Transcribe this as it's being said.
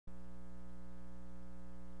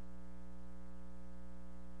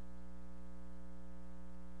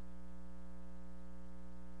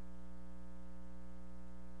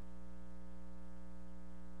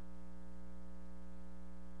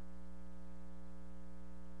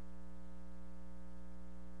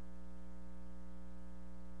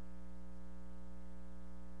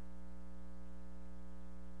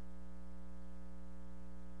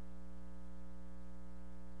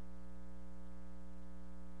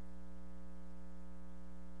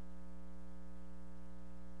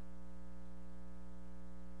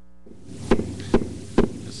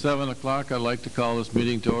7 o'clock. I'd like to call this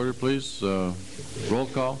meeting to order, please. Roll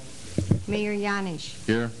call. Mayor Yanish.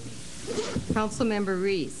 Here. Councilmember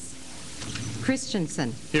Reese.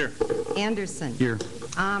 Christensen. Here. Anderson. Here.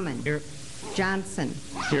 Amon. Here. Johnson.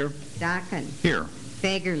 Here. Dakin. Here.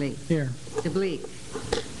 Fagerly. Here. DeBleek.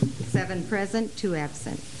 7 present, 2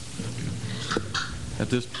 absent. At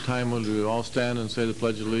this time, will we all stand and say the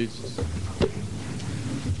Pledge of Allegiance?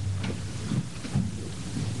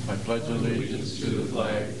 I pledge allegiance to the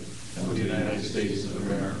flag of the United States of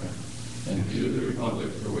America and to the republic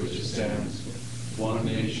for which it stands, one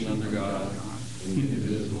nation under God,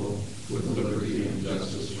 indivisible, with liberty and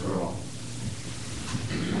justice for all.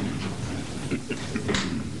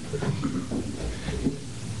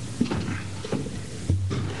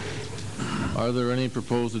 Are there any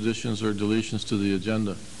proposed additions or deletions to the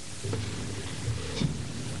agenda?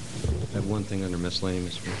 I have one thing under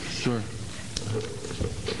miscellaneous. Sure.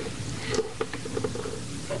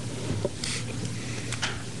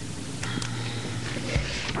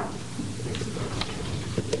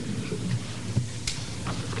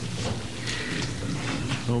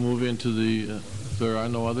 We'll move into the, if there are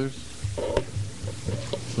no others,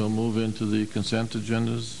 we'll move into the consent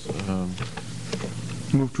agendas.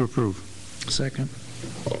 Move to approve. Second.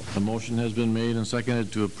 A motion has been made and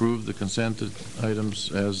seconded to approve the consent items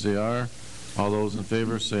as they are. All those in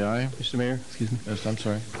favor say aye. Mr. Mayor, excuse me. Yes, I'm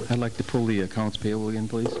sorry. I'd like to pull the accounts payable again,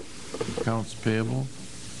 please. Accounts payable.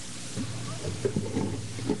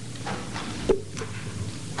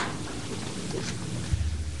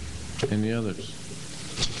 Any others?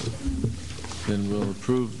 Then we'll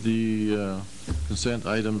approve the consent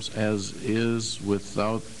items as is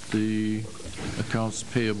without the accounts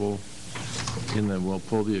payable in them. We'll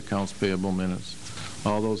pull the accounts payable minutes.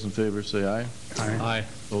 All those in favor say aye. Aye. Aye.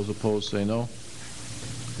 Those opposed say no.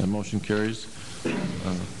 That motion carries.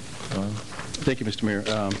 Thank you, Mr. Mayor.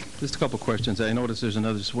 Just a couple questions. I noticed there's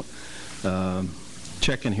another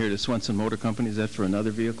check in here to Swenson Motor Company. Is that for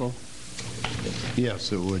another vehicle?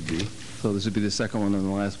 Yes, it would be. So this would be the second one in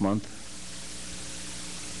the last month?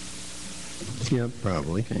 Yep,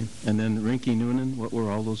 probably. Okay. And then Rinky Noonan, what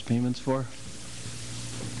were all those payments for?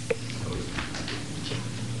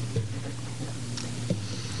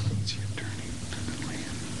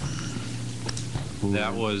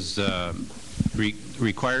 That was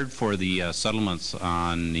required for the settlements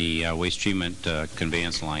on the waste treatment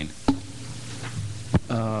conveyance line.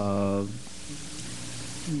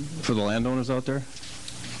 For the landowners out there?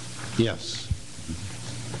 Yes.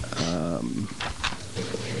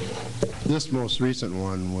 This most recent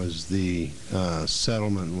one was the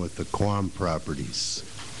settlement with the Quam properties.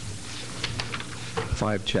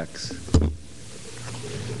 5 checks.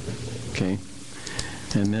 Okay.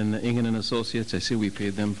 And then the Ingen and Associates, I see we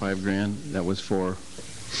paid them $5 grand. That was for?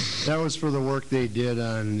 That was for the work they did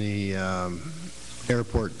on the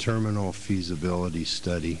airport terminal feasibility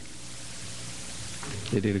study.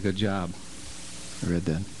 They did a good job. I read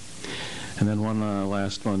that. And then one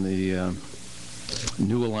last one, the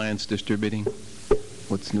New Alliance Distributing.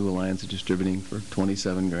 What's New Alliance Distributing for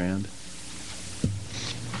 27 grand?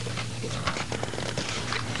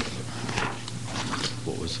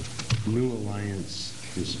 What was it? New Alliance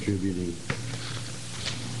Distributing.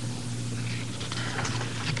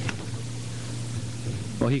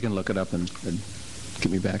 Well, he can look it up and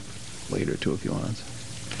get me back later, too, if he wants.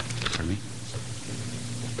 Pardon me?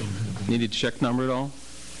 Need a check number at all?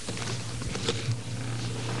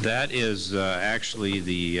 That is actually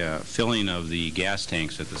the filling of the gas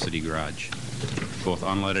tanks at the city garage, both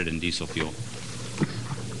unleaded and diesel fuel.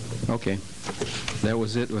 Okay. That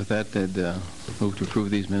was it. With that, I'd move to approve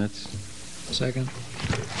these minutes. Second.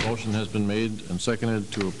 Motion has been made and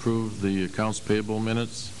seconded to approve the accounts payable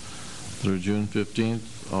minutes through June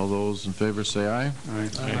 15th. All those in favor say aye. Aye.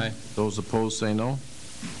 Aye. Those opposed say no.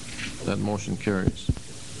 That motion carries.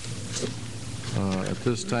 At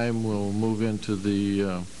this time, we'll move into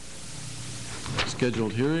the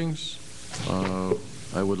scheduled hearings.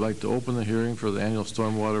 I would like to open the hearing for the annual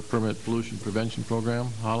stormwater permit pollution prevention program.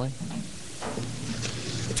 Holly?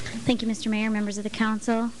 Thank you, Mr. Mayor, members of the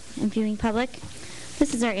council, and viewing public.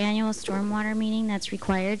 This is our annual stormwater meeting that's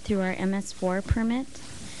required through our MS4 permit.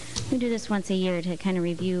 We do this once a year to kind of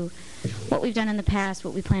review what we've done in the past,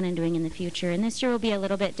 what we plan on doing in the future. And this year will be a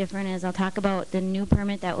little bit different, as I'll talk about the new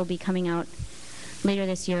permit that will be coming out later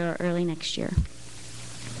this year or early next year.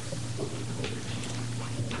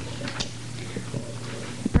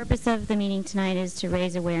 The purpose of the meeting tonight is to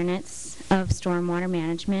raise awareness of stormwater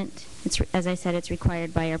management. As I said, it's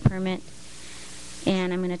required by our permit.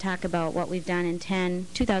 And I'm going to talk about what we've done in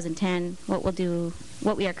 2010,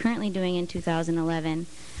 what we are currently doing in 2011,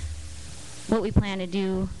 what we plan to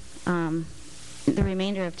do the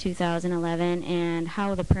remainder of 2011 and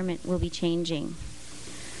how the permit will be changing.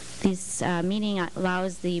 This meeting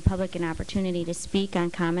allows the public an opportunity to speak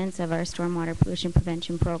on comments of our stormwater pollution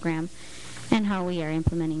prevention program and how we are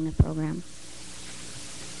implementing the program.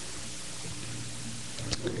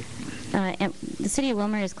 The City of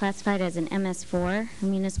Willmar is classified as an MS4, a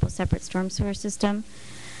municipal separate storm sewer system,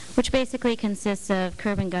 which basically consists of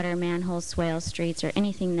curb and gutter, manholes, swales, streets, or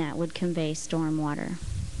anything that would convey storm water.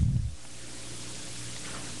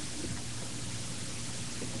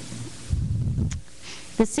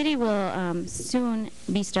 The city will soon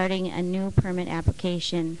be starting a new permit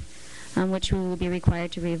application, which we will be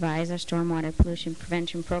required to revise our stormwater pollution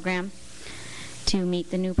prevention program to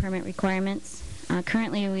meet the new permit requirements.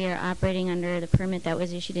 Currently, we are operating under the permit that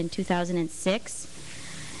was issued in 2006.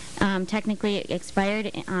 Technically, it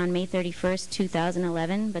expired on May 31st,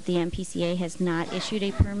 2011, but the MPCA has not issued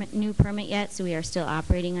a new permit yet, so we are still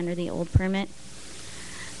operating under the old permit.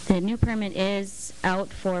 The new permit is out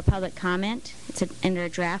for public comment. It's under a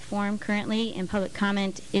draft form currently, and public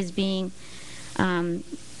comment is being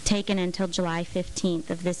taken until July 15th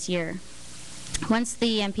of this year. Once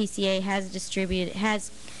the MPCA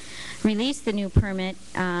has released the new permit,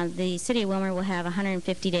 the City of Willmar will have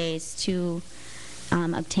 150 days to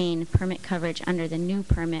obtain permit coverage under the new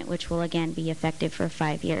permit, which will again be effective for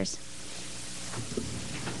 5 years.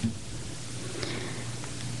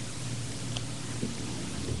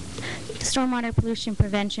 The Stormwater Pollution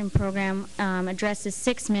Prevention Program addresses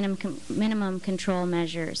 6 minimum control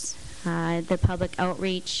measures. The public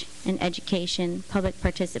outreach and education, public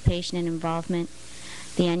participation and involvement.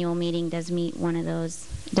 The annual meeting does meet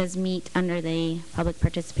under the public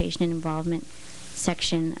participation and involvement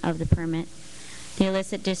section of the permit. The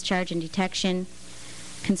illicit discharge and detection,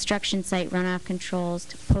 construction site runoff controls,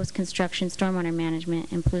 post-construction stormwater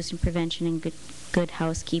management, and pollution prevention and good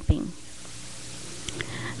housekeeping.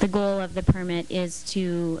 The goal of the permit is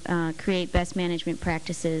to create best management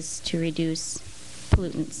practices to reduce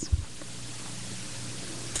pollutants.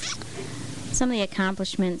 Some of the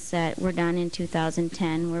accomplishments that were done in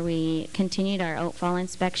 2010 were we continued our outfall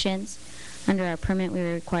inspections. Under our permit, we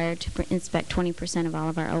were required to inspect 20% of all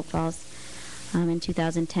of our outfalls. In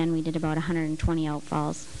 2010, we did about 120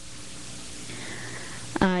 outfalls.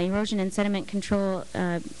 Erosion and sediment control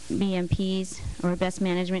BMPs, or best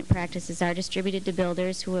management practices, are distributed to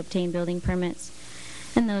builders who obtain building permits,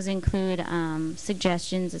 and those include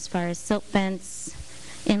suggestions as far as silt fence,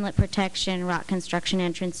 inlet protection, rock construction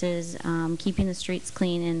entrances, keeping the streets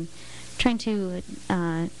clean, and trying to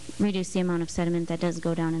reduce the amount of sediment that does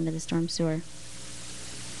go down into the storm sewer.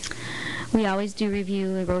 We always do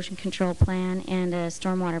review erosion control plan and a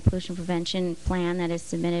stormwater pollution prevention plan that is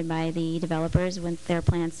submitted by the developers with their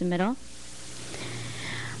plan submittal.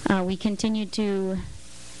 We continue to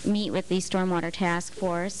meet with the Stormwater Task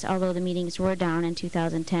Force, although the meetings were down in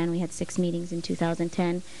 2010. We had 6 meetings in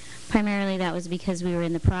 2010. Primarily that was because we were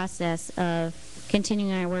in the process of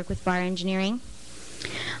continuing our work with Bar Engineering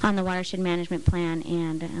on the watershed management plan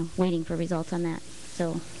and waiting for results on that.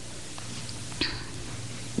 So.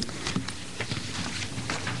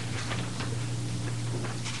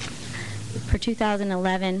 For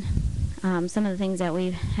 2011, some of the things that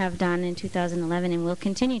we have done in 2011 and will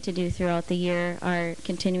continue to do throughout the year are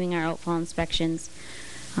continuing our outfall inspections.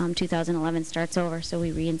 2011 starts over, so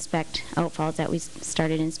we re-inspect outfalls that we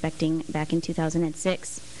started inspecting back in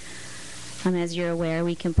 2006. As you're aware,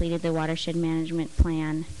 we completed the watershed management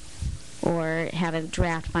plan, or have a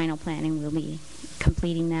draft final plan, and we'll be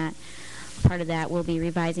completing that. Part of that will be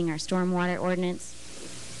revising our stormwater ordinance.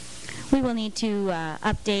 We will need to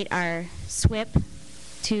update our SWIP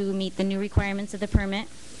to meet the new requirements of the permit.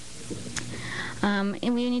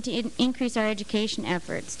 And we need to increase our education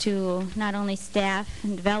efforts to not only staff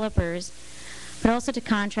and developers, but also to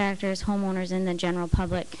contractors, homeowners, and the general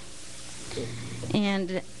public.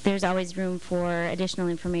 And there's always room for additional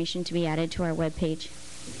information to be added to our webpage.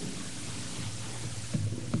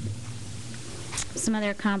 Some other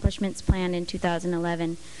accomplishments planned in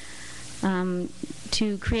 2011.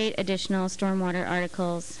 To create additional stormwater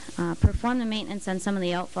articles, perform the maintenance on some of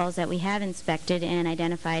the outfalls that we have inspected and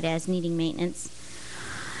identified as needing maintenance.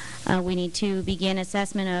 We need to begin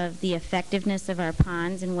assessment of the effectiveness of our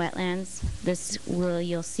ponds and wetlands. This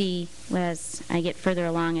you'll see as I get further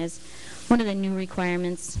along, as one of the new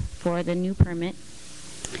requirements for the new permit.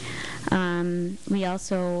 We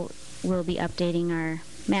also will be updating our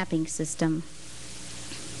mapping system.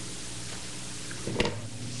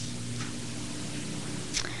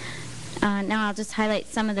 Now I'll just highlight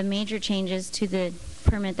some of the major changes to the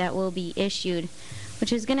permit that will be issued,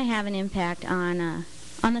 which is going to have an impact on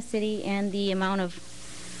on the city and the amount of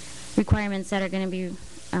requirements that are going to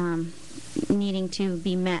be needing to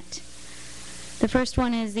be met. The first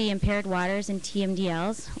one is the impaired waters and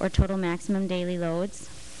TMDLs, or total maximum daily loads.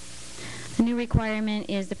 The new requirement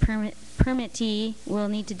is the permittee will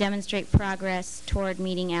need to demonstrate progress toward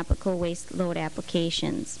meeting applicable waste load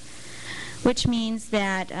applications, which means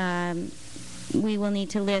that we will need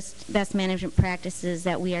to list best management practices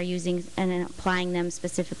that we are using and applying them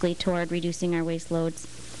specifically toward reducing our waste loads.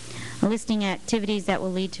 Listing activities that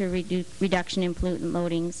will lead to reduction in pollutant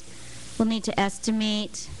loadings. We'll need to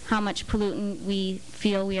estimate how much pollutant we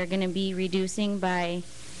feel we are going to be reducing by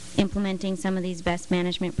implementing some of these best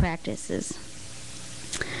management practices.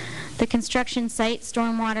 The construction site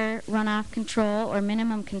stormwater runoff control, or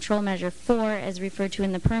minimum control measure 4, as referred to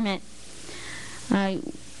in the permit,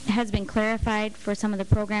 has been clarified for some of the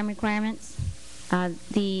program requirements.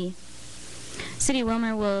 The City of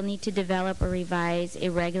Willmar will need to develop or revise a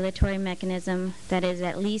regulatory mechanism that is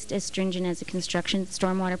at least as stringent as a construction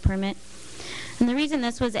stormwater permit. And the reason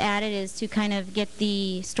this was added is to kind of get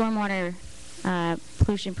the stormwater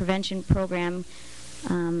pollution prevention program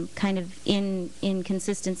kind of in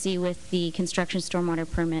consistency with the construction stormwater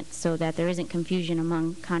permit, so that there isn't confusion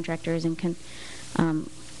among contractors and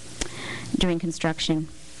during construction.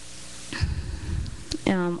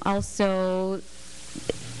 Also,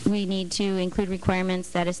 we need to include requirements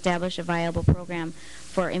that establish a viable program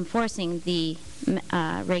for enforcing the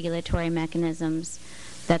regulatory mechanisms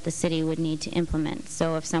that the city would need to implement.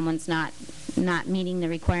 So if someone's not meeting the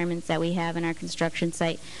requirements that we have in our construction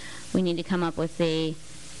site, we need to come up with a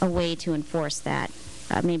way to enforce that,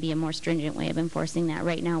 maybe a more stringent way of enforcing that.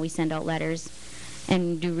 Right now we send out letters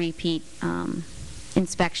and do repeat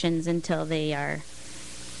inspections until they are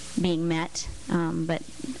being met, but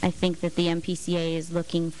I think that the MPCA is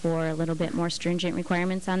looking for a little bit more stringent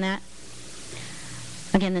requirements on that.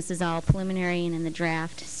 Again, this is all preliminary and in the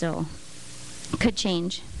draft, so could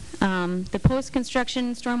change. The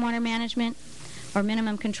post-construction stormwater management, or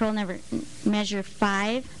minimum control measure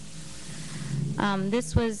 5,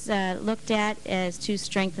 this was looked at as to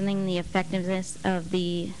strengthening the effectiveness of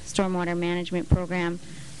the stormwater management program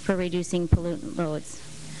for reducing pollutant loads.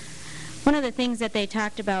 One of the things that they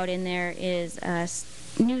talked about in there is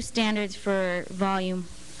new standards for volume,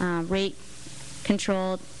 rate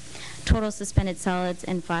control, total suspended solids,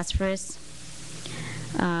 and phosphorus.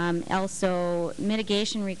 Also,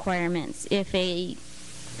 mitigation requirements. If a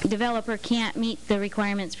developer can't meet the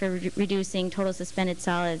requirements for reducing total suspended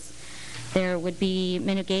solids, there would be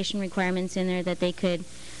mitigation requirements in there that they could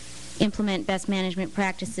implement best management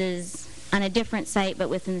practices on a different site but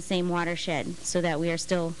within the same watershed, so that we are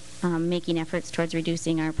still making efforts towards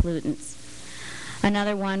reducing our pollutants.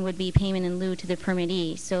 Another one would be payment in lieu to the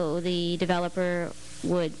permittee. So the developer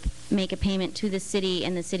would make a payment to the city,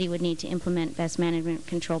 and the city would need to implement best management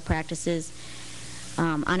control practices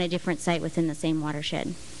on a different site within the same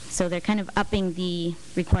watershed. So they're kind of upping the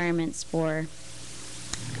requirements for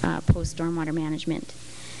post-stormwater management.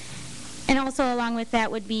 And also along with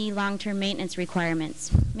that would be long-term maintenance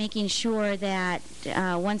requirements, making sure that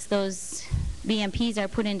once those BMPs are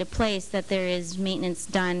put into place, that there is maintenance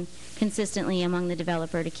done consistently among the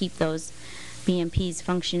developer to keep those BMPs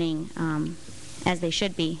functioning as they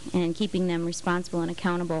should be, and keeping them responsible and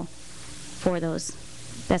accountable for those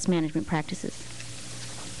best management practices.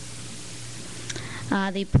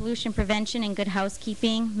 The pollution prevention and good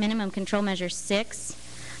housekeeping, minimum control measure 6.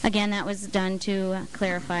 Again, that was done to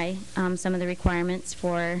clarify some of the requirements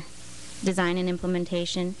for design and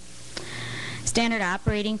implementation. Standard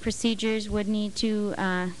operating procedures would need to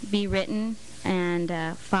be written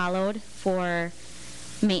and followed for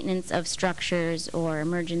maintenance of structures or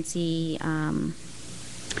emergency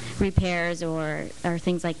repairs or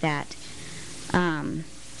things like that.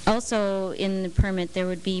 Also, in the permit, there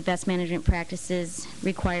would be best management practices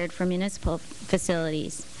required for municipal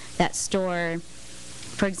facilities that store,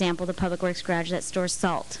 for example, the Public Works garage that stores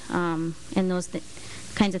salt, and those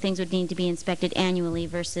kinds of things would need to be inspected annually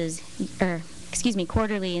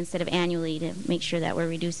quarterly instead of annually, to make sure that we're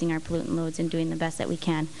reducing our pollutant loads and doing the best that we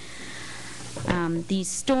can. The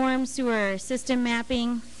storm sewer system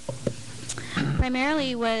mapping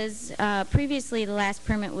primarily was, previously the last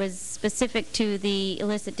permit was specific to the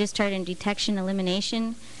illicit discharge and detection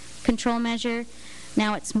elimination control measure.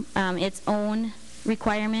 Now it's its own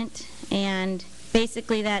requirement, and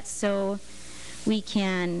basically that's so we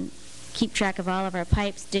can keep track of all of our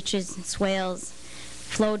pipes, ditches, swales,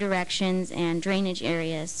 flow directions, and drainage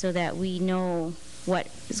areas, so that we know what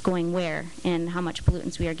is going where and how much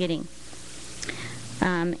pollutants we are getting.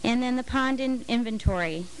 And then the pond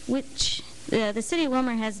inventory, which the City of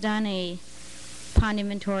Willmar has done a pond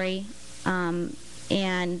inventory,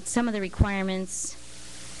 and some of the requirements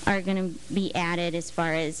are going to be added as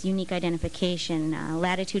far as unique identification,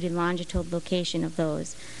 latitude and longitude location of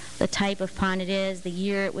those, the type of pond it is, the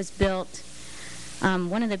year it was built.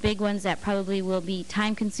 One of the big ones that probably will be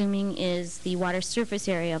time-consuming is the water surface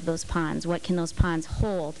area of those ponds. What can those ponds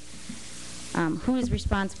hold? Who is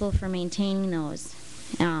responsible for maintaining those?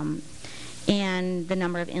 And the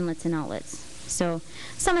number of inlets and outlets. So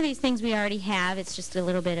some of these things we already have. It's just a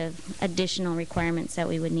little bit of additional requirements that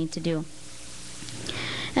we would need to do.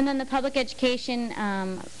 And then the public education,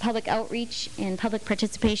 public outreach, and public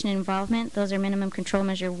participation and involvement. Those are minimum control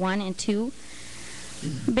measure 1 and 2.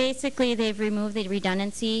 Basically, they've removed the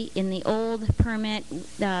redundancy. In the old permit,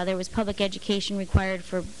 there was public education required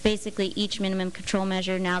for basically each minimum control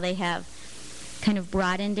measure. Now they have kind of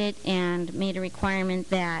broadened it and made a requirement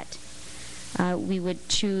that we would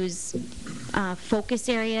choose focus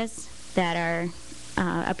areas that are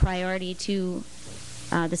a priority to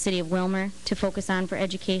the city of Willmar to focus on for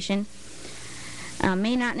education.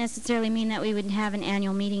 May not necessarily mean that we would have an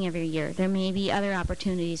annual meeting every year. There may be other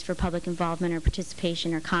opportunities for public involvement or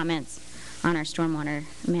participation or comments on our stormwater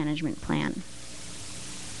management plan.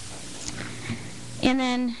 And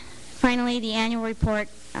then finally, the annual report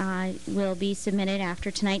will be submitted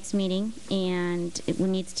after tonight's meeting, and it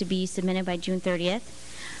needs to be submitted by June 30th.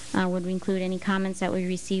 Would include any comments that we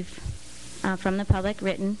receive from the public,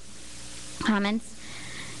 written comments,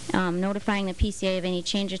 notifying the PCA of any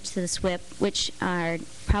changes to the SWIP, which are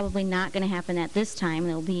probably not going to happen at this time.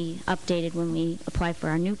 They'll be updated when we apply for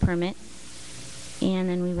our new permit. And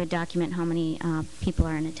then we would document how many people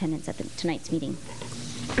are in attendance at tonight's meeting.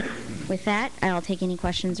 With that, I'll take any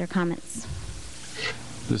questions or comments.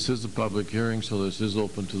 This is a public hearing, so this is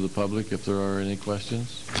open to the public if there are any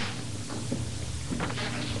questions.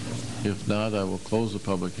 If not, I will close the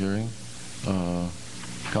public hearing.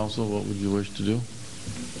 Council, what would you wish to do?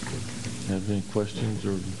 Have any questions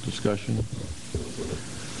or discussion?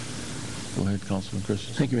 Go ahead, Councilman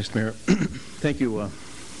Christensen. Thank you, Mr. Mayor. Thank you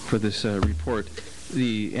for this report.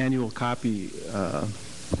 The annual copy,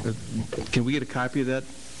 can we get a copy of that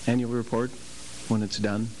annual report when it's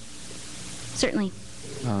done? Certainly.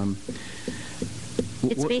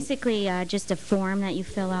 It's basically just a form that you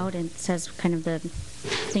fill out, and it says kind of the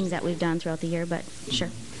things that we've done throughout the year, but sure.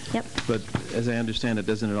 Yep. But as I understand it,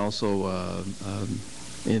 doesn't it also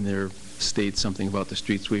in there state something about the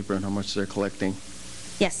street sweeper and how much they're collecting?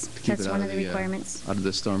 Yes, that's one of the requirements. Out of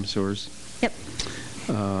the storm sewers? Yep.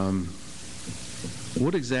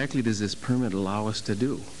 What exactly does this permit allow us to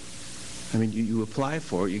do? I mean, you apply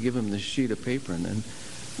for it, you give them this sheet of paper, and then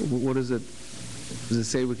what is it? Does it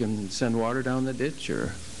say we can send water down the ditch,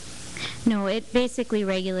 or? No, it basically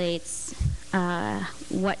regulates how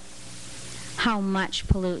much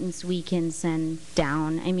pollutants we can send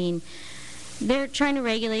down. I mean, they're trying to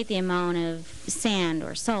regulate the amount of sand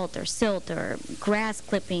or salt or silt or grass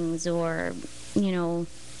clippings or,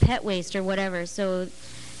 pet waste or whatever. So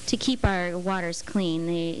to keep our waters clean,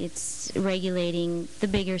 it's regulating the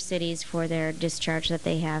bigger cities for their discharge that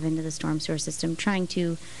they have into the storm sewer system, trying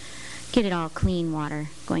to get it all clean water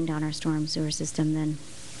going down our storm sewer system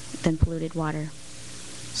than polluted water.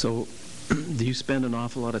 So do you spend an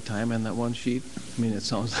awful lot of time on that one sheet? I mean, it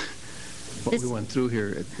sounds like what we went through here,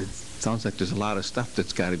 it sounds like there's a lot of stuff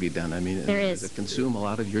that's got to be done. I mean, does it consume a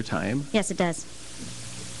lot of your time? Yes, it does.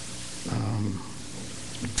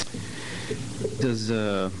 Does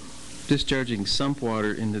discharging sump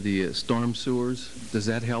water into the storm sewers, does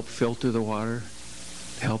that help filter the water,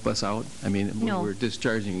 help us out? I mean, no. We're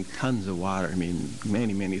discharging tons of water. I mean,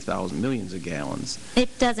 many thousands, millions of gallons.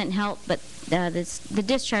 It doesn't help, but the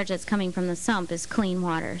discharge that's coming from the sump is clean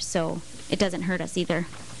water, so it doesn't hurt us either.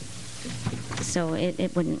 So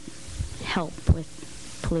it wouldn't help with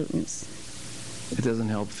pollutants. It doesn't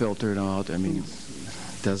help filter it out. I mean,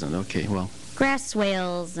 it doesn't. Okay, well. Grass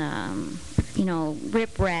swales,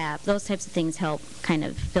 rip-rap, those types of things help kind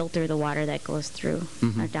of filter the water that goes through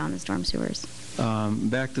or down the storm sewers.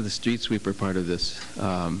 Back to the street sweeper part of this.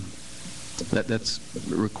 That's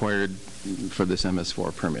required for this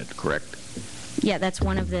MS4 permit, correct? Yeah, that's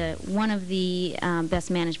one of the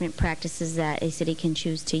best management practices that a city can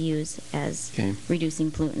choose to use as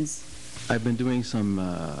reducing pollutants. I've been doing some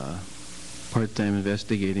part-time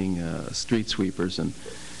investigating street sweepers, and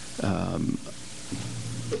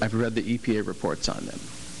I've read the EPA reports on them.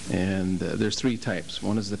 And there's three types.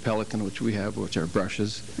 One is the Pelican, which we have, which are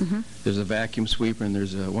brushes. There's a vacuum sweeper, and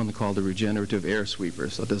there's one called the regenerative air sweeper,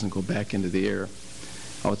 so it doesn't go back into the air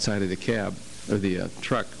outside of the cab or the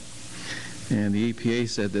truck. And the EPA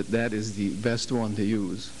said that is the best one to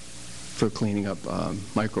use for cleaning up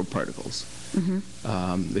microparticles.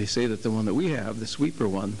 They say that the one that we have, the sweeper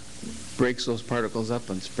one, breaks those particles up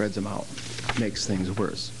and spreads them out, makes things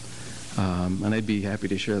worse. And I'd be happy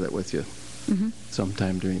to share that with you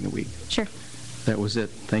sometime during the week. Sure. That was it.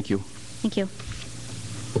 Thank you. Thank you.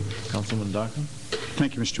 Councilman Dockin?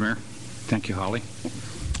 Thank you, Mr. Mayor. Thank you, Holly.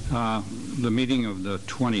 The meeting of the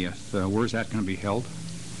 20th, where is that going to be held?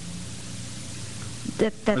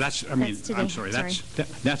 That's today. I'm sorry.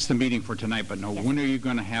 That's the meeting for tonight, but no, when are you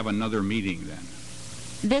going to have another meeting then?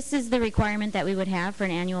 This is the requirement that we would have for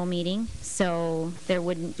an annual meeting, so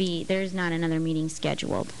there's not another meeting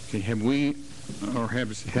scheduled. Okay, have we, or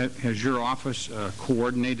has your office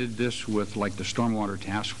coordinated this with like the Stormwater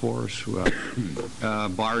Task Force,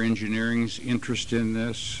 Bar Engineering's interest in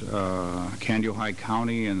this, Candy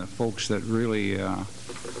County, and the folks that really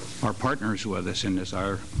are partners with us in this?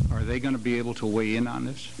 Are they going to be able to weigh in on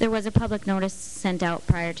this? There was a public notice sent out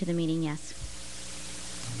prior to the meeting, yes.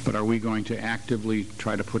 But are we going to actively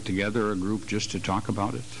try to put together a group just to talk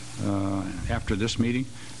about it after this meeting?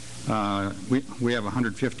 We have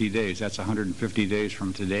 150 days. That's 150 days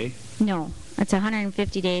from today? No, it's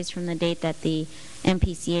 150 days from the date that the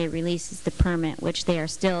MPCA releases the permit, which they are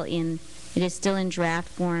still in. It is still in draft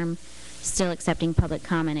form, still accepting public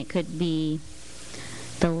comment. It could be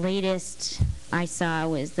the latest I saw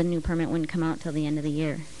was the new permit wouldn't come out till the end of the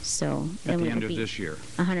year. So at the end of this year,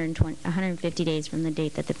 150 days from the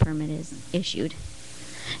date that the permit is issued.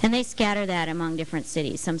 And they scatter that among different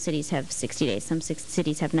cities. Some cities have 60 days, some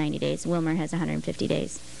cities have 90 days. Willmar has 150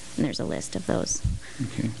 days, and there's a list of those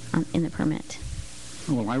in the permit.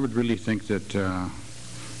 Well, I would really think that,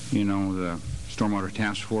 you know, the Stormwater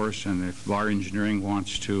Task Force, and if Bar Engineering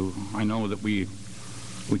wants to, I know that we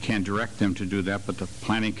can't direct them to do that, but the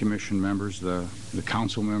Planning Commission members, the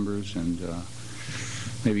council members, and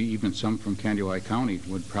maybe even some from Candy County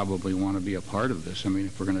would probably want to be a part of this. I mean,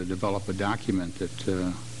 if we're going to develop a document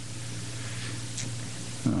that,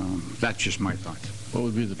 that's just my thoughts. What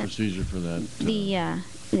would be the procedure for that?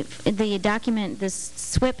 The document, this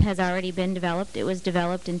SWIP has already been developed. It was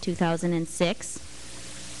developed in 2006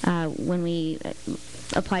 when we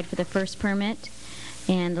applied for the first permit.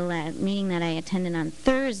 And the meeting that I attended on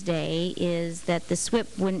Thursday is that the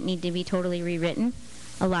SWIP wouldn't need to be totally rewritten.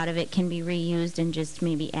 A lot of it can be reused and just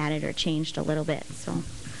maybe added or changed a little bit. So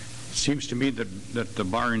it seems to me that the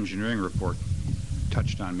Bar Engineering report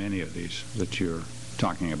touched on many of these that you're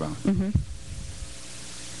talking about.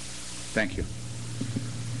 Thank you.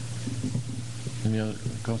 Any other,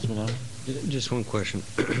 Councilman Allen? Just one question.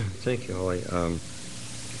 Thank you, Holly. I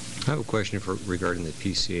have a question regarding the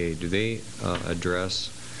PCA. Do they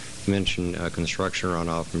address, you mentioned construction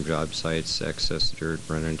runoff from job sites, excess dirt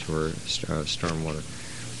run into our stormwater.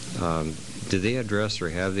 Do they address, or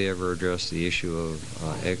have they ever addressed the issue of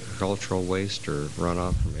agricultural waste or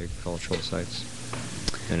runoff from agricultural sites?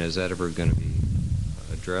 And is that ever going to be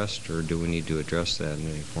addressed, or do we need to address that in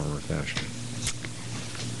any form or fashion?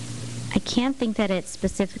 I can't think that it's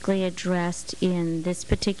specifically addressed in this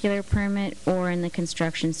particular permit or in the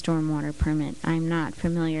construction stormwater permit. I'm not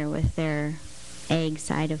familiar with their ag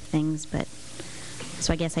side of things, but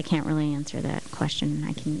so I guess I can't really answer that question.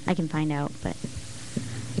 I can find out, but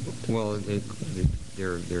well,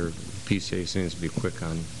 their PCA seems to be quick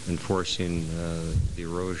on enforcing the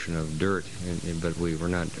erosion of dirt, but we were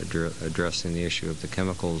not addressing the issue of the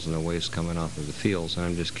chemicals and the waste coming off of the fields. And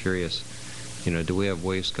I'm just curious, you know, do we have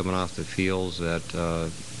waste coming off the fields that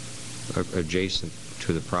adjacent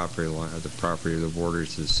to the property line, or the property or the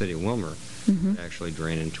borders of the city of Willmar, actually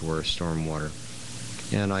drain into our stormwater?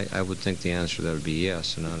 And I would think the answer to that would be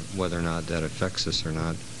yes, and whether or not that affects us or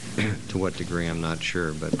not, to what degree, I'm not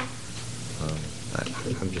sure, but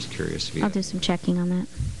I'm just curious. I'll do some checking on that.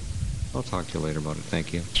 I'll talk to you later about it.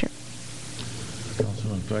 Thank you. Sure.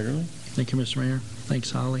 Councilman Fagerly? Thank you, Mr. Mayor.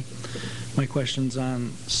 Thanks, Holly. My question's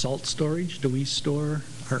on salt storage. Do we store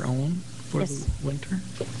our own for Yes. the winter?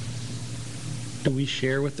 Do we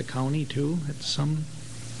share with the county, too, at some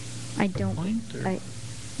I don't. point? Or?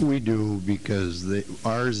 We do, because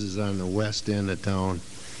ours is on the west end of town,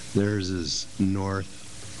 theirs is north,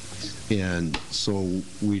 and so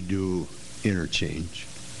we do interchange.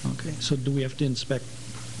 Okay, so do we have to inspect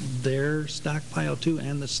their stockpile, too,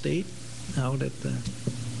 and the state out at the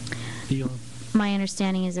deal? My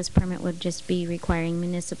understanding is this permit would just be requiring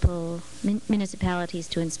municipalities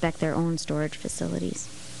to inspect their own storage facilities.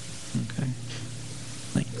 Okay,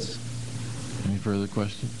 thanks. Any further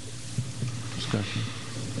questions? Discussion?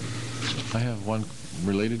 I have one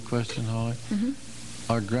related question, Holly.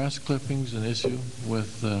 Are grass clippings an issue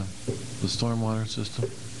with the stormwater system?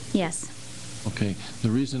 Yes. Okay, the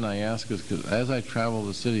reason I ask is because as I travel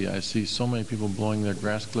the city, I see so many people blowing their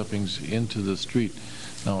grass clippings into the street.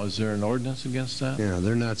 Now, is there an ordinance against that? Yeah,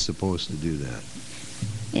 they're not supposed to do that.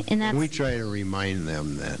 And that's, We try to remind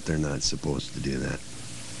them that they're not supposed to do that.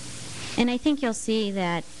 and I think you'll see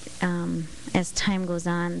that as time goes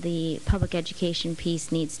on, the public education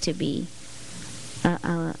piece needs to be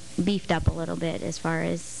beefed up a little bit as far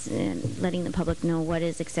as letting the public know what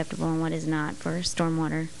is acceptable and what is not for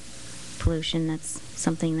stormwater pollution. That's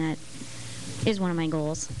something that is one of my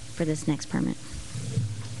goals for this next permit.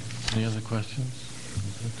 Any other questions?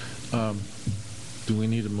 Do we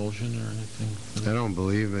need a motion or anything? I don't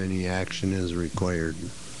believe any action is required,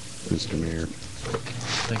 Mr. Mayor.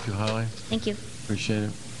 Thank you, Holly. Thank you. Appreciate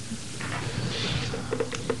it.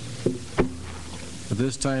 At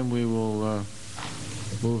this time, we will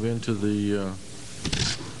move into the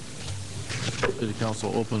City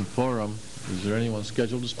Council open forum. Is there anyone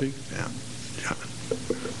scheduled to speak? Yeah.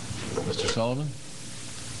 Mr. Sullivan?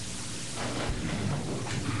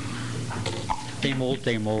 Same old,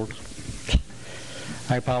 same old.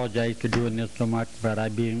 I apologize for doing this so much, but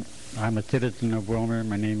I'm a citizen of Willmar.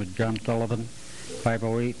 My name is John Sullivan,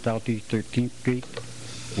 508 Southeast 13th Street,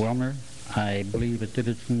 Willmar. I believe a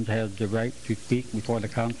citizen has the right to speak before the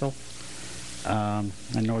council. I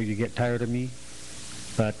know you get tired of me,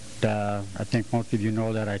 but I think most of you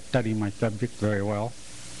know that I study my subject very well,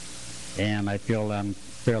 and I feel I'm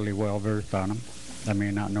fairly well versed on them. I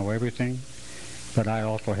may not know everything, but I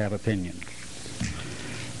also have opinions.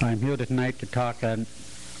 I'm here tonight to talk on,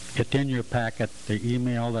 it's in your packet, the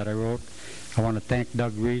email that I wrote. I want to thank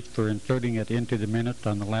Doug Reese for inserting it into the minutes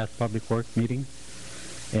on the last Public Works meeting,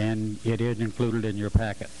 and it is included in your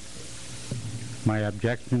packet. My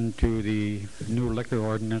objection to the new liquor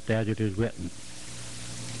ordinance as it is written.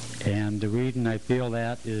 And the reason I feel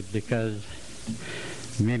that is because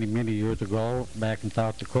many, many years ago, back in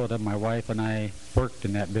South Dakota, my wife and I worked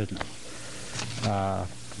in that business.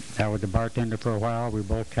 I was a bartender for a while. We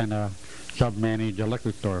both kind of sub-managed a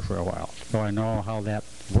liquor store for a while. So I know how that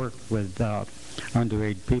worked with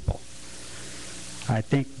underage people. I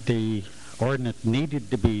think the ordinance needed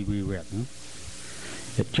to be rewritten.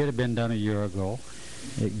 It should have been done a year ago.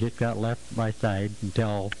 It just got left by side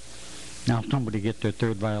until now somebody gets their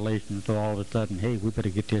third violation, so all of a sudden, hey, we better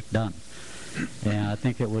get this done. And I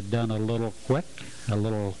think it was done a little quick, a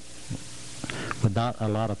little without a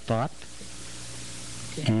lot of thought.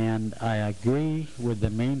 And I agree with the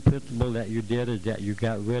main principle that you did is that you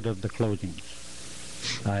got rid of the closings.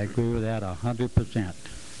 I agree with that 100%.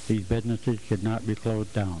 These businesses should not be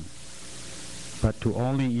closed down. But to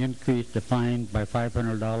only increase the fine by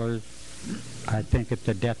 $500, I think it's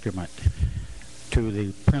a detriment to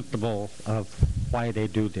the principle of why they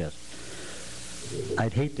do this.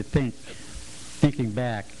 I'd hate to think, thinking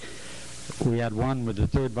back, we had one with the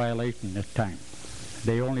third violation this time.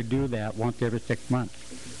 They only do that once every 6 months.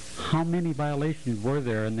 How many violations were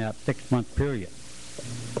there in that 6-month period?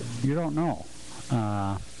 You don't know.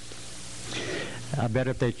 I bet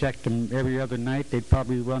if they checked them every other night, they'd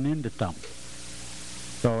probably run into some.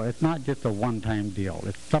 So it's not just a one-time deal.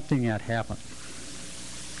 It's something that happens.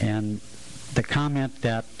 And the comment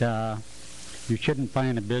that you shouldn't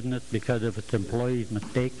fine a business because of its employees'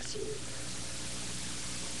 mistakes,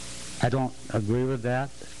 I don't agree with that,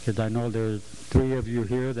 because I know there's 3 of you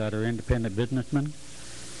here that are independent businessmen,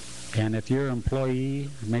 and if your employee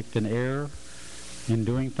makes an error in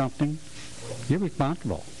doing something, you're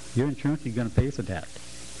responsible. Your insurance is going to pay for that.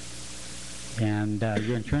 And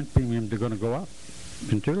your insurance premiums are going to go up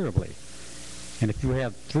considerably. And if you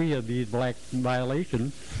have 3 of these black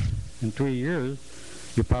violations in 3 years,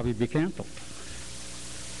 you'll probably be canceled.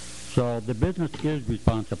 So the business is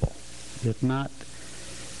responsible. It's not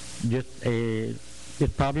just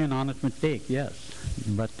it's probably an honest mistake, yes,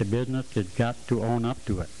 but the business has got to own up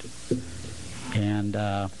to it. And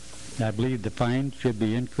I believe the fine should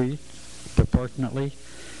be increased proportionately.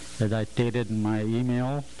 As I stated in my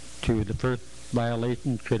email, to the first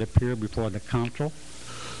violation should appear before the council,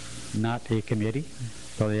 not a committee.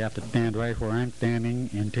 So they have to stand right where I'm standing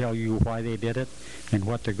and tell you why they did it and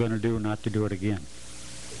what they're going to do not to do it again.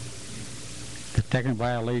 The second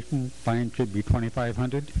violation, fine should be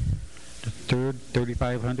 $2,500. The third,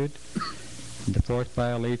 $3,500. The fourth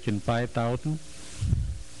violation, $5,000.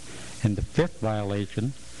 And the fifth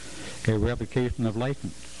violation, a revocation of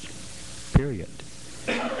license, period.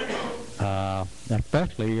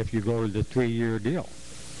 Especially if you go to the 3-year deal.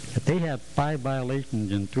 If they have 5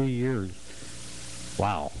 violations in 3 years,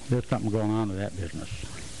 wow, there's something going on with that business.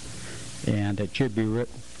 And it should be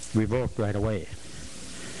revoked right away.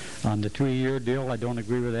 On the 3-year deal, I don't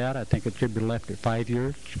agree with that. I think it should be left at 5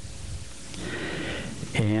 years.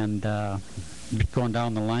 And just going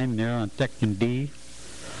down the line there on Section D,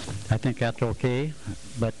 I think that's okay,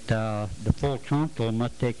 but the full council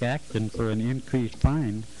must take action for an increased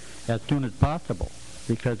fine as soon as possible,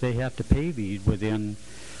 because they have to pay these within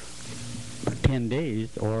 10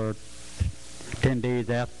 days or 10 days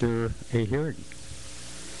after a hearing.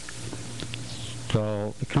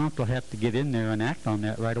 So the council has to get in there and act on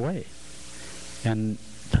that right away. And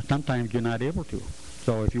sometimes you're not able to.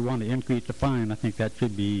 So if you want to increase the fine, I think that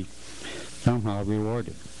should be somehow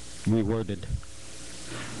rewarded.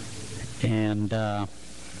 And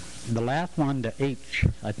the last one, the H,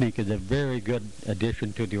 I think is a very good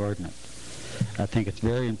addition to the ordinance. I think it's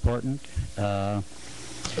very important,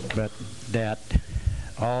 but that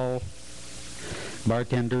all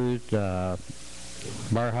bartenders,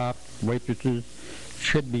 bar hops, waitresses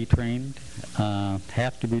should be trained,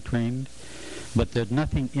 have to be trained, but there's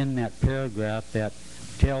nothing in that paragraph that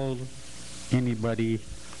tells anybody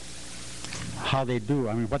how they do,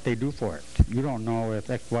 I mean, what they do for it. You don't know if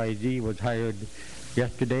XYZ was hired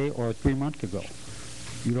yesterday or 3 months ago.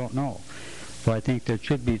 You don't know. So I think there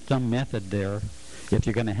should be some method there if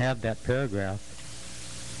you're going to have that paragraph,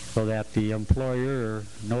 so that the employer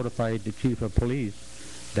notified the chief of police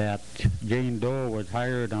that Jane Doe was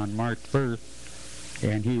hired on March 1st,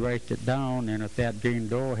 and he writes it down, and if that Jane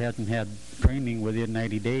Doe hasn't had training within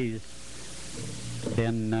 90 days,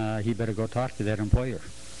 then he better go talk to that employer.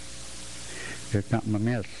 There's something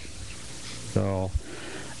amiss. So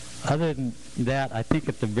other than that, I think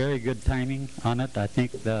it's a very good timing on it. I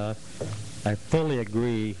think I fully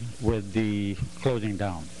agree with the closing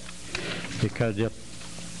down, because if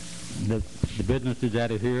the businesses that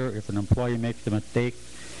are here, if an employee makes a mistake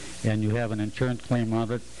and you have an insurance claim on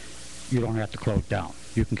it, you don't have to close down.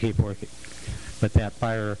 You can keep working. But that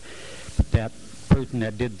person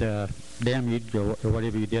that did the damage or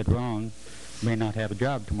whatever you did wrong may not have a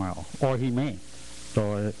job tomorrow, or he may.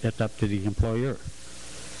 So it's up to the employer.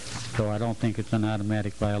 So I don't think it's an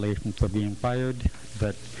automatic violation for being fired,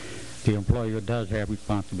 but the employer does have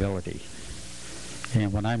responsibility.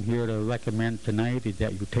 And what I'm here to recommend tonight is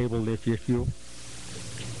that you table this issue,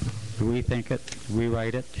 rethink it,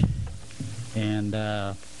 rewrite it, and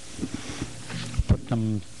put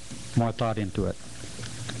some more thought into it.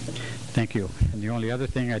 Thank you. And the only other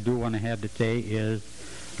thing I do want to have to say is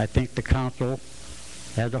I think the council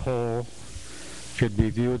as a whole should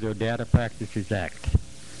review their Data Practices Act,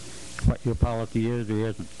 what your policy is or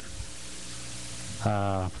isn't.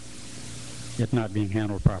 It's not being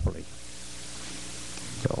handled properly.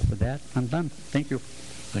 So with that, I'm done. Thank you.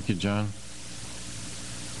 Thank you, John.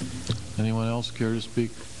 Anyone else care to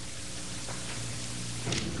speak?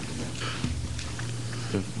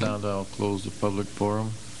 If not, I'll close the public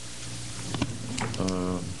forum.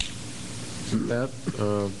 With that,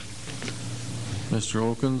 Mr.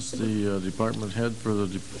 Okins, the department head for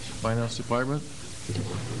the finance department.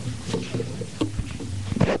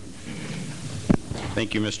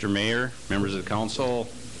 Thank you, Mr. Mayor, members of the council,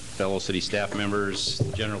 fellow city staff members,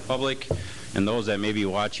 general public, and those that may be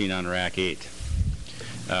watching on Rack 8.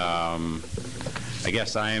 I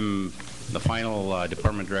guess I'm the final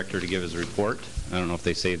department director to give his report. I don't know if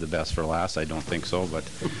they saved the best for last. I don't think so, but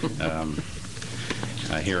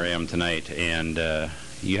here I am tonight. And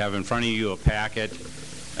you have in front of you a packet.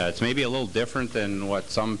 It's maybe a little different than what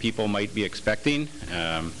some people might be expecting.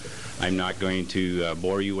 I'm not going to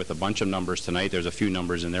bore you with a bunch of numbers tonight. There's a few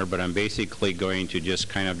numbers in there, but I'm basically going to just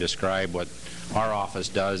kind of describe what our office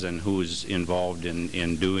does and who's involved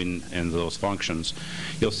in doing those functions.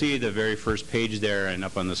 You'll see the very first page there and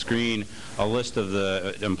up on the screen a list of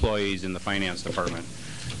the employees in the finance department.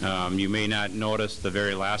 You may not notice the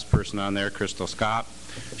very last person on there, Crystal Scott.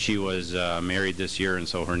 She was married this year, and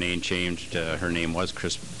so her name changed. Her name was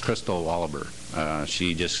Crystal Wallaber.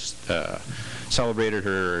 She just celebrated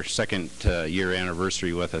her second year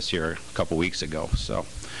anniversary with us here a couple weeks ago. So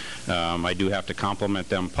I do have to compliment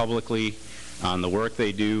them publicly on the work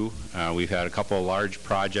they do. We've had a couple of large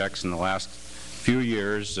projects in the last few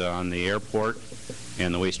years on the airport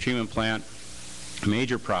and the waste treatment plant,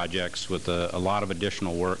 major projects with a lot of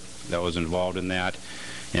additional work that was involved in that,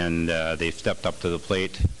 and they've stepped up to the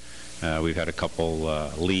plate. We've had a couple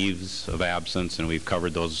leaves of absence, and we've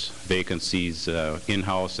covered those vacancies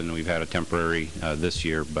in-house, and we've had a temporary this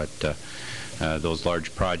year, but those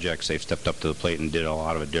large projects, they've stepped up to the plate and did a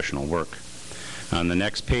lot of additional work. On the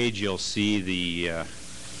next page, you'll see the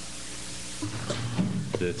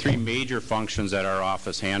three major functions that our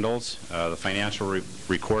office handles: the financial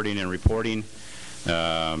recording and reporting.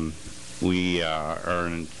 We are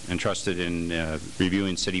entrusted in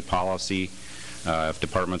reviewing city policy, If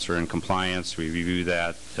departments are in compliance, we review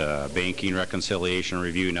that. Banking reconciliation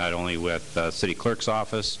review, not only with city clerk's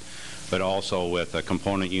office, but also with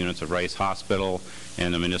component units of Rice Hospital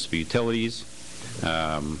and the municipal utilities.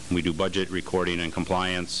 We do budget recording and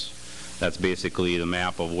compliance. That's basically the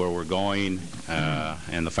map of where we're going,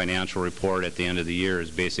 and the financial report at the end of the year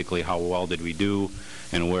is basically how well did we do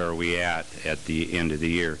and where are we at the end of the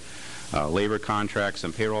year. Labor contracts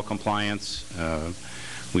and payroll compliance.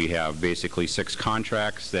 We have basically 6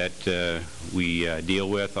 contracts that we deal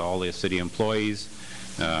with, all the city employees.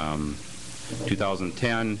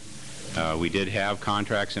 2010, we did have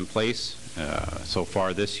contracts in place. So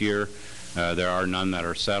far this year, there are none that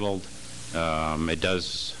are settled. It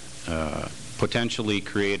does potentially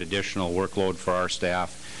create additional workload for our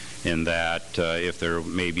staff in that if there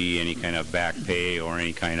may be any kind of back pay or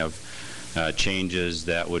any kind of changes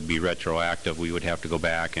that would be retroactive, we would have to go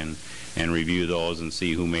back and review those and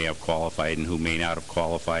see who may have qualified and who may not have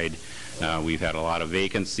qualified. We've had a lot of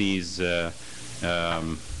vacancies,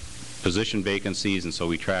 position vacancies, and so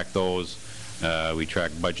we track those. We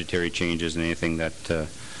track budgetary changes and anything that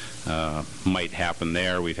might happen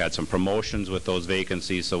there. We've had some promotions with those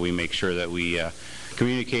vacancies, so we make sure that we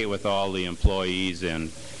communicate with all the employees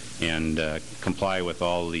and comply with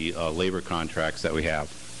all the labor contracts that we have.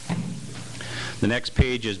 The next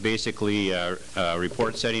page is basically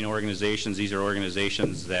report setting organizations. These are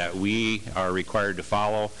organizations that we are required to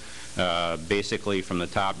follow. Basically from the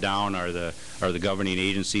top down are the governing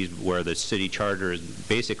agencies, where the city charter is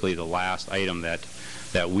basically the last item that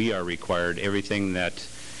we are required. Everything that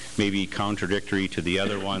may be contradictory to the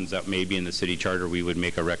other ones that may be in the city charter, we would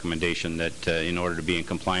make a recommendation that in order to be in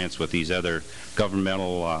compliance with these other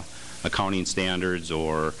governmental accounting standards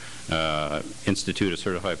or Institute of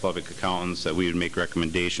Certified Public Accountants, that we would make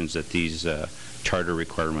recommendations that these charter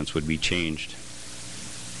requirements would be changed.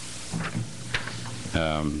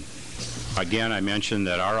 Again, I mentioned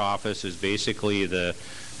that our office is basically the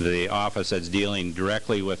office that's dealing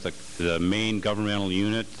directly with the main governmental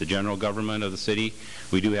unit, the general government of the city.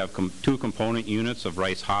 We do have 2 component units of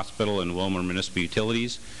Rice Hospital and Willmar Municipal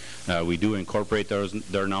Utilities. We do incorporate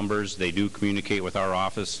their numbers. They do communicate with our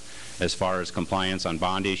office as far as compliance on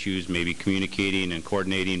bond issues, maybe communicating and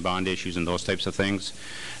coordinating bond issues and those types of things.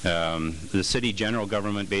 The city general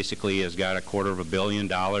government basically has got $250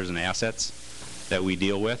 million in assets that we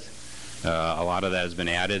deal with. A lot of that has been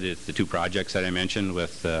added at the 2 projects that I mentioned,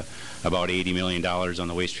 with about $80 million on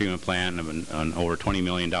the waste treatment plant and over $20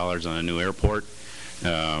 million on a new airport.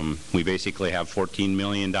 We basically have $14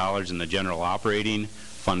 million in the general operating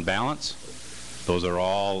fund balance. Those are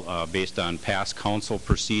all based on past council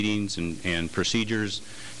proceedings and procedures,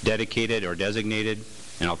 dedicated or designated,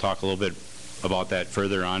 and I'll talk a little bit about that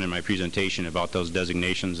further on in my presentation about those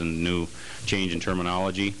designations and new change in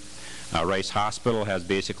terminology. Rice Hospital has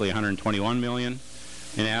basically $121 million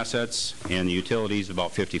in assets, and the utilities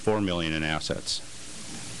about $54 million in assets.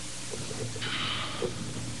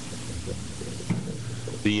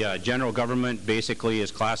 The general government basically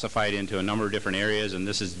is classified into a number of different areas, and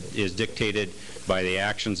this is dictated by the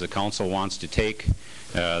actions the council wants to take.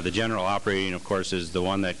 The general operating, of course, is the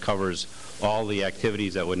one that covers all the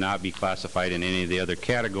activities that would not be classified in any of the other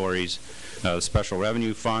categories. Special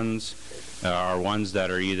revenue funds are ones that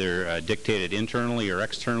are either dictated internally or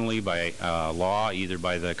externally by law, either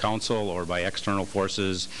by the council or by external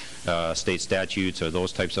forces, state statutes, or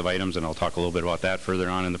those types of items, and I'll talk a little bit about that further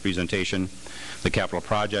on in the presentation. The capital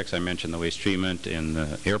projects, I mentioned the waste treatment and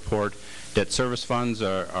the airport. Debt service funds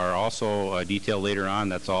are also detailed later on.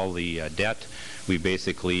 That's all the debt. We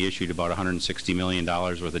basically issued about $160 million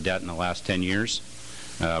worth of debt in the last 10 years.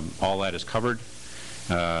 All that is covered.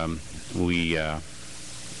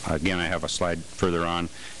 Again, I have a slide further on.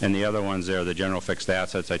 And the other ones there, the general fixed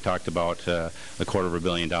assets, I talked about $250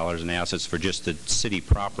 million in assets for just the city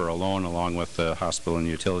proper alone, along with the hospital and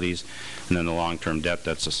utilities, and then the long-term debt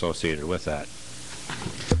that's associated with that.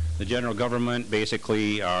 The general government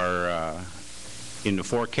basically are into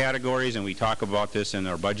 4 categories, and we talk about this in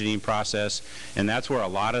our budgeting process, and that's where a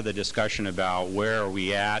lot of the discussion about where are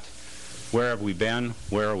we at, where have we been,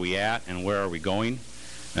 where are we at, and where are we going.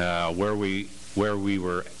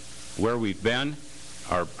 Where we've been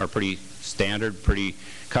are pretty standard, pretty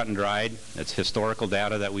cut and dried. It's historical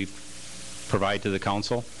data that we provide to the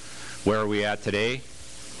council. Where are we at today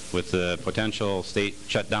with the potential state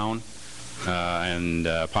shutdown and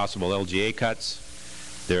possible LGA cuts?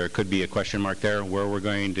 There could be a question mark there. Where we're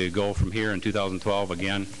going to go from here in 2012,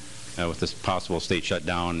 again, with this possible state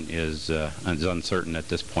shutdown is uncertain at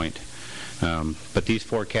this point. But these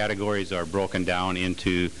 4 categories are broken down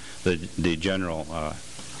into the general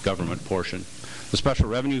government portion. The special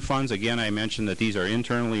revenue funds, again, I mentioned that these are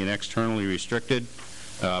internally and externally restricted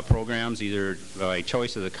programs, either by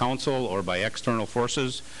choice of the council or by external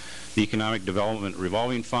forces. The Economic Development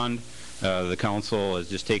Revolving Fund, the council has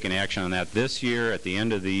just taken action on that this year. At the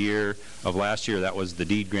end of the year of last year, that was the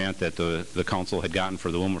deed grant that the council had gotten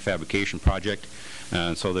for the Willmar fabrication project.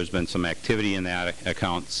 And so there's been some activity in that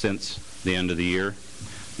account since the end of the year.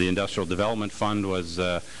 The Industrial Development Fund was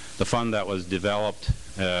the fund that was developed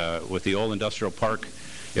with the old industrial park.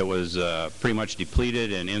 It was pretty much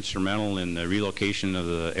depleted and instrumental in the relocation of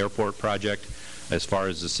the airport project as far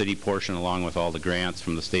as the city portion, along with all the grants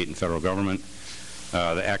from the state and federal government.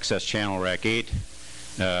 The Access Channel RAC 8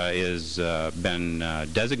 is been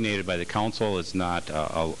designated by the council. It's not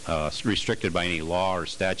restricted by any law or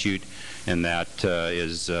statute, and that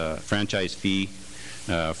is franchise fee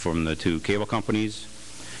from the two cable companies.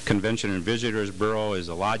 Convention and Visitors Bureau is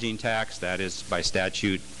a lodging tax that is by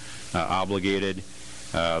statute obligated.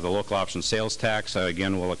 The local option sales tax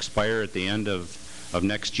again will expire at the end of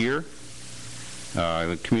next year.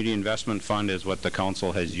 The Community Investment Fund is what the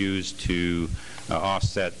council has used to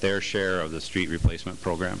offset their share of the street replacement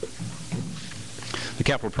program. The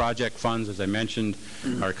capital project funds, as I mentioned,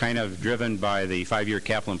 are kind of driven by the 5-year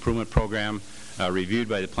capital improvement program, reviewed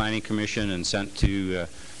by the Planning Commission and sent to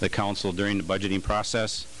the council during the budgeting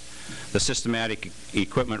process. The systematic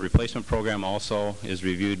equipment replacement program also is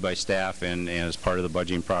reviewed by staff and as part of the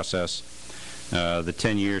budgeting process. The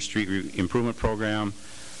 10-year street improvement program,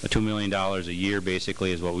 $2 million a year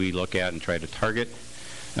basically is what we look at and try to target.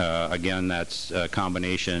 Again, that's a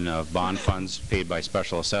combination of bond funds paid by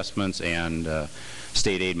special assessments and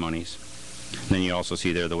state aid monies. And then you also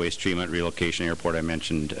see there the waste treatment, relocation, airport I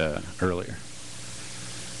mentioned earlier.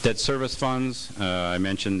 Debt service funds, I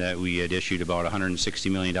mentioned that we had issued about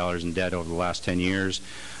 $160 million in debt over the last 10 years.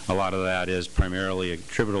 A lot of that is primarily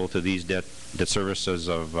attributable to these debt services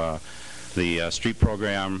of the street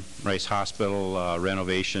program, Rice Hospital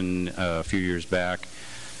renovation a few years back,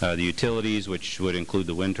 the utilities, which would include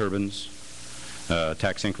the wind turbines,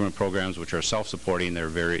 tax increment programs, which are self-supporting. They're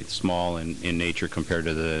very small in nature compared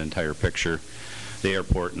to the entire picture, the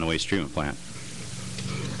airport and the waste treatment plant.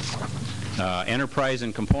 Enterprise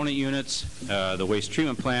and component units, the waste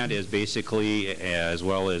treatment plant is basically, as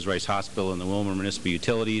well as Rice Hospital and the Willmar Municipal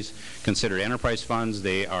Utilities, considered enterprise funds.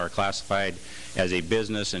 They are classified as a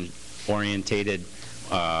business and orientated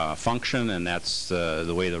function, and that's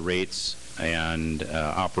the way the rates and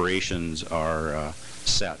operations are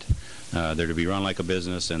set. They're to be run like a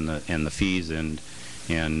business, and the fees and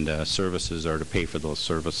services are to pay for those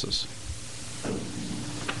services.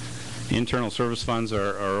 Internal service funds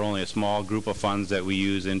are only a small group of funds that we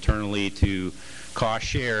use internally to cost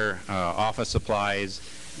share office supplies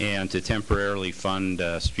and to temporarily fund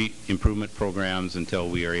street improvement programs until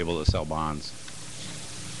we are able to sell bonds.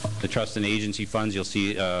 The trust and agency funds, you'll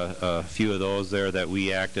see a few of those there that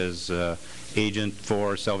we act as agent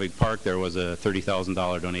for Selvig Park. There was a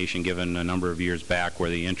 $30,000 donation given a number of years back where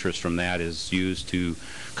the interest from that is used to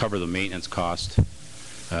cover the maintenance cost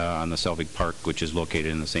on the Selvig Park, which is located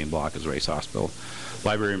in the same block as Rice Hospital.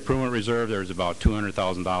 Library Improvement Reserve, there's about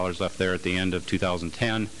 $200,000 left there at the end of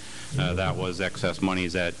 2010. That was excess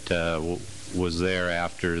monies that was there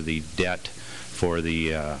after the debt for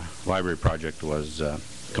the library project was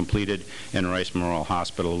completed. And Rice Memorial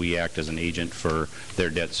Hospital, we act as an agent for their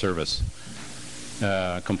debt service.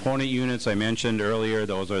 Component units I mentioned earlier,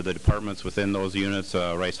 those are the departments within those units.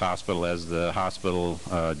 Rice Hospital as the hospital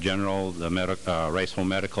general, the Rice Home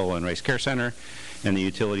Medical and Rice Care Center, and the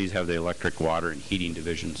utilities have the electric, water, and heating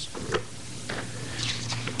divisions.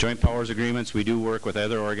 Joint powers agreements, we do work with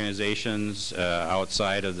other organizations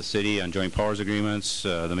outside of the city on joint powers agreements.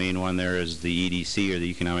 The main one there is the EDC, or the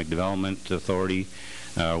Economic Development Authority,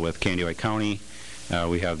 with Candioi County.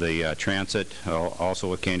 We have the transit, also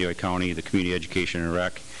with Candioi County, the Community Education and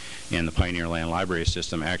Rec, and the Pioneer Land Library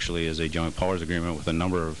System actually is a joint powers agreement with a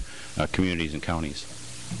number of communities and counties.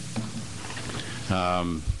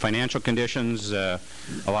 Financial conditions, a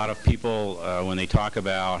lot of people, when they talk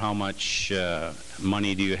about how much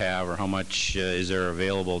money do you have or how much is there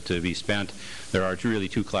available to be spent, there are really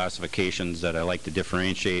two classifications that I like to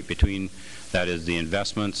differentiate between. That is the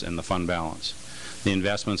investments and the fund balance. The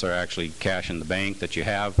investments are actually cash in the bank that you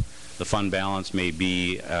have. The fund balance may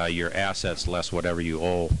be your assets less whatever you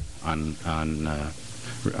owe on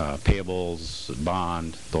payables,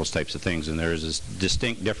 bond, those types of things, and there is this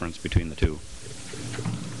distinct difference between the two.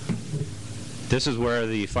 This is where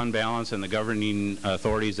the fund balance and the governing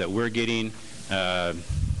authorities that we're getting from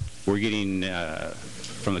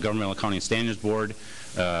the Governmental Accounting Standards Board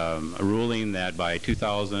a ruling that by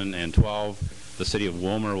 2012 the city of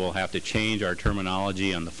Willmar will have to change our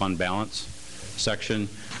terminology on the fund balance section.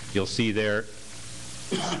 You'll see there,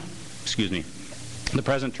 excuse me, the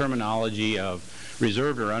present terminology of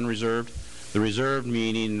reserved or unreserved. The reserved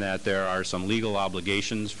meaning that there are some legal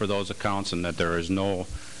obligations for those accounts and that there is no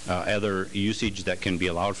other usage that can be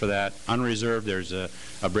allowed for that. Unreserved, there's a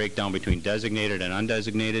breakdown between designated and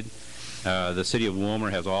undesignated. The city of Willmar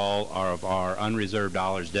has all of our unreserved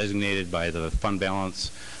dollars designated by the fund balance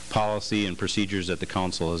policy and procedures that the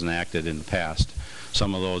council has enacted in the past.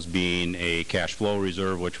 Some of those being a cash flow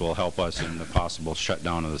reserve, which will help us in the possible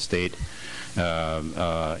shutdown of the state,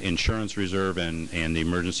 insurance reserve, and the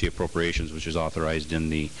emergency appropriations, which is authorized in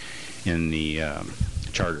the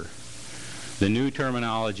charter. The new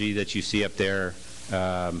terminology that you see up there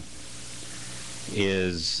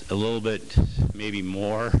is a little bit maybe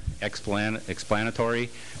more explanatory.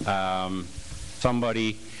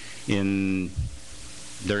 Somebody in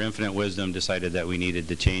their infinite wisdom decided that we needed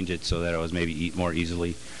to change it so that it was maybe more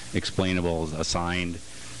easily explainable. Assigned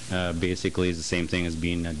basically is the same thing as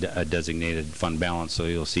being a designated fund balance. So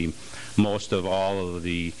you'll see most of all of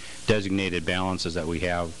the designated balances that we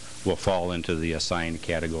have will fall into the assigned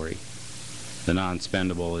category. The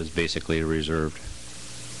non-spendable is basically reserved.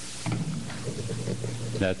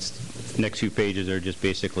 That's next few pages are just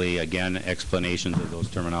basically, again, explanations of those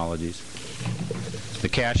terminologies. The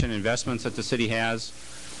cash and investments that the city has.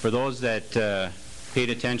 For those that paid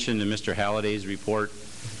attention to Mr. Halliday's report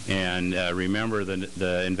and remember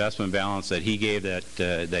the investment balance that he gave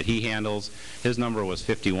that he handles, his number was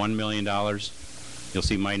 $51 million. You'll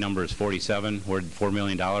see my number is 47. Where did $4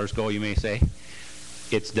 million go, you may say?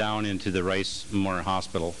 It's down into the Rice Memorial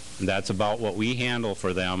Hospital. And that's about what we handle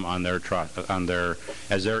for them on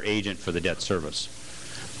as their agent for the debt service.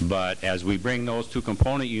 But as we bring those two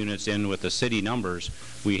component units in with the city numbers,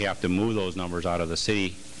 we have to move those numbers out of the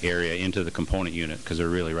city area into the component unit because they're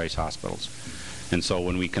really Rice hospitals. And so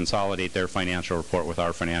when we consolidate their financial report with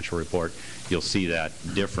our financial report, you'll see that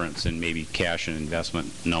difference in maybe cash and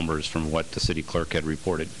investment numbers from what the city clerk had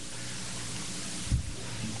reported.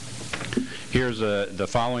 Here's the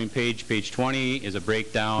following page. Page 20 is a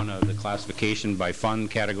breakdown of the classification by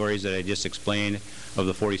fund categories that I just explained of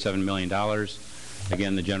the $47 million.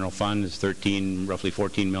 Again, the general fund is roughly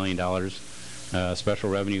 $14 million. Special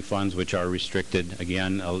revenue funds, which are restricted.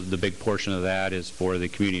 Again, the big portion of that is for the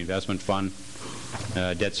community investment fund.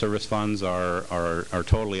 Debt service funds are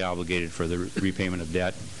totally obligated for the repayment of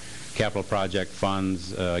debt. Capital project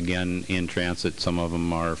funds, again, in transit. Some of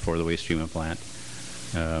them are for the waste treatment plant.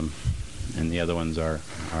 And the other ones are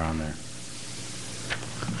on there.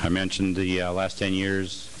 I mentioned the last 10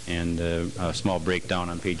 years and a small breakdown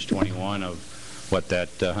on page 21 of what that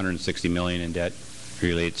 $160 million in debt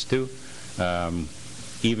relates to.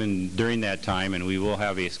 Even during that time, and we will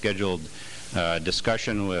have a scheduled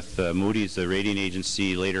discussion with Moody's, the rating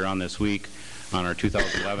agency, later on this week on our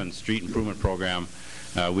 2011 street improvement program.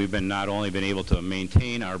 We've not only been able to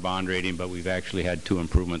maintain our bond rating, but we've actually had 2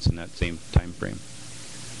 improvements in that same time frame.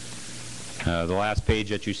 The last page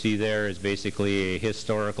that you see there is basically a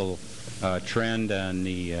historical trend on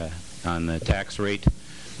the tax rate.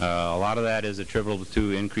 A lot of that is attributable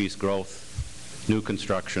to increased growth, new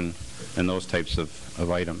construction, and those types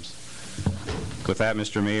of items. With that,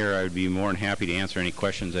 Mr. Mayor, I would be more than happy to answer any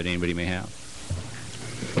questions that anybody may have.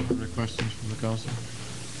 Further questions from the council?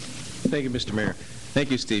 Thank you, Mr. Mayor. Thank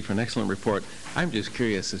you, Steve, for an excellent report. I'm just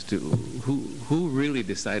curious as to who really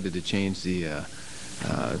decided to change the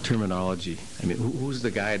terminology. I mean, who's the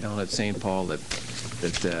guy down at St. Paul that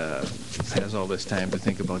has all this time to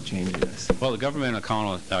think about changing this? Well, the Government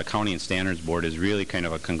Accounting and Standards Board is really kind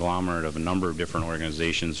of a conglomerate of a number of different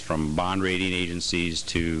organizations, from bond rating agencies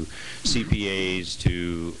to CPAs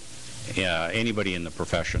to anybody in the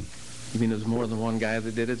profession. You mean there's more than one guy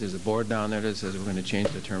that did it? There's a board down there that says we're going to change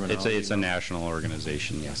the terminology? It's a national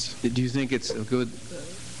organization, yes. Do you think it's a good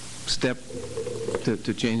step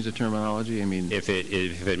to change the terminology? I mean, if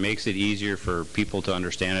it makes it easier for people to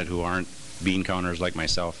understand it who aren't bean counters like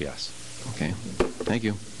myself, yes. Okay. Thank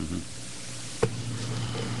you.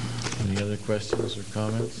 Any other questions or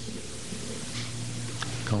comments?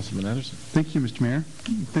 Councilman Anderson. Thank you, Mr. Mayor.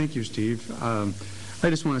 Thank you, Steve. I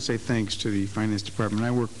just want to say thanks to the Finance Department. I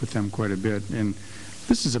work with them quite a bit, and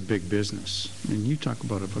this is a big business. And you talk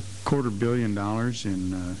about $250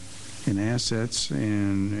 million in assets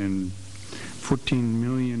and $14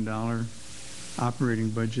 million operating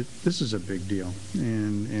budget. This is a big deal,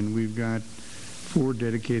 and we've got 4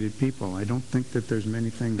 dedicated people. I don't think that there's many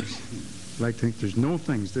things. I like to think there's no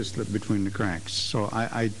things that slip between the cracks. So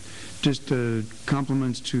I just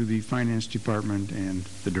compliments to the Finance Department and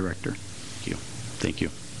the director. Thank you. Thank you.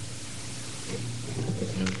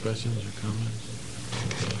 Any questions or comments?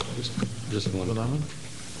 Just one. Gentlemen?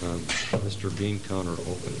 Mr. Bean Counter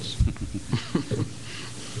opens.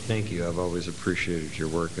 Thank you. I've always appreciated your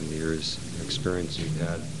work and the years of experience you've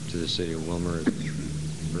had to the city of Willmar.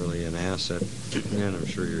 It's really an asset, and I'm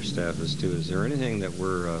sure your staff is too. Is there anything that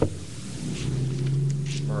we're,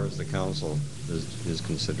 as far as the council is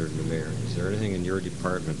considered, the mayor, is there anything in your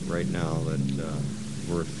department right now that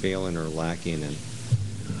we're failing or lacking in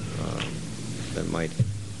that might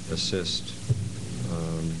assist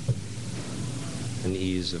an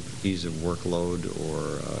ease of workload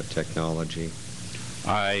or technology?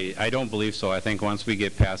 I don't believe so. I think once we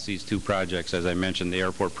get past these two projects, as I mentioned, the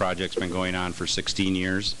airport project's been going on for 16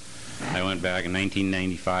 years. I went back in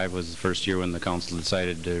 1995 was the first year when the council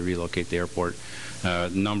decided to relocate the airport.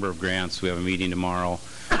 Number of grants. We have a meeting tomorrow.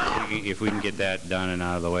 If we can get that done and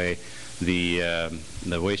out of the way,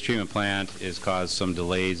 the waste treatment plant has caused some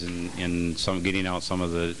delays in some getting out some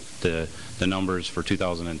of the numbers for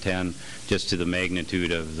 2010, just to the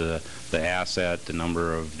magnitude of the asset, the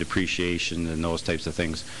number of depreciation, and those types of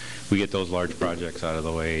things. We get those large projects out of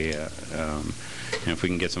the way, and if we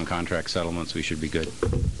can get some contract settlements, we should be good.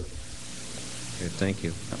 Okay, thank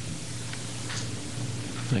you.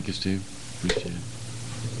 Thank you, Steve. Appreciate it.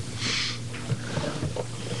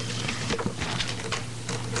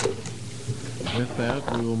 With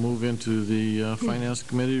that, we will move into the Finance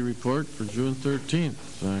Committee report for June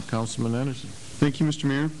 13th. Councilman Anderson. Thank you, Mr.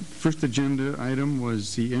 Mayor. First agenda item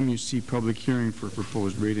was the MUC public hearing for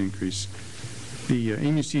proposed rate increase. The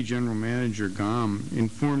MUC General Manager, GOM,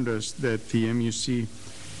 informed us that the MUC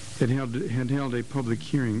had held a public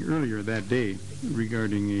hearing earlier that day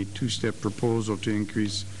regarding a two-step proposal to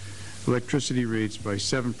increase electricity rates by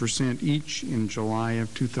 7% each in July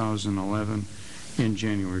of 2011 and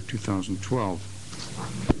January 2012.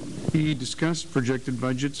 He discussed projected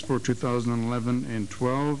budgets for 2011 and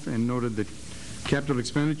 12 and noted that capital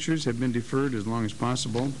expenditures had been deferred as long as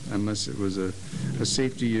possible unless it was a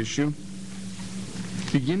safety issue.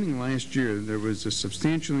 Beginning last year, there was a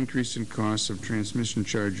substantial increase in costs of transmission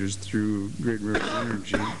charges through Great River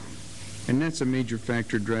Energy, and that's a major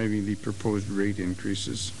factor driving the proposed rate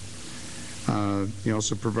increases. He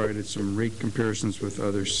also provided some rate comparisons with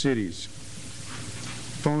other cities.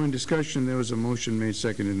 Following discussion, there was a motion made,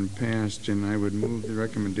 seconded, and passed, and I would move the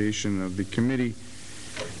recommendation of the committee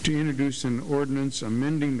to introduce an ordinance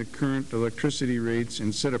amending the current electricity rates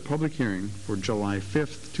and set a public hearing for July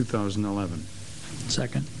 5th, 2011.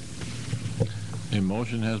 Second. A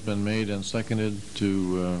motion has been made and seconded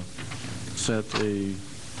to set a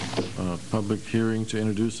public hearing to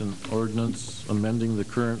introduce an ordinance amending the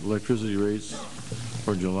current electricity rates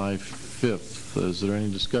for July 5th. Is there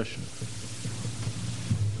any discussion?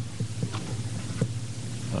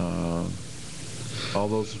 All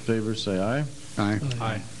those in favor say aye. Aye.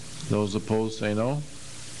 Aye. Those opposed say no.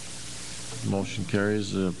 Motion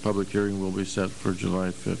carries. The public hearing will be set for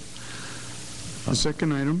July 5th. The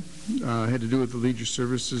second item had to do with the Leisure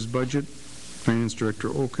Services budget. Finance Director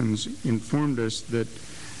Okens informed us that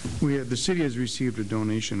the city has received a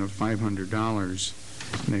donation of $500,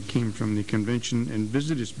 and that came from the Convention and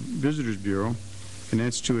Visitors Bureau, and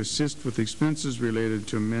that's to assist with expenses related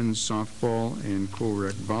to men's softball and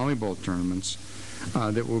co-rec volleyball tournaments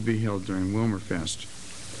that will be held during Willmar Fest.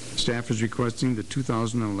 Staff is requesting the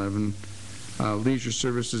 2011 Leisure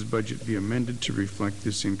Services budget be amended to reflect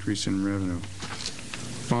this increase in revenue.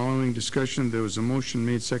 Following discussion, there was a motion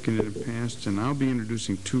made, seconded, and passed, and I'll be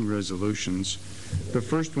introducing two resolutions. The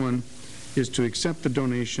first one is to accept the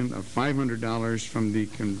donation of $500 from the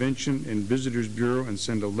Convention and Visitors Bureau and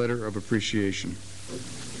send a letter of appreciation.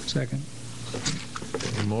 Second.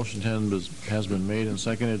 The motion has been made and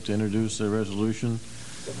seconded to introduce a resolution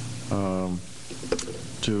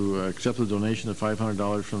to accept the donation of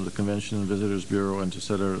 $500 from the Convention and Visitors Bureau and to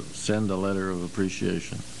send a letter of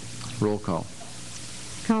appreciation. Roll call.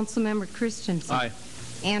 Councilmember Christensen. Aye.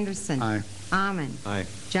 Anderson. Aye. Almond. Aye.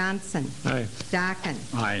 Johnson. Aye. Dockin.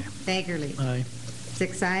 Aye. Fagerly. Aye.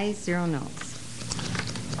 6 ayes, 0 noes.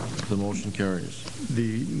 The motion carries.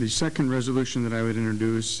 The second resolution that I would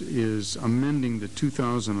introduce is amending the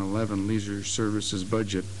 2011 Leisure Services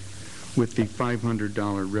budget with the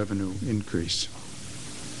 $500 revenue increase.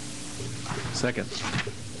 Second.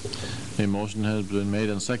 A motion has been made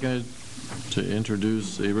and seconded to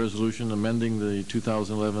introduce a resolution amending the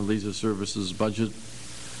 2011 Leisure Services budget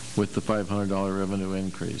with the $500 revenue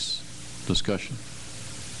increase. Discussion.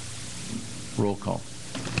 Roll call.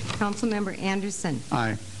 Councilmember Anderson.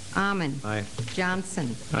 Aye. Almond. Aye.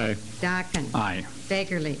 Johnson. Aye. Dockin. Aye.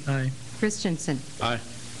 Fagerly. Aye. Christensen. Aye.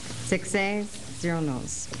 6 ayes, 0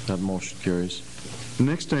 noes. That motion carries. The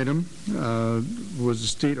next item was a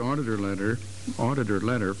state auditor letter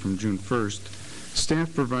from June 1st.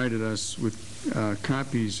 Staff provided us with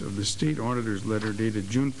copies of the state auditor's letter dated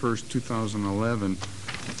June 1st, 2011,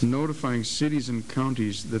 notifying cities and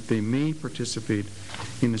counties that they may participate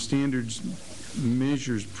in the standards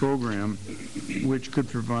measures program, which could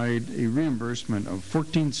provide a reimbursement of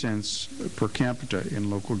 14 cents per capita in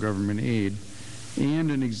local government aid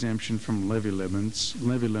and an exemption from levy limits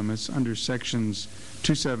under sections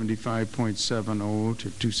 275.70 to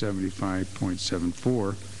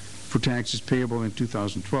 275.74 for taxes payable in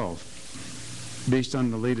 2012. Based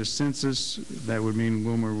on the latest census, that would mean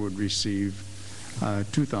Willmar would receive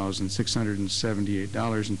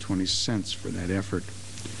 $2,678.20 for that effort.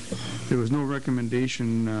 There was no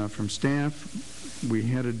recommendation from staff. We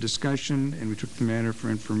had a discussion and we took the matter for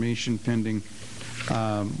information pending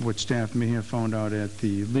what staff may have found out at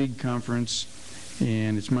the League conference.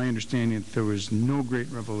 And it's my understanding that there was no great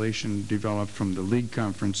revelation developed from the League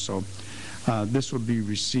conference, so this will be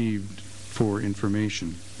received for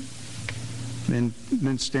information. And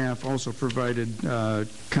then staff also provided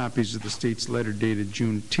copies of the state's letter dated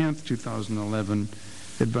June 10th, 2011,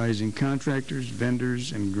 advising contractors,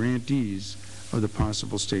 vendors, and grantees of the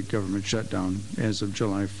possible state government shutdown as of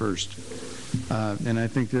July 1st. And I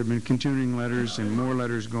think there have been continuing letters and more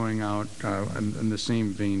letters going out in the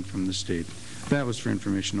same vein from the state. That was for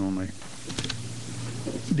information only.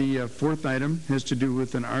 The fourth item has to do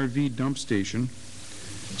with an RV dump station.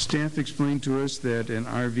 Staff explained to us that an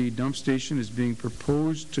RV dump station is being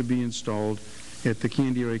proposed to be installed at the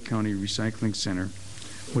Candioi County Recycling Center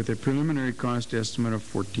with a preliminary cost estimate of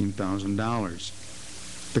 $14,000.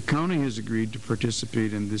 The county has agreed to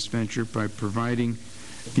participate in this venture by providing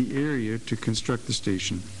the area to construct the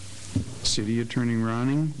station. City Attorney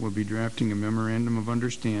Ronning will be drafting a memorandum of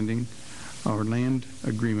understanding or land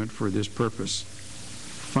agreement for this purpose.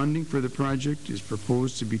 Funding for the project is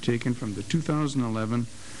proposed to be taken from the 2011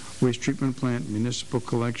 Waste Treatment Plant Municipal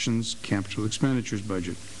Collections Capital Expenditures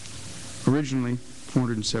budget. Originally,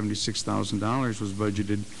 $476,000 was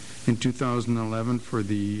budgeted in 2011 for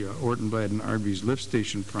the Orton Bladden Arby's lift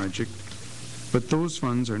station project, but those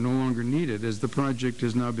funds are no longer needed as the project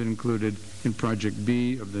has now been included in Project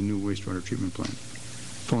B of the new wastewater treatment plant.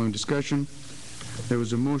 Following discussion, there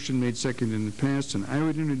was a motion made second and passed, and I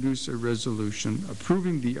would introduce a resolution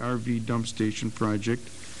approving the RV dump station project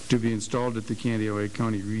to be installed at the Candioi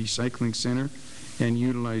County Recycling Center and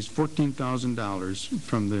utilize $14,000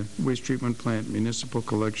 from the Waste Treatment Plant Municipal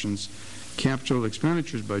Collections Capital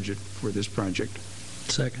Expenditures budget for this project.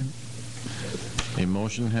 Second. A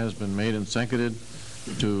motion has been made and seconded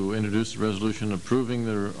to introduce a resolution approving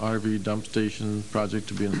the RV dump station project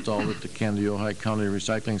to be installed at the Candioi County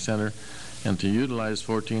Recycling Center and to utilize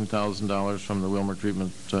 $14,000 from the Willmar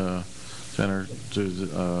Treatment Center to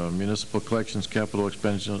the Municipal Collections Capital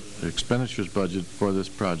Expenditures budget for this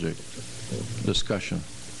project. Discussion.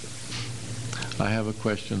 I have a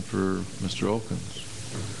question for Mr. Okins.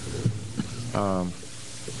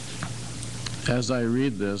 As I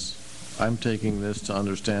read this, I'm taking this to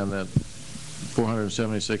understand that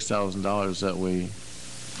 $476,000 that we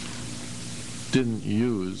didn't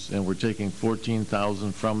use, and we're taking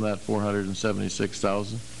 $14,000 from that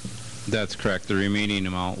 $476,000? That's correct. The remaining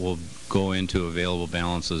amount will go into available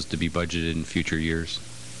balances to be budgeted in future years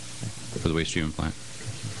for the waste treatment plant.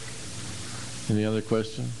 Any other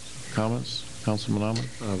questions, comments? Councilman Ahmed?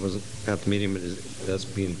 Was it at the meeting, that's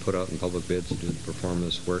being put out in public bids to perform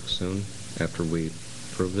this work soon after we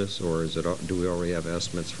approve this, or is it, do we already have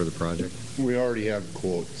estimates for the project? We already have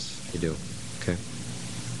quotes. You do? Okay.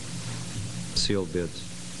 Sealed bids.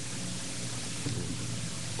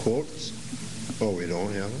 Quotes? Oh, we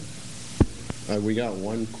don't have it? We got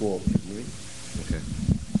one quote, didn't we? Okay.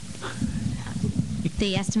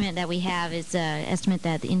 The estimate that we have is an estimate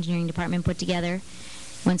that the engineering department put together.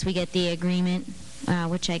 Once we get the agreement,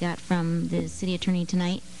 which I got from the city attorney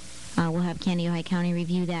tonight, we'll have Candioi County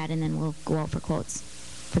review that, and then we'll go out for quotes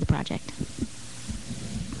for the project.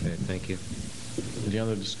 Okay, thank you. Any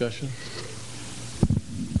other discussion?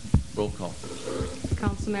 Roll call.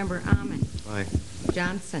 Councilmember Ahmed. Aye.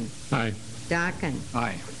 Johnson. Aye. Dockin.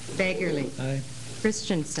 Aye. Fagerly. Aye.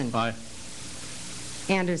 Christensen. Aye.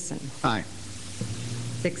 Anderson. Aye.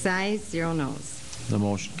 6 ayes, 0 noes. The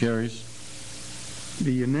motion carries.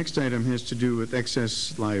 The next item has to do with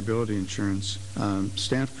excess liability insurance.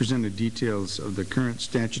 Staff presented details of the current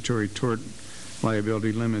statutory tort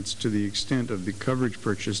liability limits to the extent of the coverage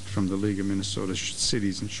purchased from the League of Minnesota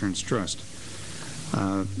Cities Insurance Trust.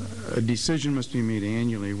 A decision must be made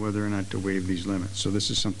annually whether or not to waive these limits. So this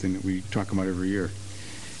is something that we talk about every year.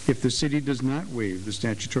 If the city does not waive the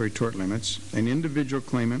statutory tort limits, an individual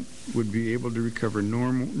claimant would be able to recover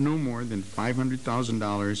no more than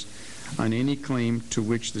 $500,000 on any claim to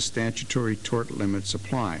which the statutory tort limits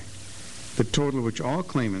apply. The total which all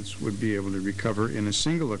claimants would be able to recover in a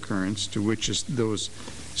single occurrence to which those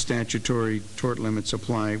statutory tort limits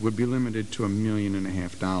apply would be limited to $1.5 million.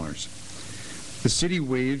 The city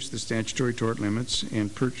waives the statutory tort limits and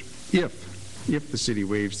if the city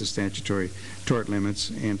waives the statutory tort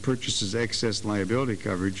limits and purchases excess liability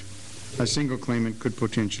coverage, a single claimant could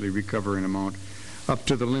potentially recover an amount up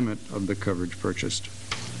to the limit of the coverage purchased.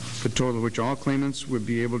 The total which all claimants would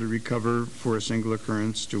be able to recover for a single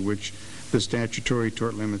occurrence to which the statutory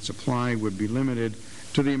tort limits apply would be limited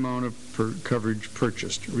to the amount of coverage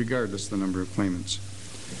purchased, regardless of the number of claimants.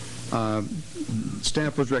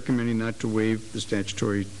 Staff was recommending not to waive the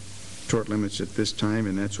statutory tort limits at this time,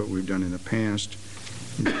 and that's what we've done in the past.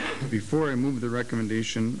 Before I move the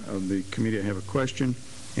recommendation of the committee, I have a question.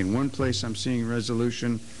 In one place I'm seeing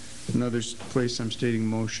resolution, another place I'm stating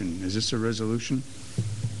motion. Is this a resolution?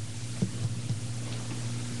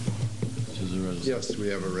 This is a resolution. Yes, we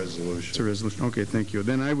have a resolution. It's a resolution. Okay, thank you.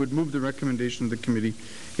 Then I would move the recommendation of the committee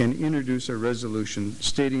and introduce a resolution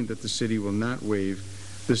stating that the city will not waive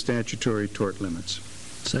the statutory tort limits.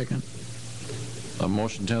 Second. A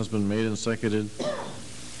motion has been made and seconded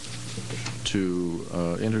to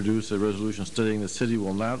introduce a resolution stating the city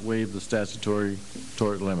will not waive the statutory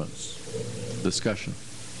tort limits. Discussion.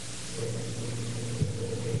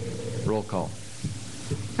 Roll call.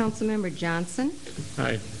 Councilmember Johnson.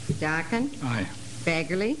 Aye. Dockin. Aye.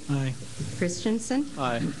 Bagley. Aye. Christensen.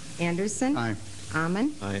 Aye. Anderson. Aye.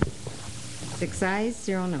 Amon. Aye. 6 ayes,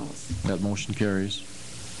 0 noes. That motion carries.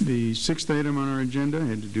 The sixth item on our agenda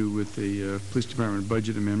had to do with the police department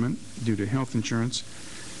budget amendment due to health insurance.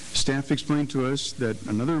 Staff explained to us that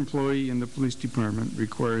another employee in the police department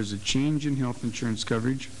requires a change in health insurance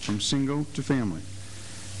coverage from single to family.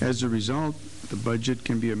 As a result, the budget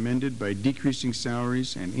can be amended by decreasing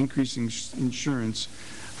salaries and increasing insurance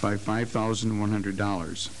by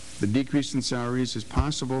 $5,100. The decrease in salaries is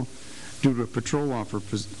possible due to a patrol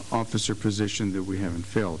officer position that we haven't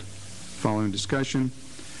filled. Following discussion,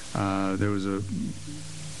 there was a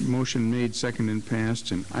motion made, seconded, and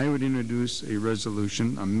passed, and I would introduce a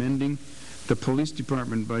resolution amending the police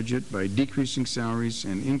department budget by decreasing salaries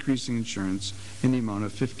and increasing insurance in the amount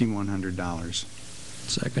of $5,100.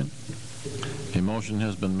 Second. A motion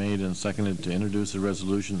has been made and seconded to introduce a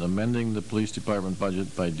resolution amending the police department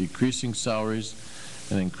budget by decreasing salaries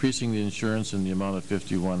and increasing the insurance in the amount of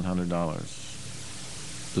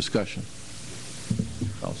 $5,100. Discussion.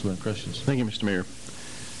 Councilman Christensen. Thank you, Mr. Mayor.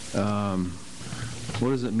 What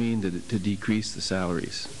does it mean to decrease the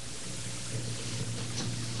salaries?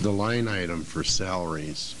 The line item for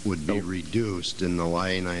salaries would be reduced and the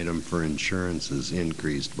line item for insurance is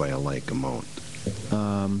increased by a like amount.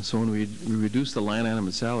 So when we reduce the line item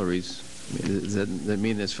of salaries, does that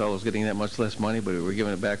mean this fellow's getting that much less money, but we're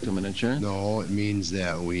giving it back to him in insurance? No, it means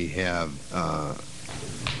that we have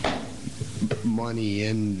money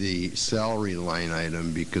in the salary line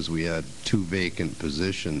item because we had 2 vacant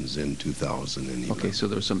positions in 2011. Okay, so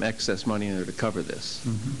there's some excess money in there to cover this.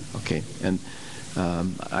 Mm-hmm. Okay, and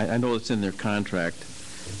I know it's in their contract,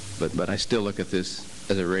 but I still look at this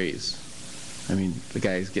as a raise. I mean, the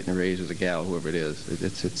guy's getting a raise, or the gal, whoever it is.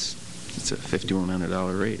 It's a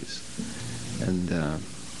 $5,100 raise, and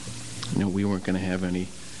we weren't going to have any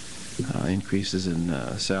increases in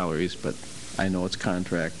salaries, but I know it's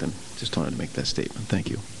contract, and just wanted to make that statement. Thank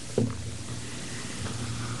you.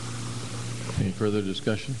 Any further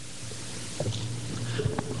discussion?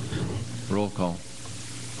 Roll call.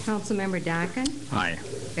 Councilmember Dockin. Aye.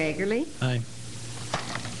 Bagley. Aye.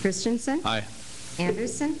 Christensen. Aye.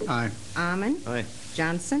 Anderson. Aye. Amon. Aye.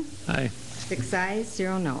 Johnson. Aye. 6 ayes,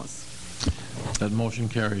 0 noes. That motion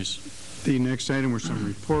carries. The next item were some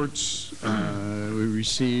reports. We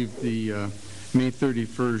received the May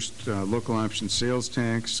 31st local option sales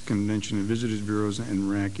tax, convention and visitors bureaus,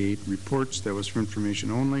 and RAC 8 reports. That was for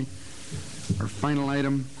information only. Our final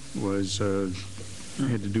item was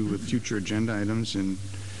had to do with future agenda items, and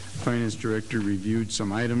Finance Director reviewed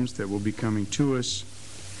some items that will be coming to us.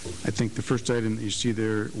 I think the first item that you see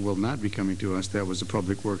there will not be coming to us. That was the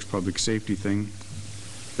Public Works, Public Safety thing.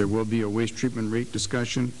 There will be a waste treatment rate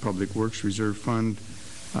discussion, Public Works Reserve Fund,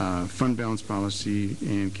 fund balance policy,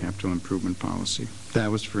 and capital improvement policy. That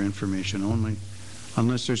was for information only.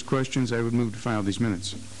 Unless there's questions, I would move to file these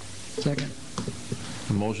minutes. Second.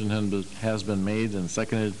 A motion has been made and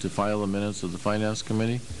seconded to file the minutes of the Finance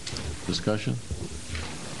Committee. Discussion.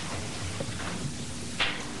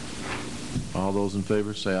 All those in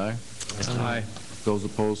favor say aye. Aye. Those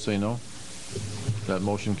opposed say no. That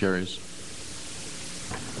motion carries.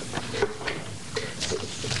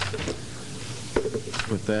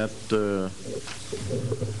 With that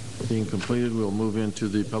being completed, we'll move into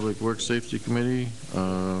the Public Works Safety Committee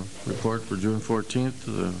report for June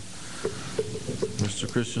 14th.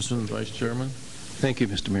 Mr. Christensen, Vice Chairman. Thank you,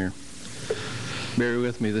 Mr. Mayor. Bear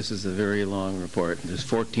with me, this is a very long report. There's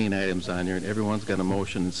 14 items on here, and everyone's got a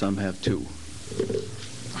motion, and some have two.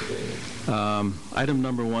 Item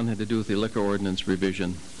number 1 had to do with the liquor ordinance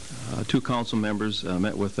revision. 2 council members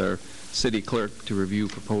met with our city clerk to review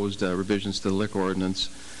proposed revisions to the liquor ordinance,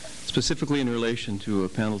 specifically in relation to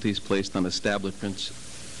penalties placed on establishments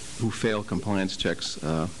who fail compliance checks.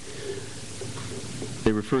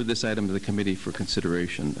 They referred this item to the committee for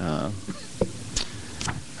consideration.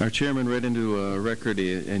 Our chairman read into record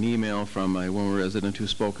an email from a Willmar resident who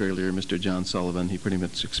spoke earlier, Mr. John Sullivan. He pretty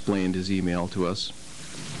much explained his email to us.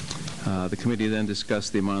 The committee then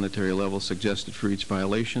discussed the monetary level suggested for each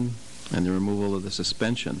violation and the removal of the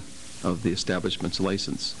suspension of the establishment's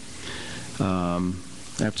license.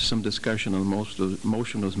 After some discussion, a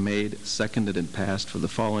motion was made, seconded, and passed for the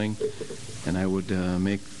following, and I would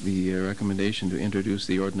make the recommendation to introduce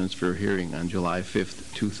the ordinance for hearing on July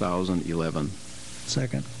 5th, 2011.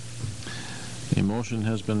 Second. A motion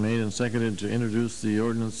has been made and seconded to introduce the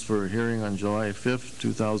ordinance for hearing on July 5th,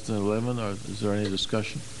 2011. Is there any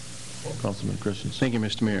discussion? Councilman Christensen. Thank you,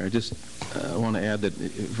 Mr. Mayor. I just want to add that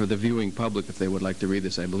for the viewing public, if they would like to read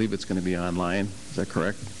this, I believe it's going to be online. Is that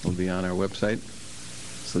correct? It'll be on our website,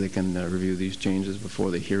 so they can review these changes before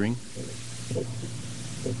the hearing?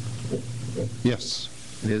 Yes.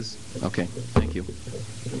 It is? Okay. Thank you.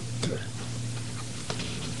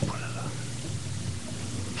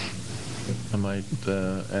 I might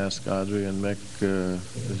ask Audrey and Mick,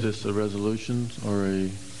 is this a resolution or a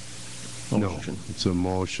motion? No, it's a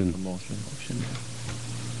motion. A motion.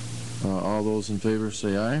 All those in favor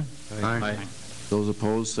say aye. Aye. Those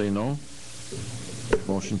opposed say no.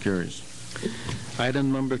 Motion carries.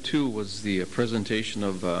 Item number 2 was the presentation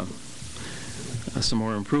of some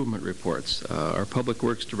more improvement reports. Our Public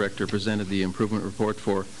Works Director presented the improvement report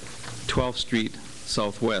for 12th Street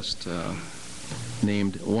Southwest,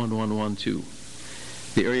 named 1112.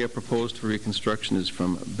 The area proposed for reconstruction is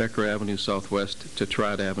from Becker Avenue Southwest to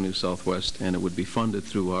Trott Avenue Southwest, and it would be funded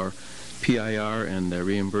through our PIR and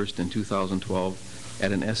reimbursed in 2012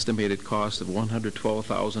 at an estimated cost of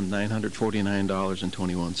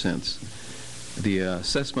 $112,949.21. The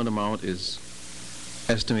assessment amount is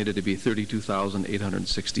estimated to be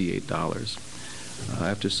 $32,868.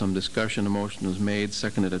 After some discussion, a motion was made,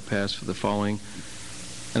 seconded, and passed for the following.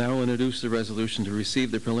 And I will introduce the resolution to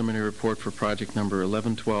receive the preliminary report for project number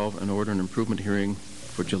 1112 and order an improvement hearing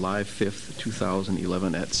for July 5th,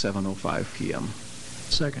 2011 at 7:05 p.m.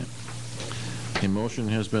 Second. A motion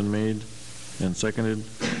has been made and seconded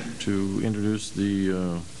to introduce the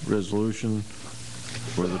resolution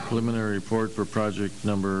for the preliminary report for project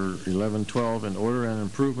number 1112 and order an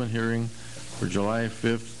improvement hearing for July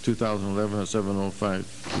 5th, 2011 at 7:05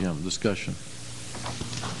 p.m. Discussion.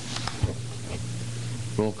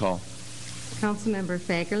 Roll call. Councilmember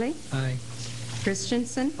Fagerly? Aye.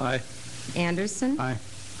 Christensen? Aye. Anderson? Aye.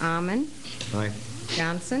 Almond? Aye.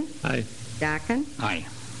 Johnson? Aye. Dakin? Aye.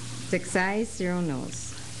 6 ayes, 0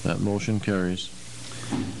 noes. That motion carries.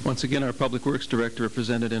 Once again, our Public Works Director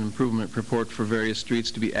presented an improvement report for various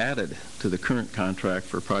streets to be added to the current contract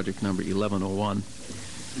for project number 1101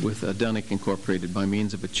 with Dunnick Incorporated by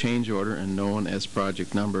means of a change order and known as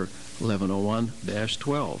project number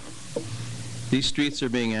 1101-12. These streets are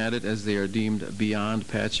being added as they are deemed beyond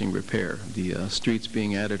patching repair. The streets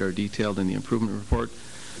being added are detailed in the improvement report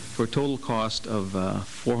for a total cost of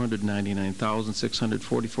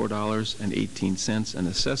 $499,644.18 and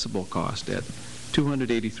assessable cost at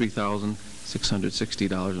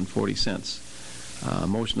 $283,660.40.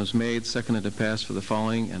 Motion is made, seconded, and passed for the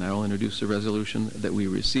following, and I will introduce a resolution that we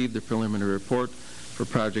receive the preliminary report for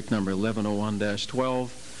project number 1101-12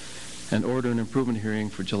 and order an improvement hearing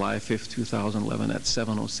for July 5th, 2011 at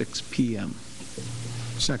 7:06 p.m.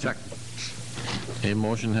 Second. A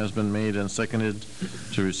motion has been made and seconded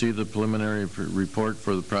to receive the preliminary report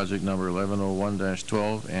for the project number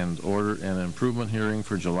 1101-12 and order an improvement hearing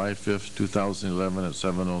for July 5th, 2011 at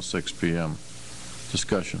 7:06 p.m.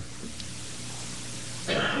 Discussion.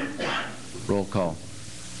 Roll call.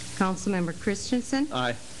 Councilmember Christensen?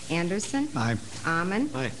 Aye. Anderson? Aye.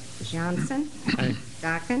 Almond? Aye. Johnson? Aye.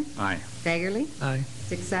 Dakin? Aye. Fagerly? Aye.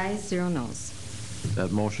 6 ayes, 0 noes.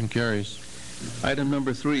 That motion carries. Item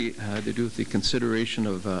number 3 had to do with the consideration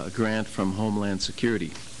of a grant from Homeland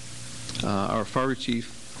Security. Our fire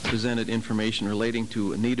chief presented information relating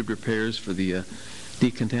to needed repairs for the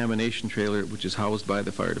decontamination trailer, which is housed by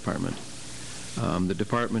the fire department. The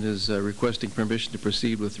department is requesting permission to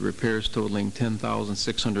proceed with the repairs totaling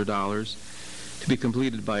 $10,600 to be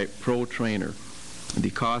completed by Pro Trainer. The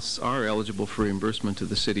costs are eligible for reimbursement to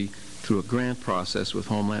the city through a grant process with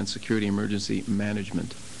Homeland Security Emergency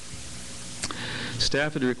Management.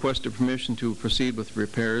 Staff had requested permission to proceed with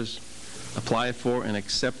repairs, apply for and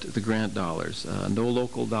accept the grant dollars. No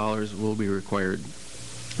local dollars will be required.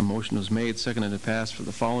 A motion was made, seconded, and passed for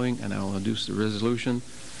the following, and I will introduce the resolution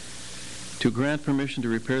to grant permission to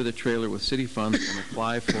repair the trailer with city funds and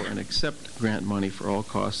apply for and accept grant money for all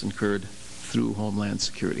costs incurred through Homeland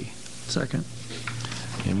Security. Second.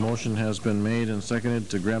 A motion has been made and seconded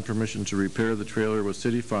to grant permission to repair the trailer with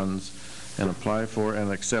city funds and apply for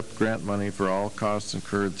and accept grant money for all costs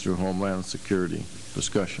incurred through Homeland Security.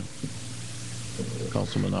 Discussion.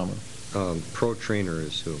 Councilman Ahman. Pro Trainer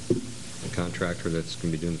is who? The contractor that's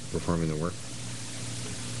going to be performing the work?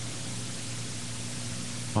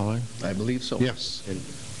 I believe so. Yes. And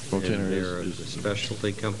Pro Trainer they're a is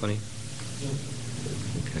specialty company?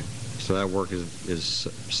 Okay. So that work is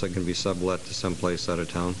going to be sublet to someplace out of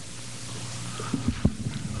town?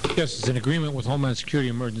 Yes, it's an agreement with Homeland Security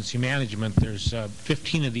Emergency Management. There's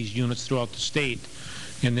 15 of these units throughout the state,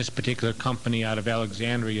 and this particular company out of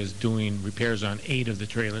Alexandria is doing repairs on 8 of the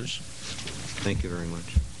trailers. Thank you very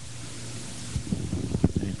much.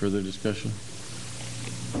 Any further discussion?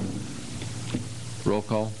 Roll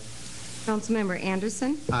call. Councilmember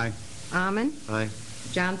Anderson. Aye. Amon. Aye.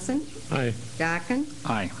 Johnson. Aye. Dakin.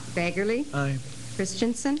 Aye. Fagerly. Aye.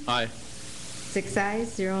 Christensen. Aye. 6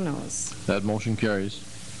 ayes, 0 noes. That motion carries.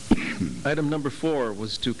 Item number 4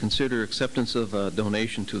 was to consider acceptance of a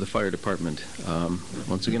donation to the fire department.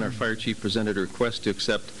 Once again, our fire chief presented a request to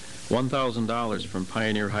accept $1,000 from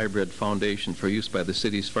Pioneer Hybrid Foundation for use by the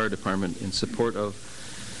city's fire department in support of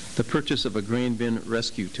the purchase of a grain bin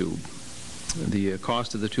rescue tube. The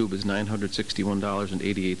cost of the tube is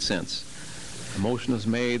 $961.88. A motion was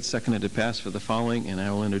made, seconded, to pass for the following, and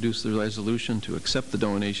I will introduce the resolution to accept the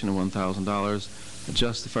donation of $1,000,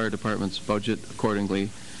 adjust the fire department's budget accordingly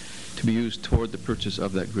to be used toward the purchase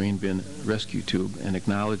of that grain bin rescue tube, and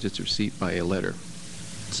acknowledge its receipt by a letter.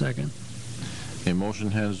 Second. A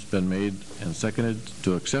motion has been made and seconded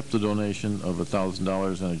to accept the donation of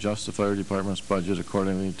 $1,000 and adjust the fire department's budget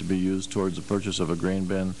accordingly to be used towards the purchase of a grain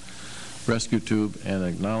bin rescue tube, and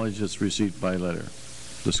acknowledge its receipt by letter.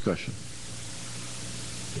 Discussion.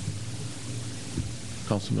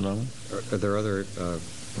 Councilman Ahman? Are there other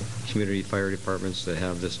community fire departments that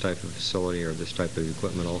have this type of facility or this type of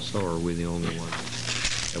equipment also, or are we the only one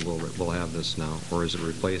that will have this now? Or is it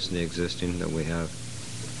replacing the existing that we have?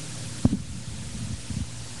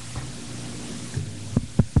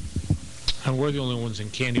 And we're the only ones in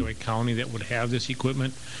Candido County that would have this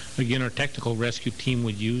equipment. Again, our technical rescue team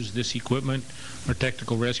would use this equipment. Our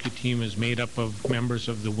technical rescue team is made up of members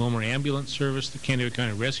of the Willmar Ambulance Service, the Candido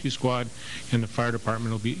County Rescue Squad, and the fire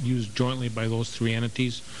department will be used jointly by those 3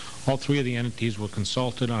 entities. All 3 of the entities were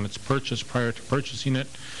consulted on its purchase prior to purchasing it.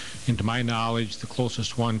 And to my knowledge, the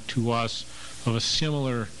closest one to us of a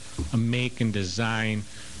similar make and design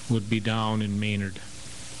would be down in Maynard.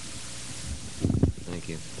 Thank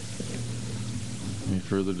you. Any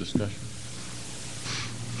further discussion?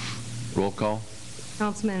 Roll call.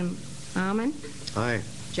 Councilman Amon. Aye.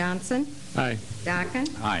 Johnson. Aye. Dakin.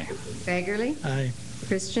 Aye. Fagerly. Aye.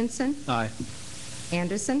 Christensen. Aye.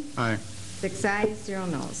 Anderson. Aye. 6 ayes, 0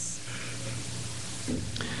 noes.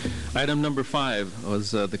 Item number 5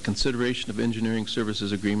 was the consideration of engineering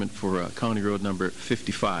services agreement for County Road number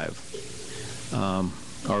 55.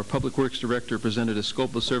 Our Public Works Director presented a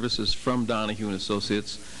scope of services from Donahue and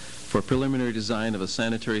Associates for preliminary design of a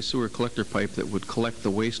sanitary sewer collector pipe that would collect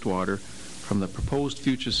the wastewater from the proposed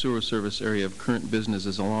future sewer service area of current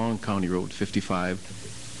businesses along County Road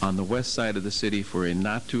 55 on the west side of the city for a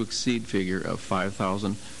not-to-exceed figure of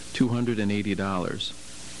 $5,280.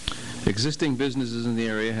 Existing businesses in the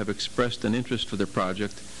area have expressed an interest for the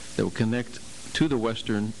project that will connect to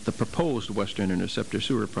the proposed Western Interceptor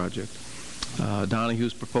Sewer Project.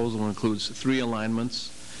 Donahue's proposal includes 3 alignments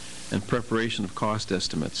and preparation of cost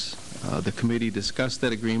estimates. The committee discussed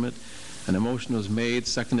that agreement, and a motion was made,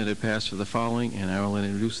 seconded, and passed for the following, and I will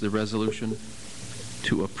introduce the resolution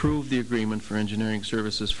to approve the agreement for engineering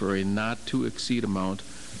services for a not-to-exceed amount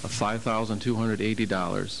of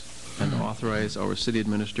 $5,280 and authorize our city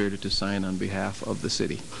administrator to sign on behalf of the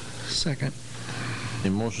city. Second. A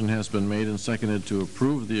motion has been made and seconded to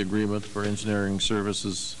approve the agreement for engineering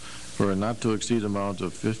services for a not-to-exceed amount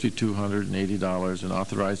of $5,280 and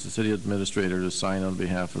authorize the city administrator to sign on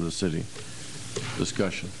behalf of the city.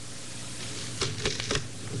 Discussion.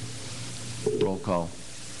 Roll call.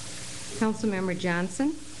 Councilmember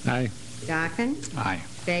Johnson, Aye. Dockin, Aye.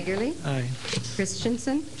 Fagerly, Aye.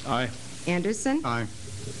 Christensen, Aye. Anderson, Aye.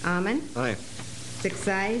 Almond, Aye. 6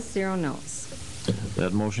 ayes, 0 noes.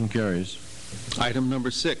 That motion carries. Item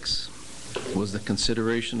number 6 was the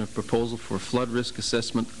consideration of proposal for flood risk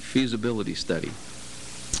assessment feasibility study.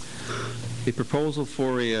 A proposal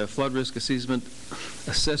for a flood risk assessment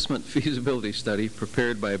feasibility study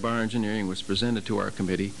prepared by Bar Engineering was presented to our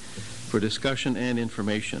committee for discussion and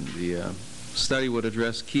information. The study would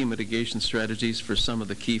address key mitigation strategies for some of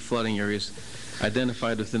the key flooding areas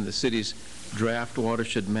identified within the city's draft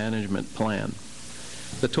watershed management plan.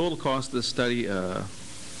 The total cost of the study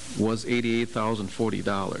was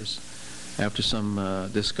 $88,040. After some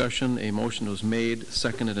discussion, a motion was made,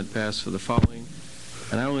 seconded, and passed for the following.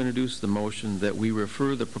 And I will introduce the motion that we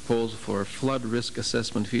refer the proposal for a flood risk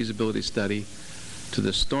assessment feasibility study to the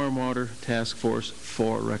Stormwater Task Force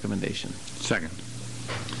for recommendation. Second.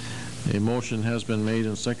 A motion has been made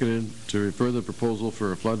and seconded to refer the proposal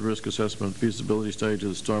for a flood risk assessment feasibility study to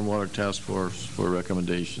the Stormwater Task Force for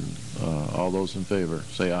recommendation. All those in favor,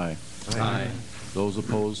 say aye. Aye. Those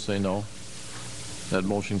opposed, say no. That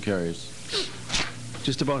motion carries.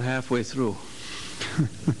 Just about halfway through.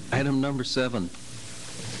 Item number 7,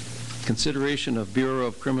 consideration of Bureau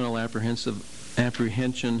of Criminal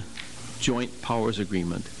Apprehension Joint Powers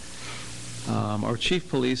Agreement. Our Chief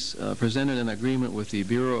Police presented an agreement with the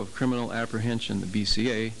Bureau of Criminal Apprehension, the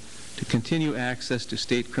BCA, to continue access to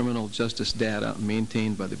state criminal justice data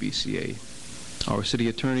maintained by the BCA. Our City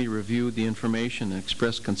Attorney reviewed the information and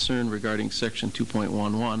expressed concern regarding Section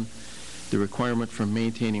 2.11, the requirement for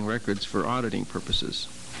maintaining records for auditing purposes.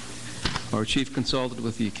 Our Chief consulted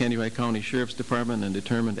with the Candiway County Sheriff's Department and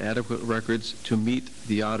determined adequate records to meet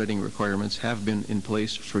the auditing requirements have been in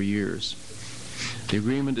place for years. The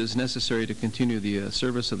agreement is necessary to continue the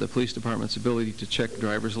service of the Police Department's ability to check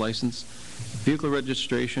driver's license, vehicle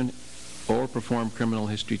registration, or perform criminal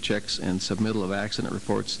history checks and submittal of accident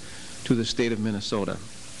reports to the state of Minnesota.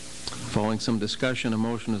 Following some discussion, a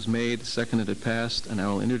motion is made, seconded, and passed, and I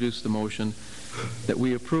will introduce the motion that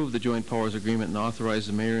we approve the joint powers agreement and authorize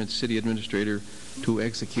the mayor and city administrator to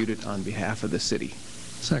execute it on behalf of the city.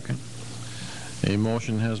 Second. A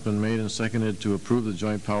motion has been made and seconded to approve the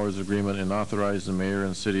joint powers agreement and authorize the mayor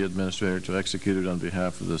and city administrator to execute it on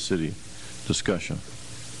behalf of the city. Discussion.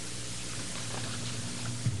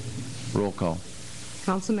 Roll call.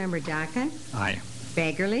 Councilmember Dockin, Aye.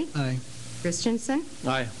 Fagerly, Aye. Christensen,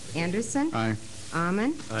 Aye. Anderson, Aye.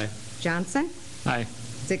 Almond, Aye. Johnson, Aye.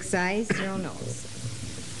 6 ayes, 0 noes.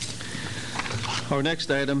 Our next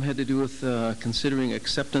item had to do with considering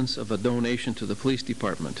acceptance of a donation to the police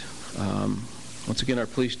department. Once again, our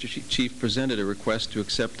police chief presented a request to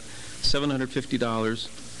accept $750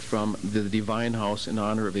 from the Divine House in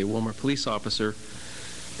honor of a Willmar police officer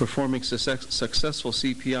performing successful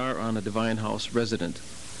CPR on a Divine House resident.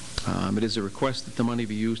 It is a request that the money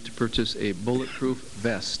be used to purchase a bulletproof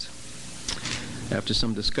vest. After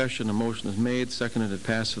some discussion, a motion is made, seconded, and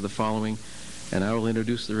passed for the following, and I will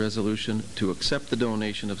introduce the resolution to accept the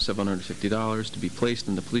donation of $750 to be placed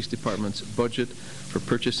in the police department's budget for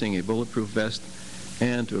purchasing a bulletproof vest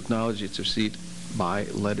and to acknowledge its receipt by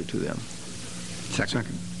letter to them. Second.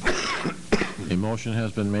 A motion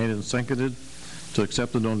has been made and seconded to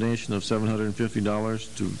accept the donation of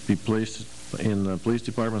 $750 to be placed in the police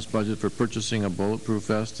department's budget for purchasing a bulletproof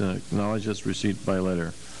vest and acknowledge its receipt by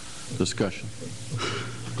letter. Discussion.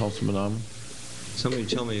 Councilman Ahman. Somebody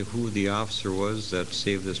tell me who the officer was that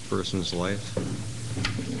saved this person's life?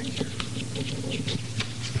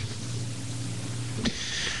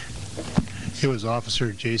 It was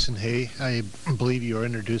Officer Jason Hay. I believe you were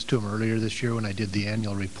introduced to him earlier this year when I did the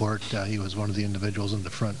annual report. He was one of the individuals in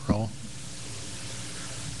the front row.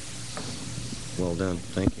 Well done.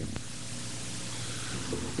 Thank you.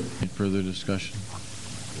 Any further discussion?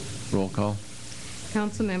 Roll call.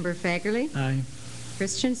 Councilmember Fagerly, Aye.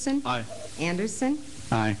 Christensen, Aye. Anderson,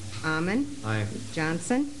 Aye. Almond, Aye.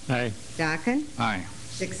 Johnson, Aye. Dockin, Aye.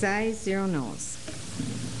 6 ayes, 0 noes.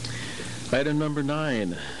 Item number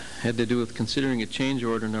 9 had to do with considering a change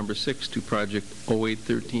order number 6 to project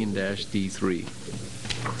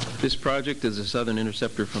 0813-D3. This project is a southern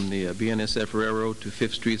interceptor from the BNSF Railroad to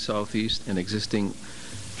 5th Street Southeast, an existing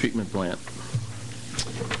treatment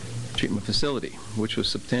facility, which was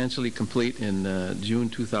substantially complete in June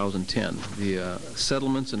 2010. The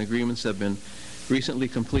settlements and agreements have been recently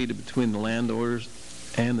completed between the landowners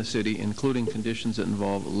and the city, including conditions that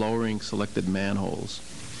involve lowering selected manholes.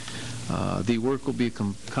 The work will be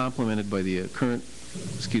complemented by the current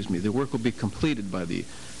the work will be completed by the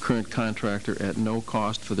current contractor at no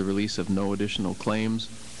cost for the release of no additional claims,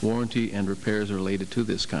 warranty, and repairs related to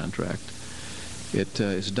this contract. It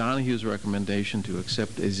is Donahue's recommendation to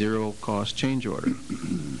accept a zero-cost change order.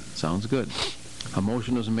 Sounds good. A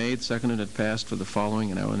motion was made, seconded, and passed for the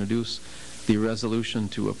following, and I will introduce the resolution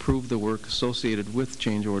to approve the work associated with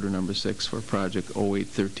change order number 6 for project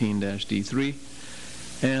 0813-D3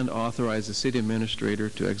 and authorize the city administrator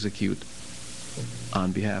to execute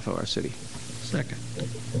on behalf of our city. Second.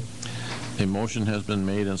 A motion has been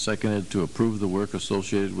made and seconded to approve the work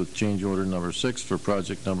associated with change order number 6 for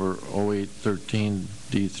project number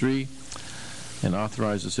 0813-D3 and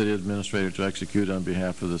authorize the city administrator to execute on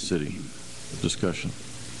behalf of the city. Discussion.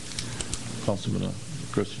 Councilman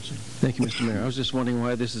Christensen. Thank you, Mr. Mayor. I was just wondering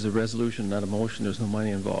why this is a resolution, not a motion. There's no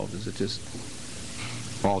money involved. Is it just...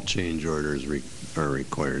 All change orders are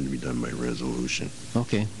required to be done by resolution.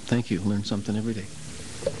 Okay, thank you. Learn something every day.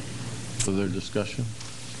 Further discussion?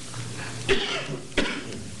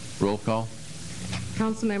 Roll call.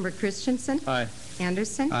 Councilmember Christensen. Aye.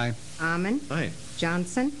 Anderson. Aye. Amon. Aye.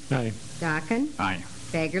 Johnson. Aye. Dakin. Aye.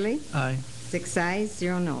 Fagerly. Aye. 6 ayes,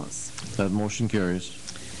 0 noes. That motion carries.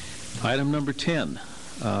 Item number 10,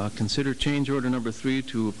 consider change order number 3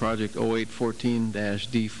 to project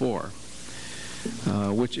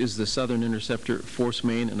 0814-D4, which is the Southern Interceptor force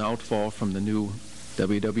main and outfall from the new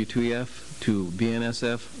WWTF to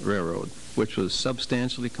BNSF Railroad, which was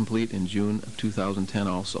substantially complete in June of 2010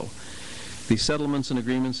 also. The settlements and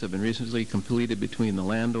agreements have been recently completed between the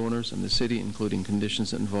landowners and the city, including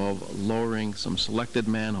conditions that involve lowering some selected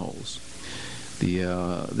manholes.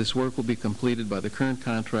 This work will be completed by the current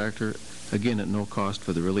contractor, again at no cost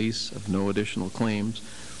for the release of no additional claims,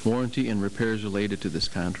 warranty, and repairs related to this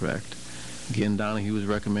contract. Again, Donahue is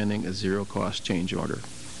recommending a zero-cost change order.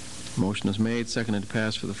 Motion is made, seconded, to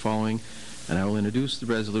pass for the following, and I will introduce the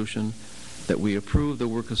resolution that we approve the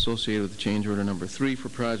work associated with change order number 3 for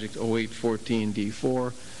project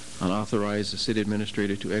 0814-D4 and authorize the city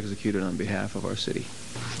administrator to execute it on behalf of our city.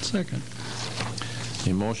 Second.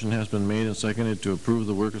 A motion has been made and seconded to approve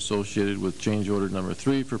the work associated with change order number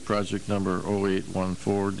 3 for project number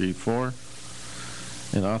 0814-D4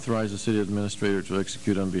 and authorize the city administrator to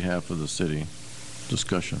execute on behalf of the city.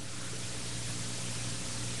 Discussion.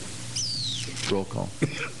 Roll call.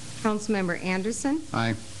 Councilmember Anderson.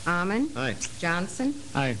 Aye. Amon. Aye. Johnson.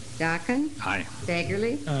 Aye. Dakin. Aye.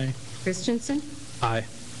 Fagerly. Aye. Christensen. Aye.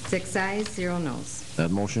 6 ayes, 0 noes. That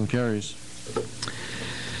motion carries.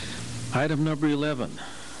 Item number 11,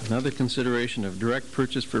 another consideration of direct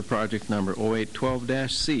purchase for project number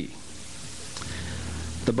 0812-C.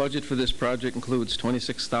 The budget for this project includes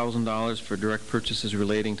 $26,000 for direct purchases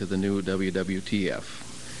relating to the new WWTF.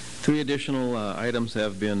 3 additional items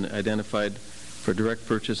have been identified for direct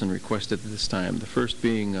purchase and requested at this time. The first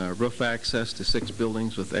being roof access to 6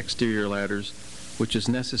 buildings with exterior ladders, which is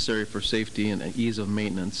necessary for safety and ease of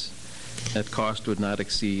maintenance. That cost would not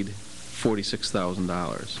exceed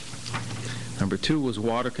 $46,000. Number 2 was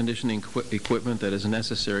water conditioning equipment that is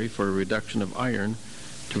necessary for a reduction of iron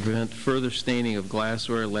to prevent further staining of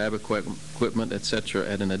glassware, lab equipment, etc.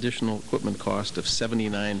 at an additional equipment cost of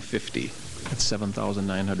 $79.50. That's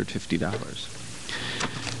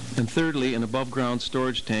 $7,950. And thirdly, an above-ground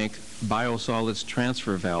storage tank biosolids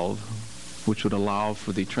transfer valve, which would allow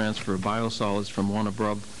for the transfer of biosolids from one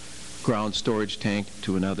above-ground storage tank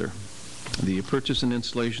to another. The purchase and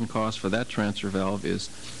installation cost for that transfer valve is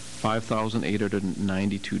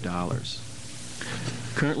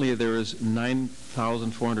 $5,892. Currently, there is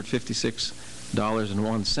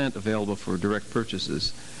 $9,456.01 available for direct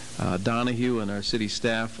purchases. Donahue and our city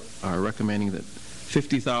staff are recommending that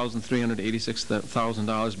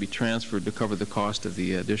 $50,386 be transferred to cover the cost of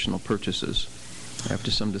the additional purchases.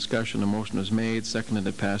 After some discussion, a motion was made, seconded,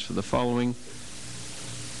 and passed for the following.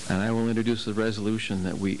 And I will introduce the resolution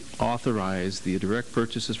that we authorize the direct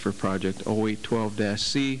purchases for project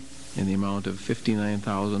 0812-C in the amount of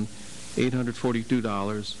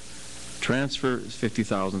 $59,842, transfer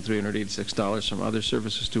 $50,386 from other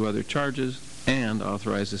services to other charges, and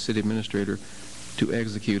authorize the city administrator to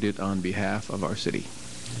execute it on behalf of our city.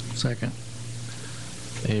 Second.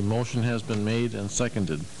 A motion has been made and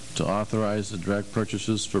seconded to authorize the direct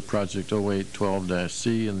purchases for project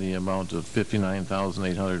 0812-C in the amount of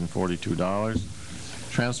 $59,842,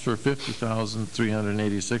 transfer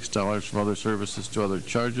 $50,386 from other services to other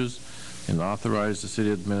charges, and authorize the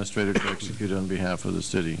city administrator to execute on behalf of the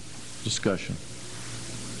city. Discussion.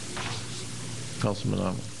 Councilman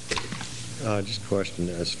Ahmed. Just a question.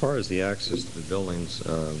 As far as the access to the buildings,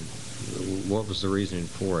 what was the reasoning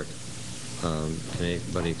for it? Can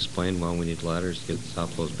anybody explain why we need ladders to get to the top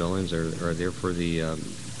of those buildings? Are they for the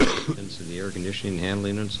maintenance of the air conditioning and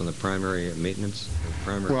handling units on the primary maintenance?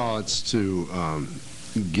 Well, it's to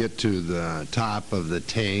get to the top of the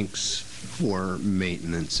tanks for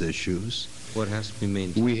maintenance issues. What has to be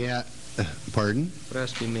maintained? Pardon? What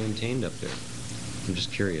has to be maintained up there? I'm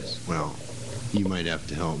just curious. Well, you might have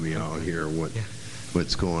to help me out here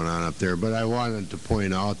what's going on up there. But I wanted to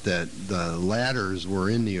point out that the ladders were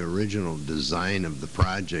in the original design of the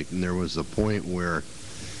project, and there was a point where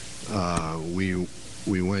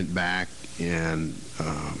we went back and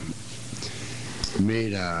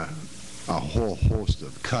made a whole host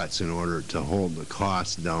of cuts in order to hold the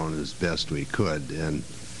cost down as best we could. And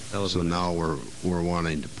so now we're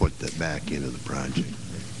wanting to put that back into the project.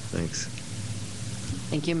 Thanks.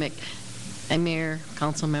 Thank you, Mick. And Mayor,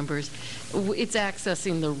 council members, it's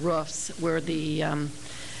accessing the roofs where the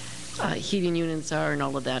heating units are and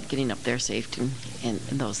all of that, getting up there safe and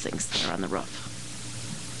those things that are on the roof.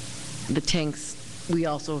 The tanks we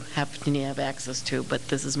also happen to have access to, but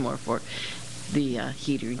this is more for the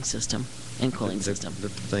heating system and cooling system.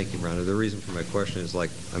 Thank you, Rhonda. The reason for my question is, like,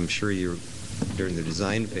 I'm sure you, during the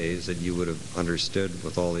design phase, that you would have understood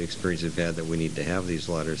with all the experience you've had that we need to have these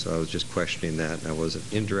ladders. So I was just questioning that. And I was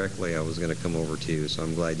indirectly, I was going to come over to you. So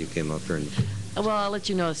I'm glad you came up here. Well, I'll let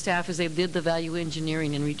you know, staff, as they did the value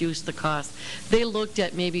engineering and reduced the cost, they looked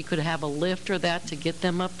at maybe could have a lift or that to get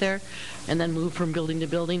them up there and then move from building to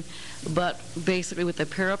building. But basically with the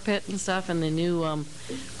parapet and stuff and the new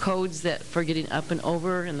codes that for getting up and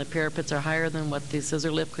over, and the parapets are higher than what the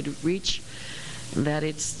scissor lift could reach, that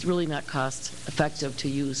it's really not cost effective to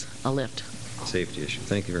use a lift. Safety issue.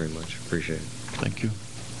 Thank you very much. Appreciate it. Thank you.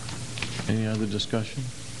 Any other discussion?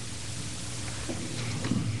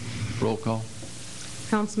 Roll call.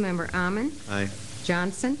 Councilmember Amon. Aye.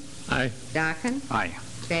 Johnson. Aye. Dockin. Aye.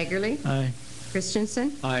 Baggerly. Aye.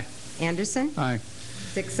 Christensen. Aye. Anderson. Aye.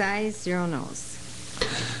 6 ayes, 0 noes.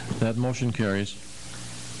 That motion carries.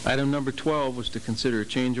 Item number 12 was to consider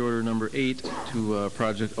change order number 8 to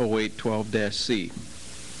project 0812-C.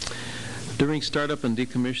 During startup and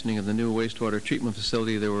decommissioning of the new wastewater treatment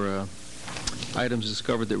facility, there were items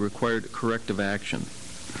discovered that required corrective action.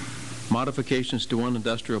 Modifications to one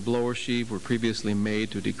industrial blower sheave were previously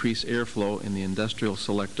made to decrease airflow in the industrial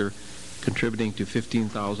selector, contributing to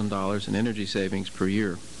 $15,000 in energy savings per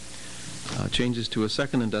year. Changes to a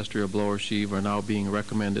second industrial blower sheave are now being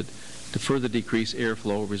recommended to further decrease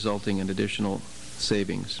airflow, resulting in additional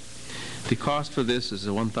savings. The cost for this is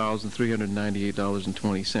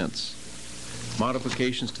 $1,398.20.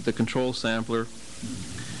 Modifications to the control sampler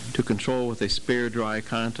to control with a spare dry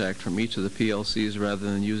contact from each of the PLCs rather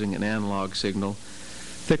than using an analog signal.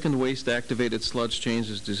 Thickened waste-activated sludge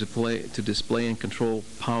changes to display and control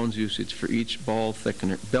pounds usage for each belt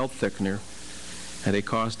thickener at a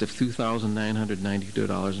cost of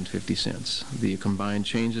 $2,992.50. The combined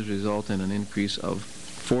changes result in an increase of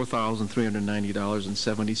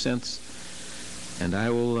 $4,390.70. And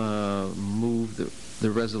I will move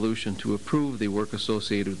the resolution to approve the work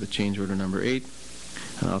associated with the change order number 8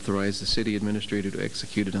 and authorize the city administrator to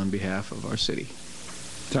execute it on behalf of our city.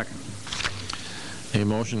 Second. A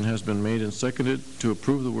motion has been made and seconded to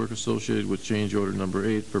approve the work associated with change order number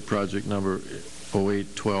 8 for project number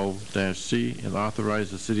 0812-C and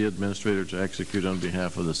authorize the city administrator to execute on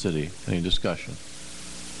behalf of the city. Any discussion?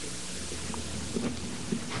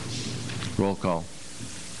 Roll call.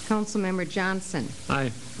 Councilmember Johnson.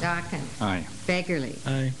 Aye. Dockin. Aye. Baggerly.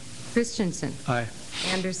 Aye. Christensen. Aye.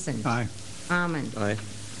 Anderson. Aye. Amon. Aye.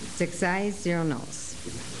 6 ayes, 0 noes.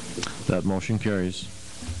 That motion carries.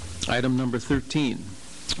 Item number 13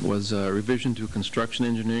 was a revision to construction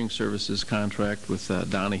engineering services contract with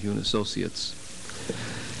Donahue & Associates.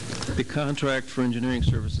 The contract for engineering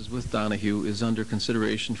services with Donahue is under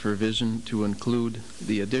consideration for revision to include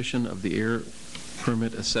the addition of the air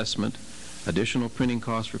permit assessment, additional printing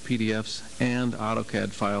costs for PDFs, and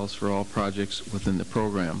AutoCAD files for all projects within the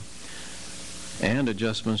program, and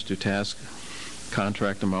adjustments to task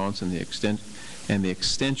contract amounts and the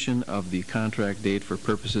extension of the contract date for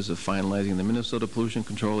purposes of finalizing the Minnesota Pollution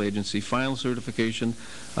Control Agency final certification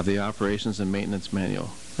of the operations and maintenance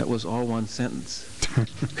manual. That was all one sentence. Could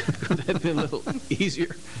that have been a little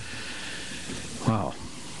easier? Wow.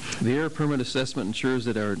 The air permit assessment ensures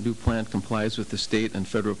that our new plant complies with the state and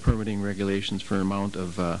federal permitting regulations for an amount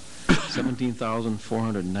of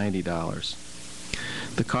 $17,490.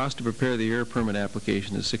 The cost to prepare the air permit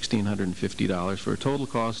application is $1,650 for a total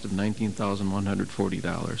cost of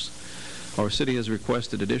 $19,140. Our city has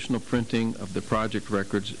requested additional printing of the project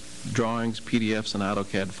records, drawings, PDFs, and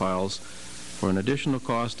AutoCAD files for an additional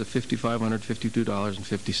cost of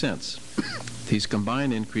 $5,552.50. These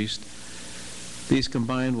combined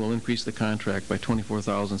will increase the contract by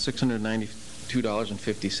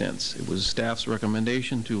 $24,692.50. It was staff's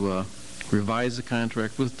recommendation to revise the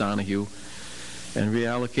contract with Donahue and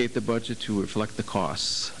reallocate the budget to reflect the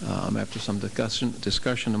costs. After some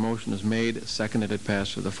discussion, a motion is made, seconded, it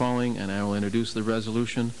passed for the following, and I will introduce the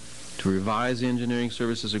resolution to revise the engineering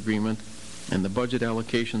services agreement and the budget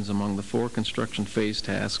allocations among the 4 construction phase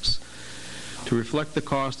tasks to reflect the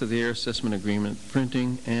cost of the air assessment agreement,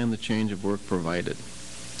 printing, and the change of work provided,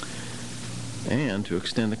 and to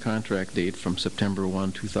extend the contract date from September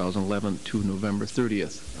 1, 2011 to November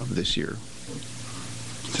 30th of this year.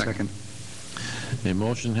 Second. A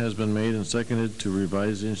motion has been made and seconded to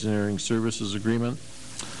revise the engineering services agreement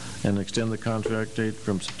and extend the contract date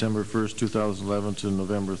from September 1st, 2011 to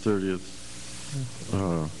November 30th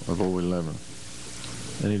of 2011.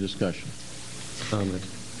 Any discussion? Comment.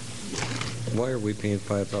 Why are we paying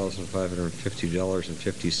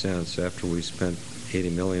 $5,550.50 after we spent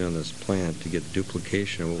 $80 million on this plant to get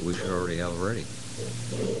duplication of what we already have already?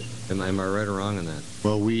 Am I right or wrong on that?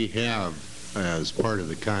 Well, we have, as part of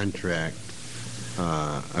the contract,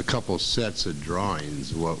 a couple sets of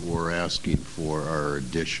drawings. What we're asking for are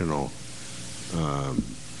additional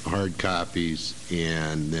hard copies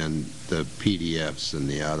and then the PDFs and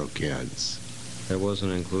the AutoCADs. That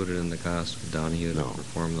wasn't included in the cost of Donahue to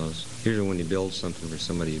perform those? Usually when you build something for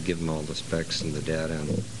somebody, you give them all the specs and the data.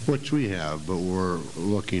 Which we have, but we're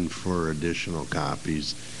looking for additional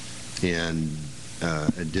copies and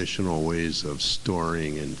additional ways of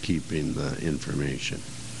storing and keeping the information.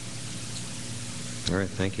 All right,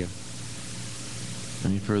 thank you.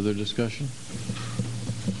 Any further discussion?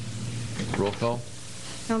 Roll call.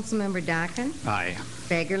 Councilmember Dockin. Aye.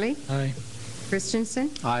 Fagerly. Aye.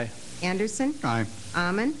 Christensen. Aye. Anderson. Aye.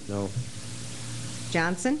 Amon. No.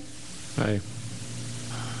 Johnson. Aye.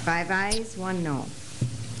 5 ayes, 1 no.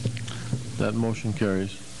 That motion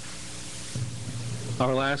carries.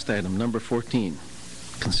 Our last item, number 14,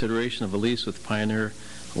 consideration of a lease with Pioneer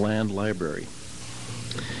Land Library.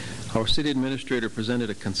 Our city administrator presented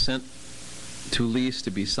a consent to lease to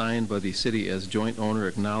be signed by the city as joint owner,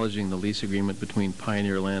 acknowledging the lease agreement between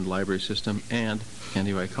Pioneer Land Library System and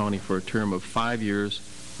Candiwai County for a term of 5 years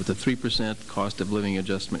with a 3% cost of living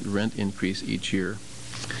adjustment rent increase each year.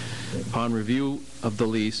 Upon review of the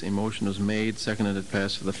lease, a motion was made, seconded, and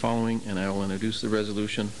passed for the following, and I will introduce the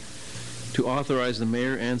resolution to authorize the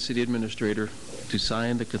mayor and city administrator to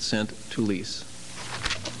sign the consent to lease.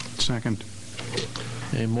 Second.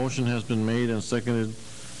 A motion has been made and seconded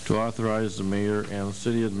to authorize the mayor and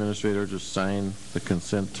city administrator to sign the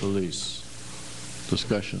consent to lease.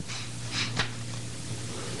 Discussion.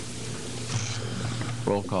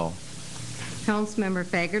 Roll call. Councilmember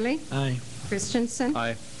Fagerly. Aye. Christensen.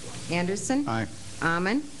 Aye. Anderson. Aye.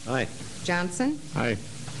 Amon. Aye. Johnson. Aye.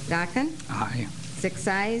 Dockin. Aye. 6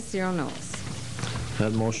 ayes, 0 noes.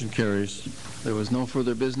 That motion carries. There was no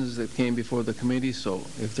further business that came before the committee, so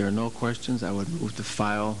if there are no questions, I would move to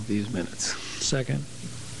file these minutes. Second.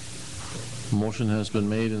 Motion has been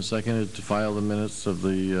made and seconded to file the minutes of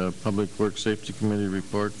the Public Works Safety Committee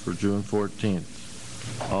report for June 14th.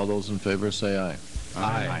 All those in favor say aye.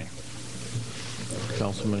 Aye.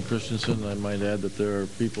 Councilman Christensen, I might add that there are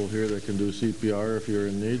people here that can do CPR if you're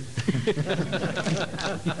in need.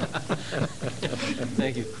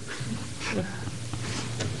 Thank you.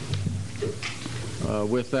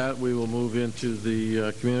 With that, we will move into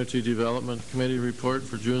the Community Development Committee report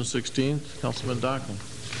for June 16th. Councilman Dockin.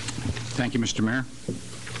 Thank you, Mr. Mayor.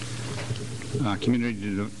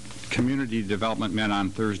 Community Development met on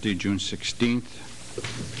Thursday, June 16th.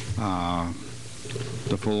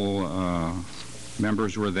 The full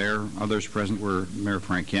members were there. Others present were Mayor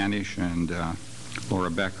Frank Yanish and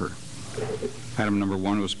Laura Becker. Item number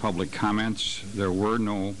 1 was public comments. There were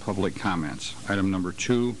no public comments. Item number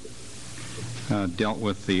 2 dealt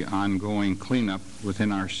with the ongoing cleanup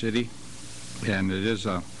within our city, and it is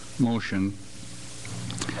a motion.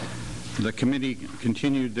 The committee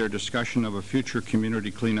continued their discussion of a future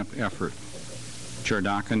community cleanup effort. Chair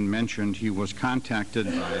Dockin mentioned he was contacted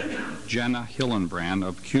by Jenna Hillenbrand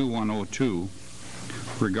of Q102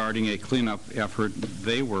 regarding a cleanup effort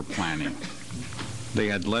they were planning. They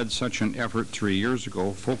had led such an effort 3 years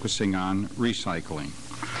ago, focusing on recycling.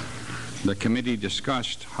 The committee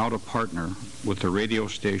discussed how to partner with the radio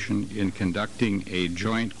station in conducting a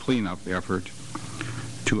joint cleanup effort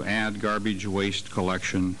to add garbage waste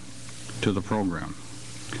collection to the program.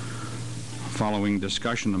 Following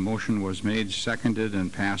discussion, the motion was made, seconded,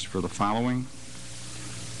 and passed for the following.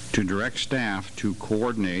 to direct staff to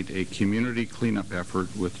coordinate a community cleanup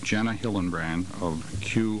effort with Jenna Hillenbrand of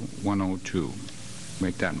Q102.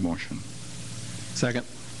 Make that motion. Second.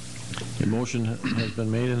 A motion has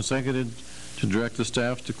been made and seconded to direct the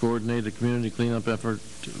staff to coordinate a community cleanup effort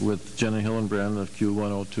with Jenna Hillenbrand of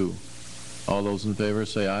Q102. All those in favor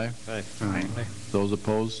say aye. Aye. Aye. Those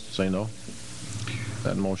opposed say no.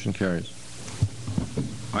 That motion carries.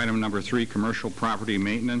 Item number 3, commercial property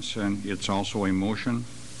maintenance, and it's also a motion.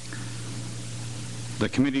 The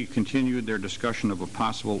committee continued their discussion of a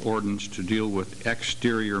possible ordinance to deal with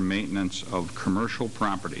exterior maintenance of commercial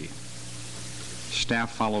property.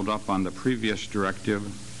 Staff followed up on the previous directive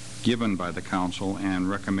given by the council and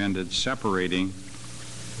recommended separating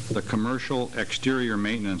the commercial exterior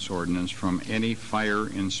maintenance ordinance from any fire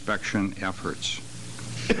inspection efforts.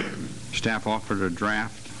 Staff offered to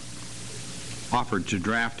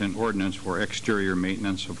draft an ordinance for exterior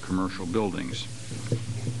maintenance of commercial buildings.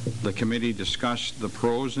 The committee discussed the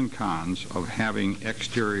pros and cons of having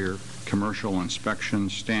exterior commercial inspection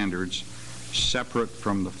standards separate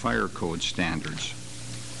from the fire code standards.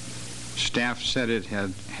 Staff said it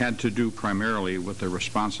had to do primarily with the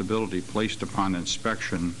responsibility placed upon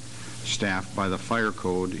inspection staff by the fire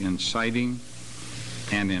code in citing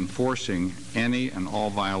and enforcing any and all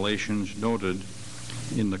violations noted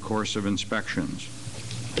in the course of inspections.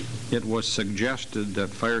 It was suggested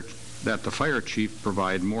that the fire chief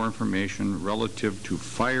provide more information relative to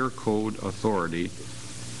fire code authority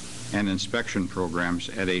and inspection programs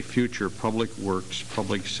at a future Public Works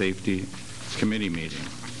Public Safety Committee meeting.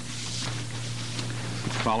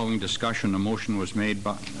 Following discussion, a motion was made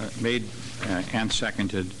and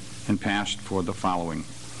seconded and passed for the following: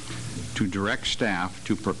 to direct staff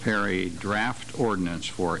to prepare a draft ordinance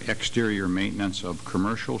for exterior maintenance of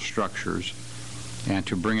commercial structures and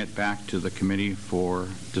to bring it back to the committee for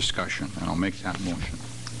discussion. And I'll make that motion.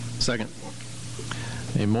 Second.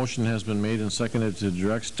 A motion has been made and seconded to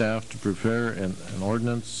direct staff to prepare an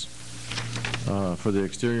ordinance for the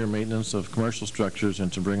exterior maintenance of commercial structures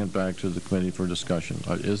and to bring it back to the committee for discussion.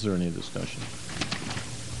 Is there any discussion?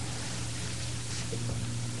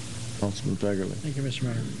 Councilman Fagerly. Thank you, Mr.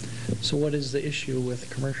 Mayor. So what is the issue with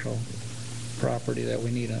commercial property that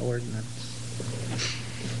we need an ordinance?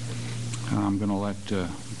 I'm going to let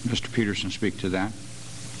Mr. Peterson speak to that.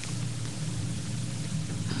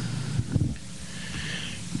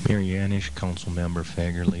 Mayor Yanish, Council Member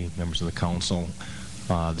Fagerly, members of the council.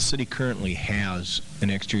 The city currently has an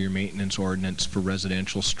exterior maintenance ordinance for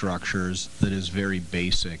residential structures that is very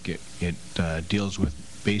basic. It deals with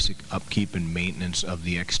basic upkeep and maintenance of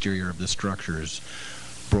the exterior of the structures: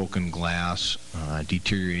 broken glass,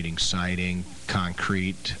 deteriorating siding,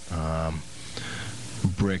 concrete,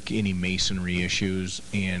 brick, any masonry issues,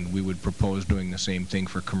 and we would propose doing the same thing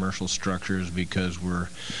for commercial structures because we're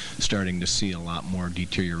starting to see a lot more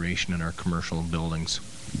deterioration in our commercial buildings.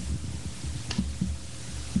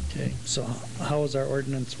 Okay, so how is our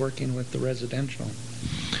ordinance working with the residential?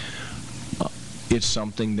 It's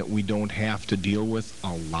something that we don't have to deal with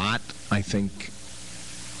a lot. I think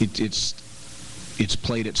it's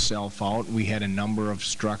played itself out. We had a number of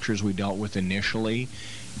structures we dealt with initially,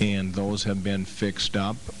 and those have been fixed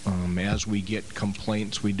up. As we get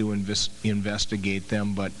complaints, we do investigate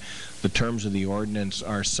them, but the terms of the ordinance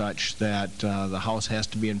are such that the house has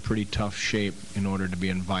to be in pretty tough shape in order to be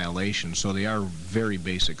in violation. So they are very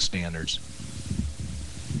basic standards.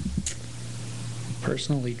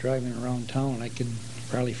 Personally, driving around town, I could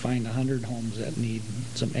probably find 100 homes that need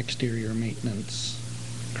some exterior maintenance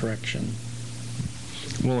correction.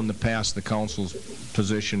 Well, in the past, the council's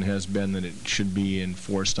position has been that it should be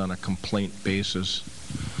enforced on a complaint basis.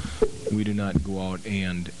 We do not go out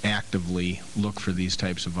and actively look for these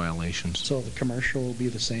types of violations. So the commercial will be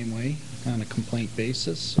the same way, on a complaint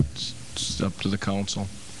basis? It's up to the council.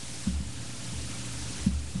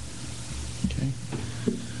 Okay.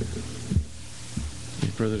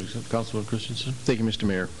 Any further discussion? Councilman Christensen? Thank you, Mr.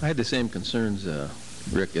 Mayor. I had the same concerns,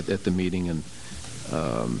 Rick, at the meeting, and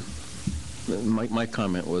my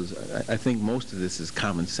comment was, I think most of this is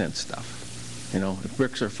common sense stuff. You know, if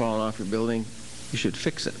bricks are falling off your building, you should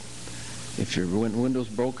fix it. If your window's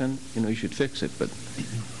broken, you know, you should fix it. But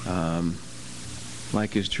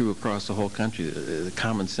like is true across the whole country, the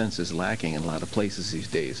common sense is lacking in a lot of places these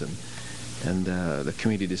days. And the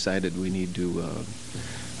committee decided we need to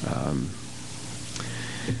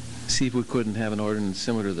see if we couldn't have an ordinance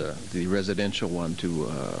similar to the residential one to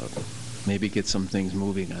maybe get some things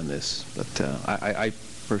moving on this. But I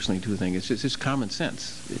personally do think it's just common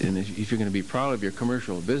sense. And if you're going to be proud of your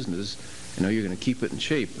commercial business, you know, you're going to keep it in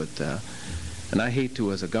shape. But and I hate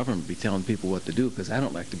to, as a government, be telling people what to do, because I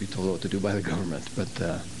don't like to be told what to do by the government.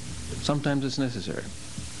 But sometimes it's necessary.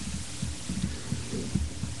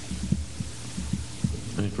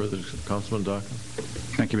 Any further, Councilman Dawkins?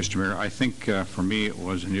 Thank you, Mr. Mayor. I think for me it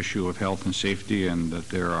was an issue of health and safety, and that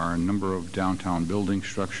there are a number of downtown building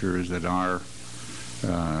structures that are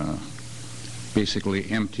basically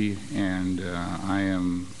empty, and I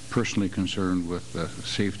am personally concerned with the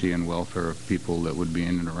safety and welfare of people that would be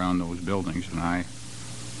in and around those buildings, and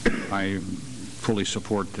I fully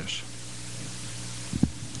support this.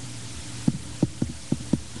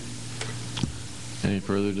 Any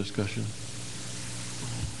further discussion?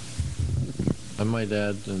 I might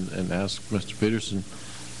add and ask Mr. Peterson,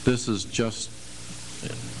 this is just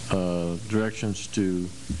directions to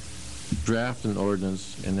draft an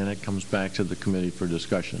ordinance, and then it comes back to the committee for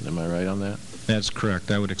discussion. Am I right on that? That's correct.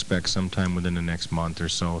 I would expect sometime within the next month or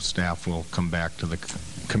so, staff will come back to the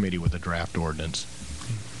committee with a draft ordinance.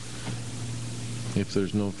 If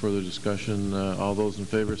there's no further discussion, all those in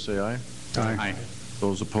favor say aye. Aye.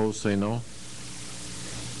 Those opposed say no.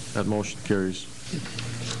 That motion carries.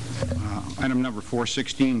 Item number 4,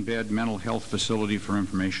 16-bed mental health facility for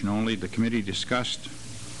information only. The committee discussed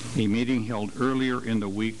a meeting held earlier in the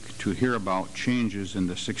week to hear about changes in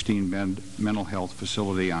the 16-bed mental health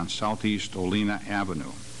facility on Southeast Olena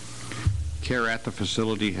Avenue. Care at the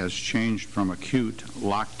facility has changed from acute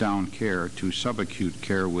lockdown care to subacute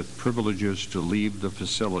care with privileges to leave the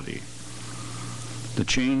facility. The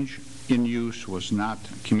change in use was not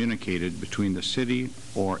communicated between the city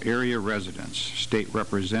or area residents. State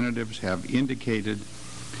representatives have indicated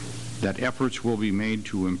that efforts will be made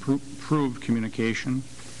to improve communication.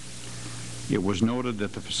 It was noted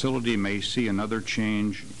that the facility may see another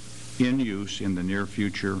change in use in the near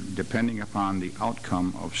future, depending upon the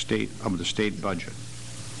outcome of the state budget.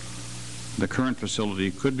 The current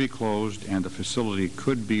facility could be closed, and the facility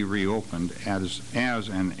could be reopened as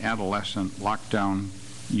an adolescent lockdown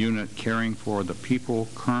unit caring for the people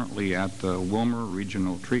currently at the Willmar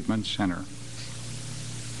Regional Treatment Center.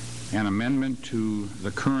 An amendment to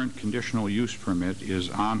the current conditional use permit is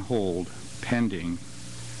on hold pending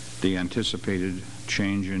the anticipated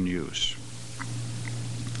change in use.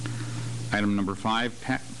 Item number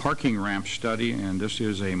 5, parking ramp study, and this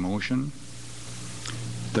is a motion.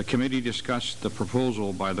 The committee discussed the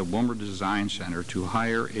proposal by the Willmar Design Center to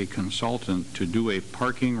hire a consultant to do a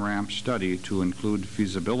parking ramp study to include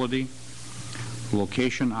feasibility,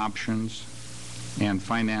 location options, and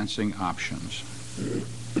financing options.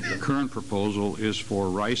 The current proposal is for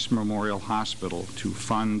Rice Memorial Hospital to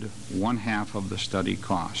fund 1/2 of the study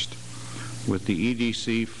cost, with the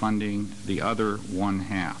EDC funding the other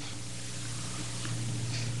 1/2.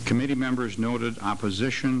 Committee members noted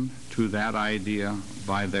opposition to that idea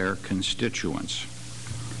by their constituents.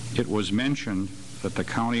 It was mentioned that the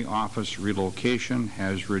county office relocation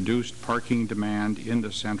has reduced parking demand in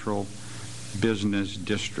the central business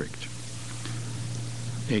district.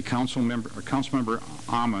 Councilmember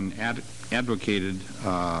Amon advocated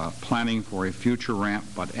planning for a future ramp,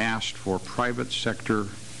 but asked for private sector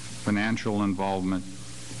financial involvement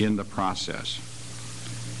in the process.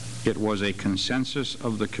 It was a consensus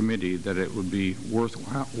of the committee that it would be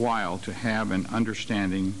worthwhile to have an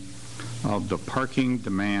understanding of the parking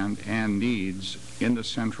demand and needs in the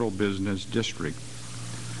central business district,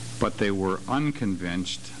 but they were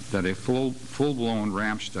unconvinced that a full-blown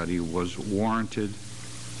ramp study was warranted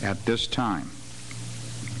at this time.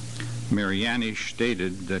 Marianish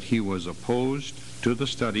stated that he was opposed to the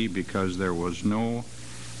study because there was no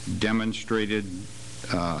demonstrated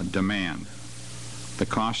demand. The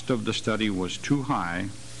cost of the study was too high,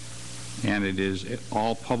 and it is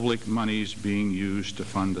all public monies being used to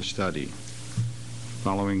fund the study.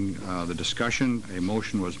 Following the discussion, a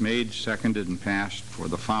motion was made, seconded, and passed for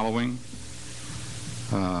the following.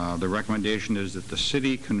 The recommendation is that the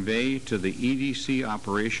city convey to the EDC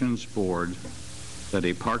Operations Board that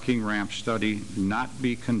a parking ramp study not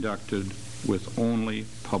be conducted with only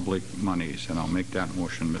public monies. And I'll make that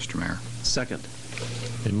motion, Mr. Mayor. Second.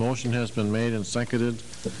 A motion has been made and seconded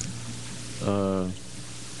to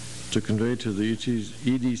convey to the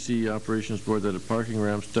EDC Operations Board that a parking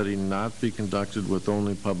ramp study not be conducted with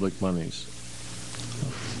only public monies.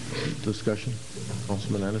 Discussion?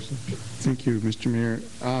 Councilman Anderson? Thank you, Mr. Mayor.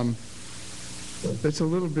 That's a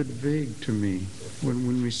little bit vague to me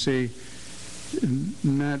when we say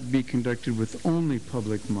not be conducted with only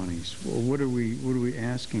public monies. Well, what are we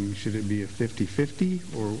asking? Should it be a 50-50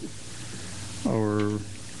 or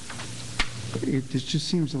it just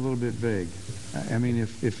seems a little bit vague. I mean,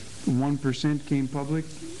 if 1% came public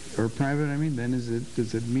or private, I mean, then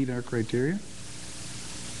does it meet our criteria?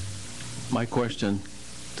 My question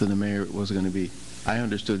to the mayor was going to be, I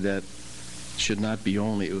understood that should not be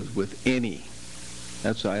only, it was with any.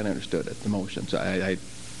 That's how I understood it, the motion. So I don't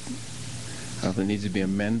know if it needs to be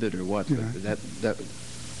amended or what, but that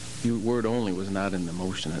word only was not in the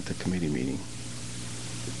motion at the committee meeting.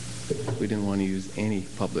 We didn't want to use any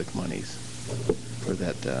public monies for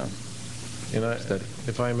that study.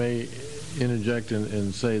 If I may interject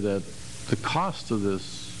and say that the cost of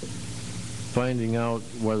this, finding out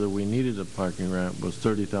whether we needed a parking ramp, was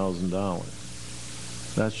 $30,000.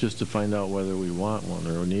 That's just to find out whether we want one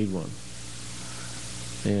or need one.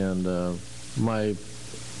 And my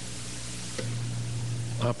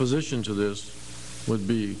opposition to this would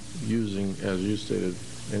be using, as you stated,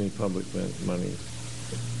 any public money.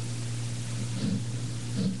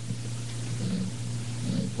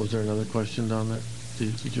 Was there another question down there?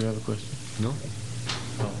 Did you have a question? No.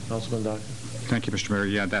 Councilman Doctor? Thank you, Mr. Mayor.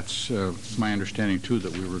 Yeah, that's my understanding, too,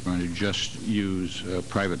 that we were going to just use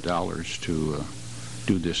private dollars to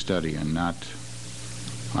do this study and not,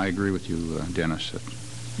 I agree with you, Dennis, that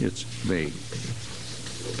it's vague.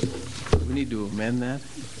 We need to amend that?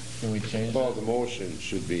 Can we change Well, the motion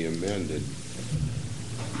should be amended.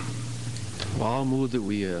 Well, I'll move that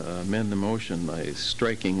we amend the motion by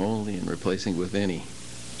striking only and replacing with any.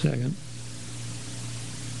 Second.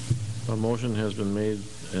 A motion has been made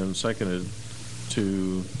and seconded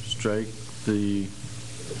to strike the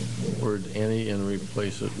word any and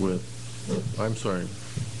replace it with, I'm sorry,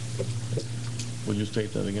 would you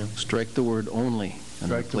state that again? Strike the word only. And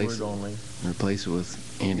Strike the replace word only. And replace it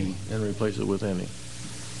with any. And replace it with any.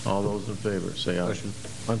 All those in favor, say aye. Question.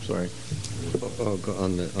 I'm sorry.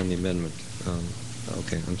 On the amendment.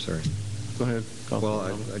 Okay, I'm sorry. Go ahead. Well,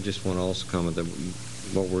 I just want to also comment that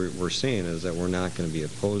what we're saying is that we're not going to be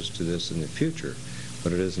opposed to this in the future,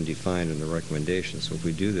 but it isn't defined in the recommendation. So if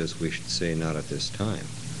we do this, we should say not at this time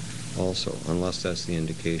also, unless that's the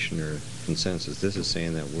indication or consensus. This is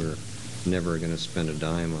saying that we're never going to spend a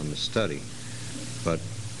dime on the study. But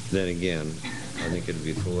then again, I think it would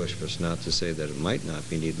be foolish for us not to say that it might not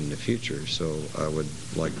be needed in the future. So I would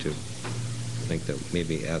like to think that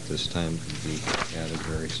maybe at this time could be added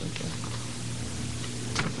very simply.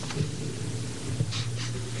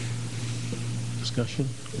 Discussion?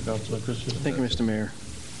 Councilman Christian? Thank you, Mr. Mayor.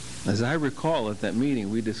 As I recall, at that meeting,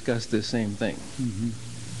 we discussed this same thing.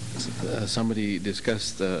 Somebody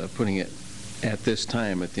discussed putting it at this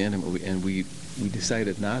time at the end, and we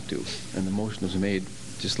decided not to, and the motion was made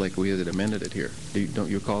just like we had amended it here. Don't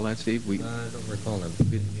you recall that, Steve? I don't recall that.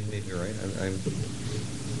 You may be right.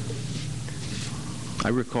 I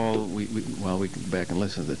recall, well, we can go back and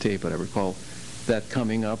listen to the tape, but I recall that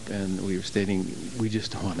coming up, and we were stating we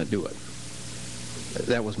just don't want to do it.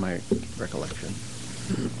 That was my recollection.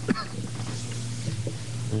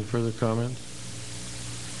 Any further comments?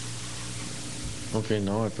 Okay,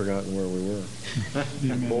 now I've forgotten where we were.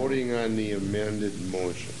 Voting on the amended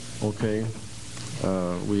motion. Okay.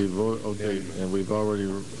 Okay, and we've already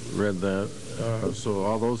read that. So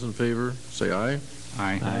all those in favor, say aye.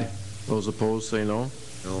 Aye. Aye. Those opposed, say no.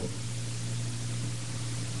 No.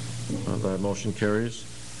 That motion carries.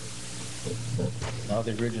 Now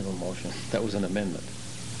the original motion. That was an amendment.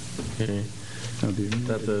 Okay.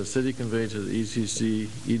 That the city convey to the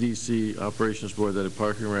EDC Operations Board that a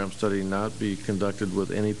parking ramp study not be conducted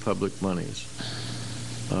with any public monies.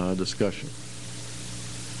 Discussion.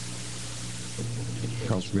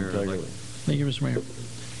 Councilman Tagley. Thank you, Mr. Mayor.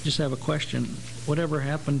 Just have a question. Whatever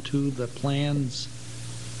happened to the plans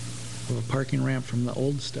of a parking ramp from the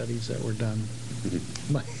old studies that were done?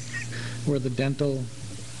 Where the dental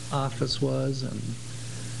office was and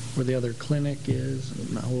where the other clinic is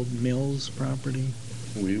and the old Mills property?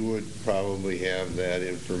 We would probably have that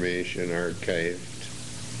information archived.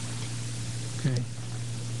 Okay.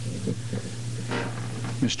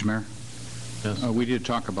 Mr. Mayor? Yes. We did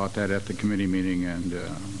talk about that at the committee meeting, and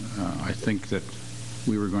I think that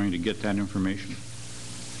we were going to get that information.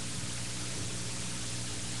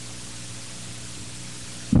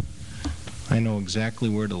 I know exactly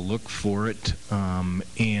where to look for it,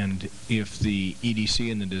 and if the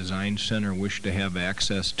EDC and the Design Center wish to have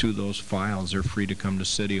access to those files, they're free to come to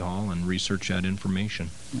City Hall and research that information.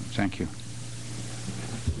 Thank you.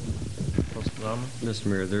 Mr.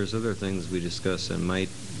 Mayor, there's other things we discussed that might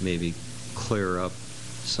maybe clear up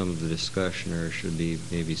some of the discussion, or should be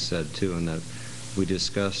maybe said too, and that we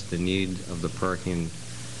discussed the need of the parking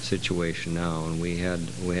situation now, and we had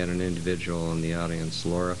an individual in the audience,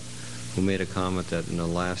 Laura, who made a comment that in the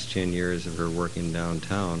last 10 years of her working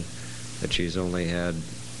downtown, that she's only had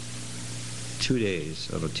 2 days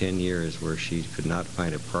out of 10 years where she could not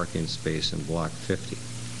find a parking space in Block 50,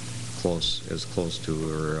 as close to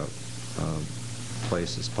her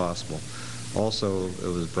place as possible. Also,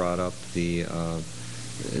 it was brought up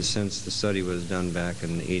since the study was done back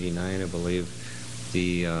in '89, I believe,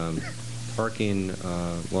 the parking,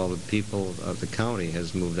 the people of the county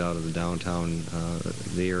has moved out of the downtown,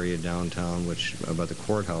 the area downtown, which about the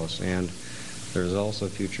courthouse, and there's also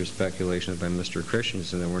future speculation by Mr.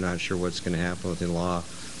 Christensen that we're not sure what's going to happen with the law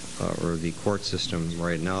or the court system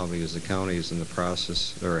right now, because the county is in the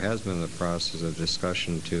process, or has been in the process of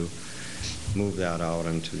discussion to move that out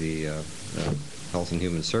into the Health and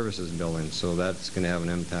Human Services building, so that's going to have an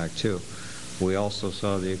impact too. We also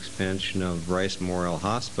saw the expansion of Rice Memorial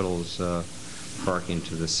Hospital's parking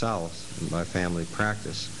to the south by family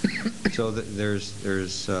practice. So there's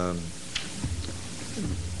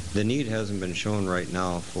the need hasn't been shown right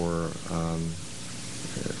now for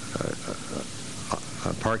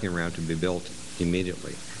a parking ramp to be built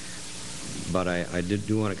immediately. But I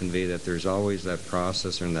do want to convey that there's always that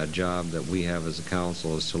process and that job that we have as a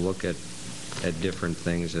council is to look at different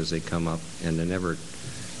things as they come up and to never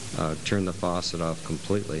turn the faucet off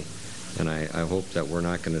completely. And I hope that we're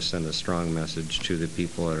not going to send a strong message to the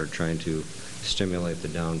people that are trying to stimulate the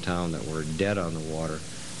downtown that we're dead on the water,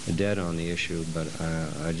 dead on the issue. But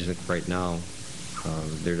I just think right now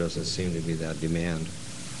there doesn't seem to be that demand.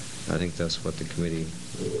 I think that's what the committee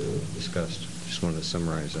discussed. Just wanted to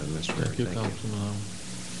summarize that, Mr. Mayor. Thank you, Councilman.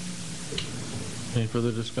 Any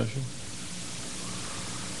further discussion?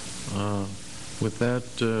 With that,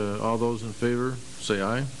 all those in favor, say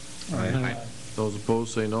aye. Aye. Those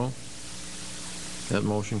opposed, say no. That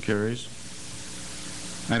motion carries.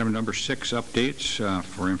 Item number 6, updates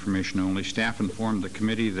for information only. Staff informed the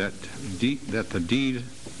committee that the deed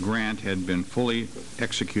grant had been fully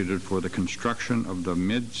executed for the construction of the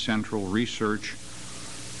Mid-Central Research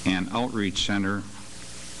and Outreach Center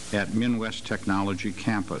at Midwest Technology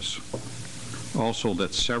Campus. Also,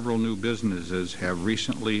 that several new businesses have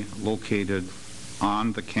recently located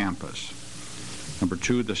on the campus. Number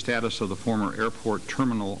 2, the status of the former airport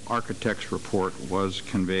terminal architect's report was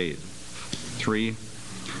conveyed. 3,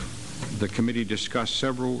 the committee discussed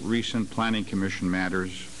several recent Planning Commission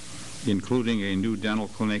matters, including a new dental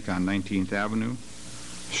clinic on 19th Avenue,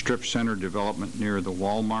 strip center development near the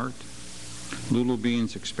Walmart, Lulu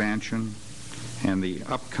Beans expansion, and the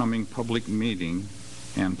upcoming public meeting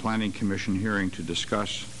and Planning Commission hearing to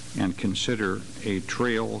discuss and consider a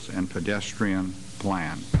trails and pedestrian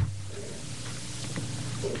plan.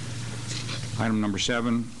 Item number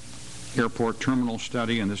 7, airport terminal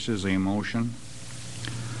study, and this is a motion.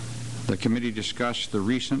 The committee discussed the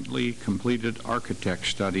recently completed architect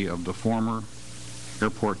study of the former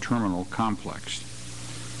airport terminal complex.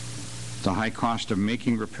 The high cost of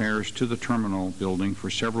making repairs to the terminal building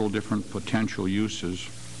for several different potential uses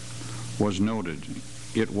was noted.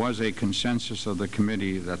 It was a consensus of the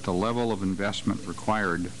committee that the level of investment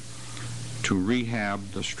required to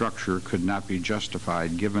rehab the structure could not be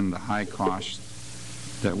justified given the high cost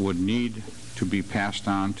that would need to be passed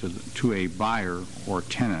on to a buyer or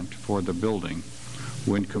tenant for the building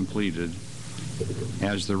when completed,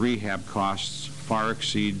 as the rehab costs far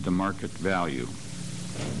exceed the market value.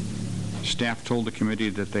 Staff told the committee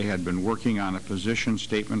that they had been working on a position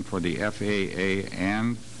statement for the FAA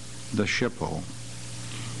and the SHPO.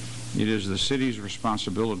 It is the city's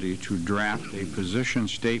responsibility to draft a position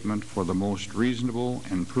statement for the most reasonable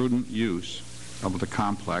and prudent use of the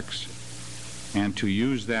complex and to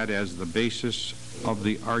use that as the basis of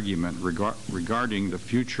the argument regarding the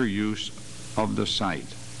future use of the site.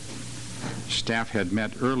 Staff had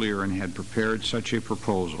met earlier and had prepared such a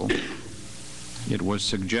proposal. It was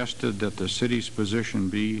suggested that the city's position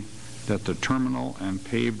be that the terminal and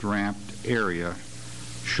paved ramp area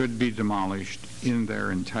should be demolished in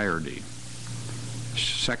their entirety.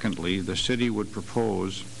 Secondly, the city would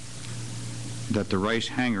propose that the Rice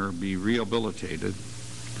hangar be rehabilitated.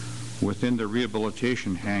 Within the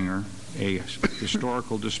rehabilitation hangar, a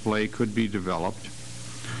historical display could be developed,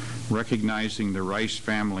 recognizing the Rice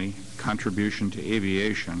family contribution to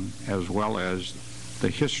aviation as well as the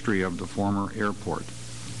history of the former airport.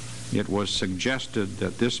 It was suggested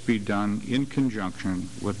that this be done in conjunction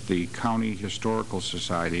with the County Historical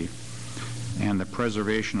Society and the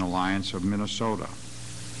Preservation Alliance of Minnesota.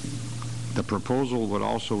 The proposal would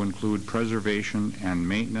also include preservation and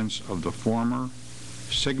maintenance of the former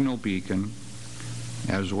signal beacon,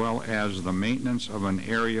 as well as the maintenance of an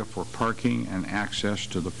area for parking and access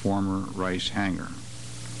to the former Rice hangar.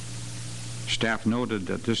 Staff noted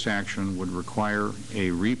that this action would require a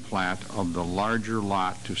replat of the larger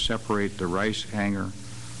lot to separate the Rice hangar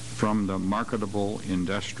from the marketable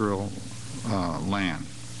industrial land.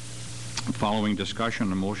 Following discussion,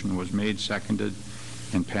 the motion was made, seconded,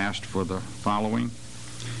 and passed for the following.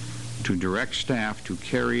 to direct staff to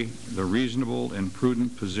carry the reasonable and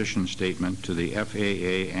prudent position statement to the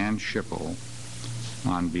FAA and SHPO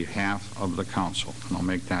on behalf of the council. And I'll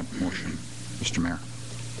make that motion, Mr. Mayor.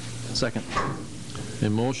 Second. A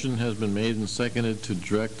motion has been made and seconded to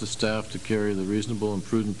direct the staff to carry the reasonable and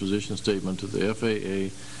prudent position statement to the FAA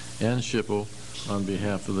and SHPO on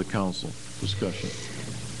behalf of the council. Discussion.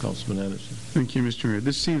 Councilman Anderson. Thank you, Mr. Mayor.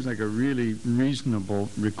 This seems like a really reasonable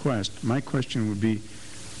request. My question would be,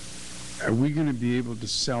 are we going to be able to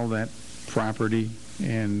sell that property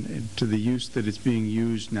and to the use that it's being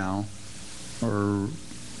used now, or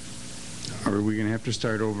are we going to have to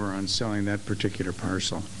start over on selling that particular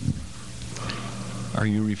parcel? Are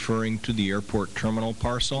you referring to the airport terminal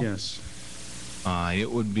parcel? Yes. It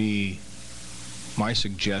would be my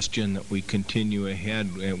suggestion that we continue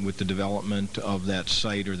ahead with the development of that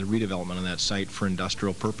site, or the redevelopment of that site, for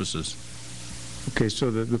industrial purposes. Okay, so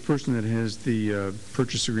the person that has the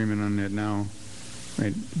purchase agreement on that now,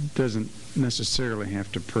 right, doesn't necessarily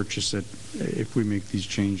have to purchase it if we make these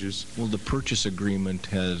changes. Well, the purchase agreement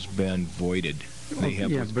has been voided. They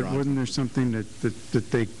have yeah, but wasn't there something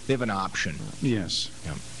that they have an option? Yes.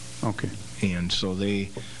 Yeah. Okay. And so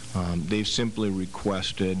they've simply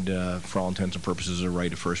requested, for all intents and purposes, a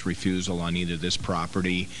right of first refusal on either this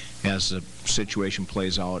property as the situation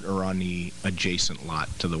plays out, or on the adjacent lot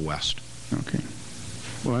to the west. Okay.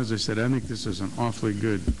 Well, as I said, I think this is an awfully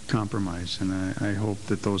good compromise, and I hope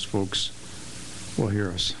that those folks will hear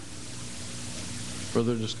us.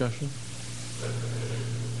 Further discussion?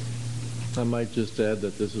 I might just add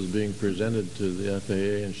that this is being presented to the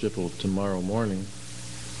FAA and SHPO tomorrow morning,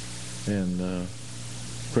 and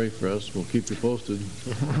pray for us. We'll keep you posted.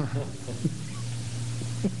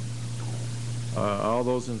 All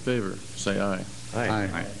those in favor, say aye. Aye.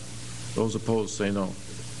 Aye. Those opposed, say no.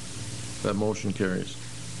 That motion carries.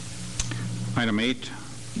 Item 8,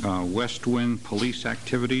 West Wind police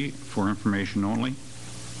activity, for information only.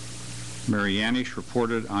 Mary Yanish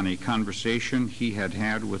reported on a conversation he had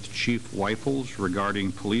had with Chief Weifels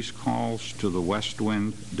regarding police calls to the West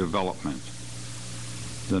Wind development.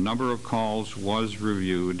 The number of calls was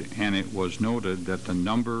reviewed, and it was noted that the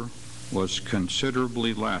number was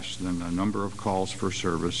considerably less than the number of calls for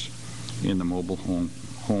service in the mobile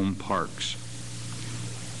home parks.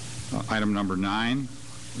 Item number 9,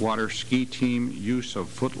 water ski team use of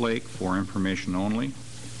Foot Lake, for information only.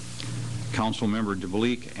 Councilmember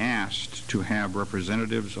DeBleek asked to have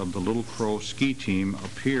representatives of the Little Crow ski team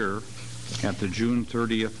appear at the June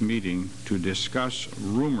 30th meeting to discuss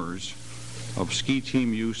rumors of ski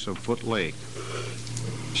team use of Foot Lake.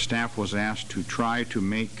 Staff was asked to try to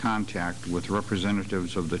make contact with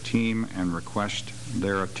representatives of the team and request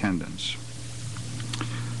their attendance.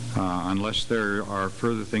 Unless there are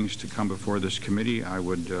further things to come before this committee, I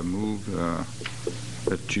would move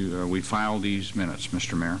that we file these minutes,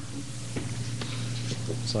 Mr. Mayor.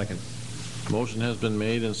 Second. Motion has been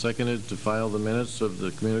made and seconded to file the minutes of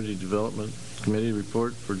the Community Development Committee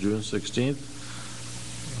report for June 16th.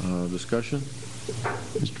 Discussion?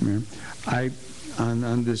 Mr. Mayor,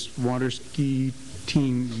 on this water ski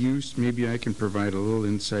team use, maybe I can provide a little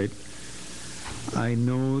insight. I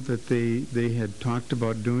know that they had talked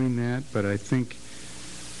about doing that, but I think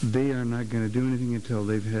they are not going to do anything until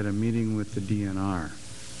they've had a meeting with the DNR.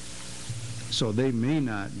 So they may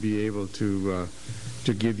not be able to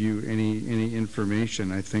give you any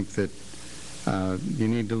information. I think that you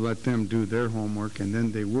need to let them do their homework, and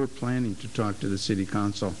then they were planning to talk to the City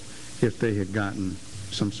Council if they had gotten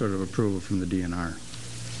some sort of approval from the DNR.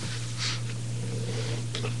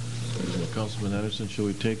 Councilman Anderson, should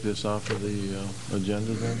we take this off of the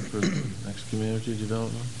agenda then for the next community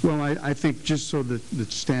development? Well, I think just so that the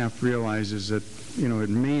staff realizes that, you know, it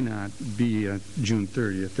may not be June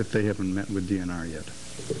 30th if they haven't met with DNR yet.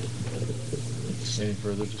 Any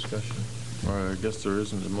further discussion? Or I guess there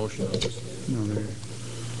isn't a motion on this. No, there.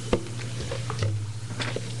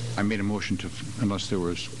 I made a motion to, unless there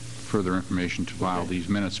was further information, to file these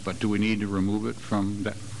minutes, but do we need to remove it from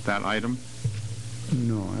that item?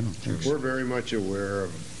 No, I don't think so. We're very much aware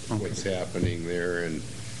of what's happening there, and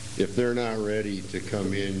if they're not ready to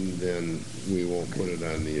come in, then we won't put it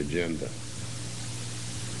on the agenda.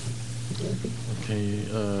 Okay,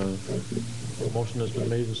 motion has been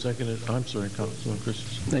made and seconded. I'm sorry, Councilman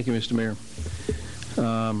Christensen. Thank you, Mr. Mayor.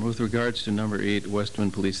 With regards to number 8,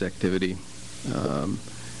 Westwind police activity,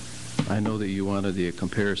 I know that you wanted the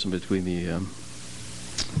comparison between the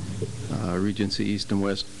Regency East and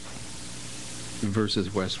West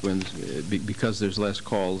versus West Winds. Because there's less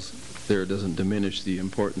calls there, doesn't diminish the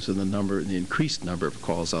importance of the increased number of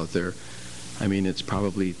calls out there. I mean, it's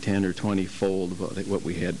probably 10 or 20 fold what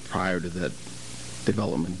we had prior to that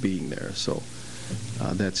development being there. So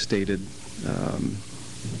that stated,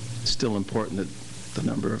 still important that the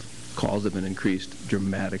number of calls have been increased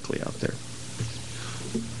dramatically out there.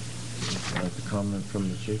 I'd like a comment from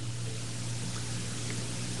the chief.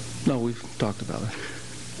 No, we've talked about it.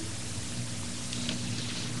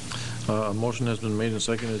 A motion has been made and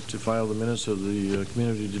seconded to file the minutes of the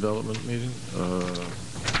community development meeting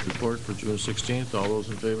report for June 16th. All those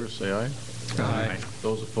in favor say aye. Aye.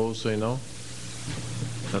 Those opposed say no.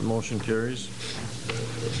 That motion carries.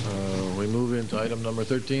 We move into item number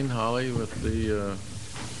 13, Holly, with the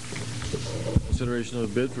consideration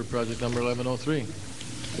of a bid for project number 1103.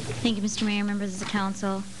 Thank you, Mr. Mayor, members of the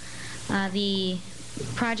council. The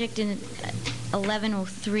project in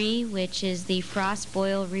 1103, which is the frost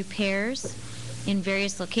boil repairs in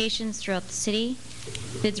various locations throughout the city.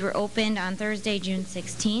 Bids were opened on Thursday, June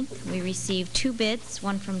 16th. We received 2 bids,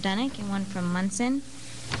 one from Dunick and one from Munson.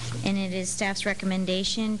 And it is staff's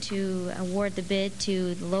recommendation to award the bid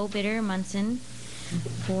to the low bidder, Munson,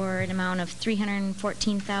 for an amount of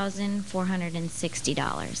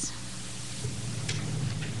 $314,460.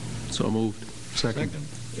 So moved. Second.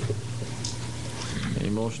 A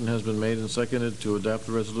motion has been made and seconded to adopt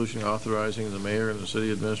the resolution authorizing the mayor and the city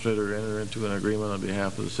administrator to enter into an agreement on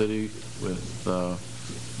behalf of the city with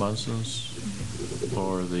Munson's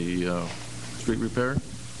for the street repair.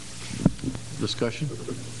 Discussion?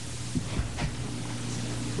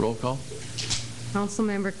 Roll call?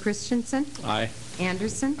 Councilmember Christensen. Aye.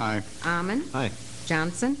 Anderson. Aye. Amon. Aye.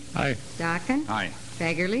 Johnson. Aye. Dakin. Aye.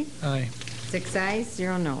 Fagerly. Aye. 6 ayes,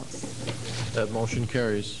 0 noes. That motion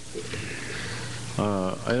carries.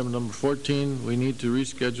 Item number 14, we need to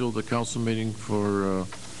reschedule the council meeting for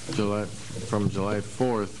from July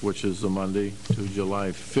 4th, which is the Monday, to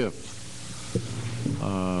July 5th.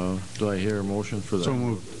 Do I hear a motion for that? So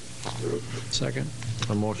moved. Second.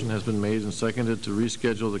 A motion has been made and seconded to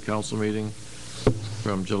reschedule the council meeting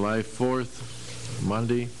from July 4th,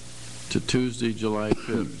 Monday, to Tuesday, July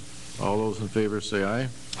 5th. All those in favor say aye.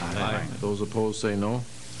 Aye. Those opposed say no.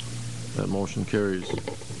 That motion carries.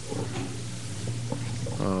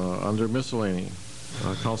 Under miscellany,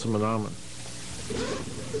 Councilman Ahman.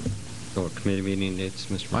 Oh, committee meeting dates,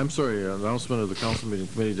 Mr. Mayor. I'm sorry, announcement of the council meeting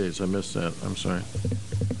committee dates. I missed that. I'm sorry.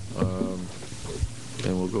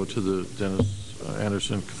 And we'll go to the Dennis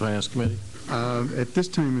Anderson Finance Committee. At this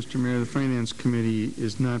time, Mr. Mayor, the Finance Committee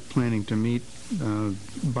is not planning to meet,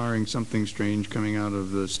 barring something strange coming out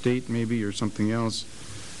of the state maybe or something else.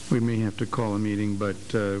 We may have to call a meeting, but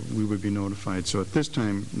we would be notified. So at this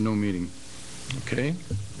time, no meeting. Okay,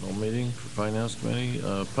 no meeting for Finance Committee.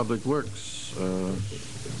 Public Works.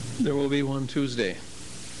 There will be one Tuesday,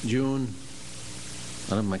 June,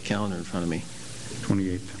 I don't have my calendar in front of me,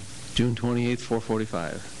 28th. June 28th,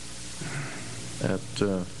 4:45. At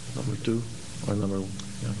number 2 or number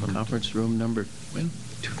Conference room number 1.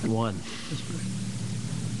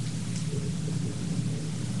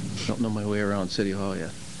 Don't know my way around City Hall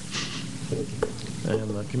yet. And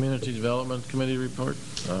the Community Development Committee report.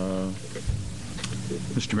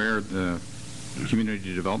 Mr. Mayor, the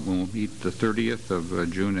Community Development will meet the 30th of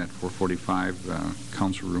June at 4:45,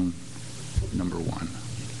 Council Room number 1.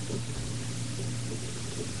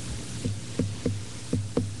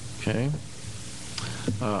 Okay.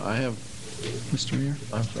 I have... Mr. Mayor?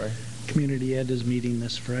 I'm sorry. Community Ed is meeting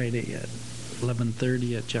this Friday at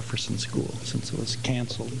 11:30 at Jefferson School, since it was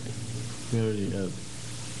canceled. Community Ed.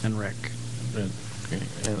 And Rec. Okay.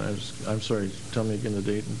 And I'm sorry, tell me again the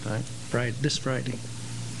date and time. This Friday,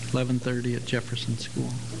 11:30 at Jefferson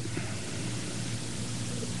School.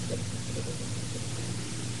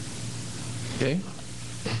 Okay.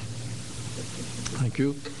 Thank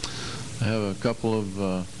you. I have a couple of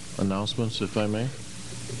announcements, if I may.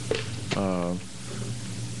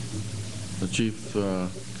 The Chief,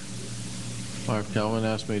 Mark Calvin,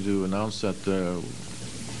 asked me to announce that the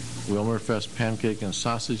Willmar Fest Pancake and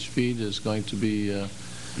Sausage Feed is going to be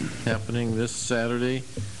happening this Saturday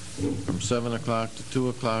from 7 o'clock to 2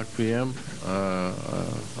 o'clock p.m.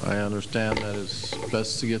 I understand that it's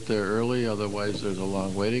best to get there early, otherwise there's a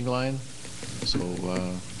long waiting line. So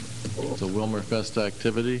it's a Willmar Fest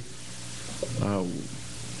activity.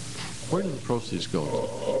 Where do the proceeds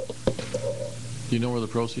go? Do you know where the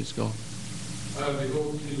proceeds go? They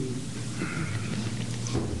go to...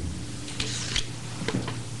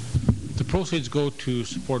 The proceeds go to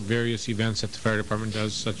support various events that the fire department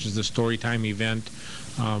does, such as the Storytime event,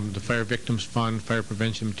 the Fire Victims Fund, fire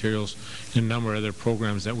prevention materials, and a number of other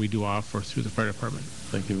programs that we do offer through the fire department.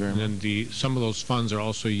 Thank you very much. And then some of those funds are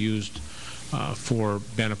also used for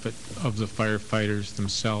benefit of the firefighters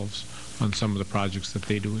themselves on some of the projects that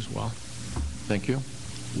they do as well. Thank you.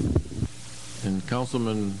 And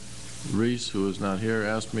Councilman Reese, who is not here,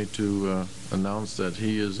 asked me to announce that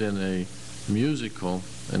he is in a musical,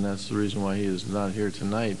 and that's the reason why he is not here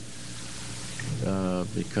tonight,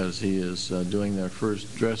 because he is doing their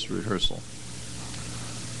first dress rehearsal.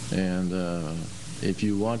 And if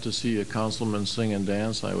you want to see a councilman sing and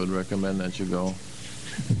dance, I would recommend that you go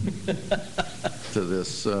to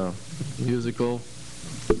this musical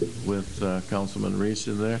with Councilman Reese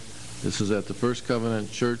in there. This is at the First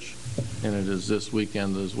Covenant Church, and it is this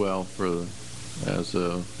weekend as well as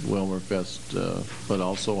a Willmar Fest, but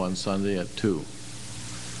also on Sunday at 2.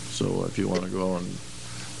 So if you want to go and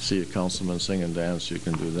see a councilman sing and dance, you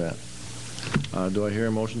can do that. Do I hear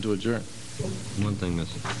a motion to adjourn? One thing,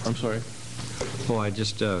 Mr. I'm sorry. Oh, I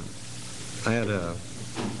had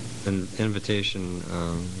an invitation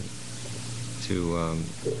to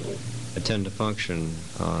attend a function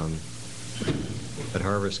at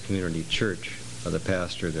Harvest Community Church, the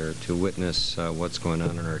pastor there, to witness what's going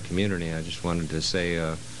on in our community. I just wanted to say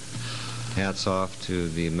hats off to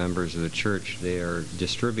the members of the church. They are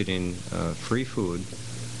distributing free food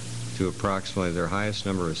to approximately, their highest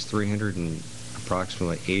number is 300 and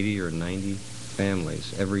approximately 80 or 90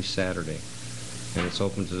 families every Saturday. And it's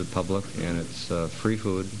open to the public, and it's free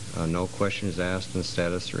food, no questions asked in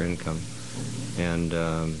status or income. And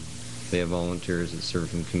they have volunteers that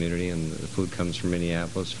serve in the community, and the food comes from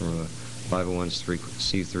Minneapolis, from a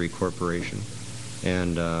 501c3 corporation.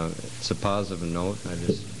 And it's a positive note. I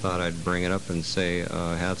just thought I'd bring it up and say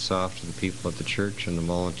hats off to the people at the church and the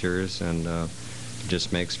volunteers, and it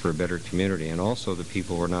just makes for a better community. And also the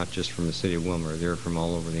people were not just from the city of Willmar, they're from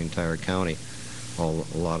all over the entire county, a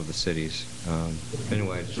lot of the cities.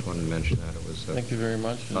 Anyway, I just wanted to mention that. It was Thank you very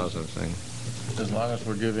much. A positive thing. As long as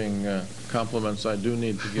we're giving compliments, I do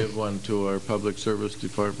need to give one to our Public Service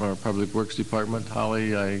Department, our Public Works Department.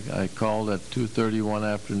 Holly, I called at 2:30 one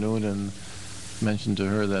afternoon and mentioned to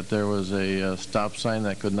her that there was a stop sign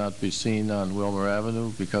that could not be seen on Willmar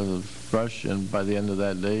Avenue because of brush, and by the end of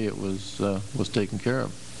that day it was taken care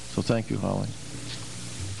of. So thank you, Holly.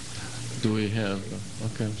 Do we have,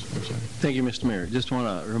 okay, I'm sorry. Thank you, Mr. Mayor. Just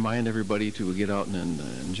want to remind everybody to get out and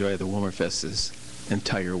enjoy the Willmar Fest this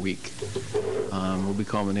entire week. Will be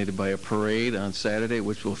culminated by a parade on Saturday,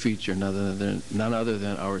 which will feature none other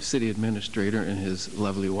than our city administrator and his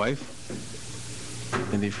lovely wife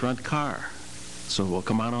in the front car. So we'll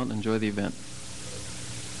come on out and enjoy the event.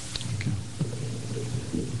 Okay.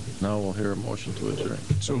 Now we'll hear a motion to adjourn.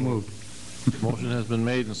 So moved. Motion has been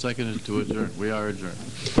made and seconded to adjourn. We are adjourned.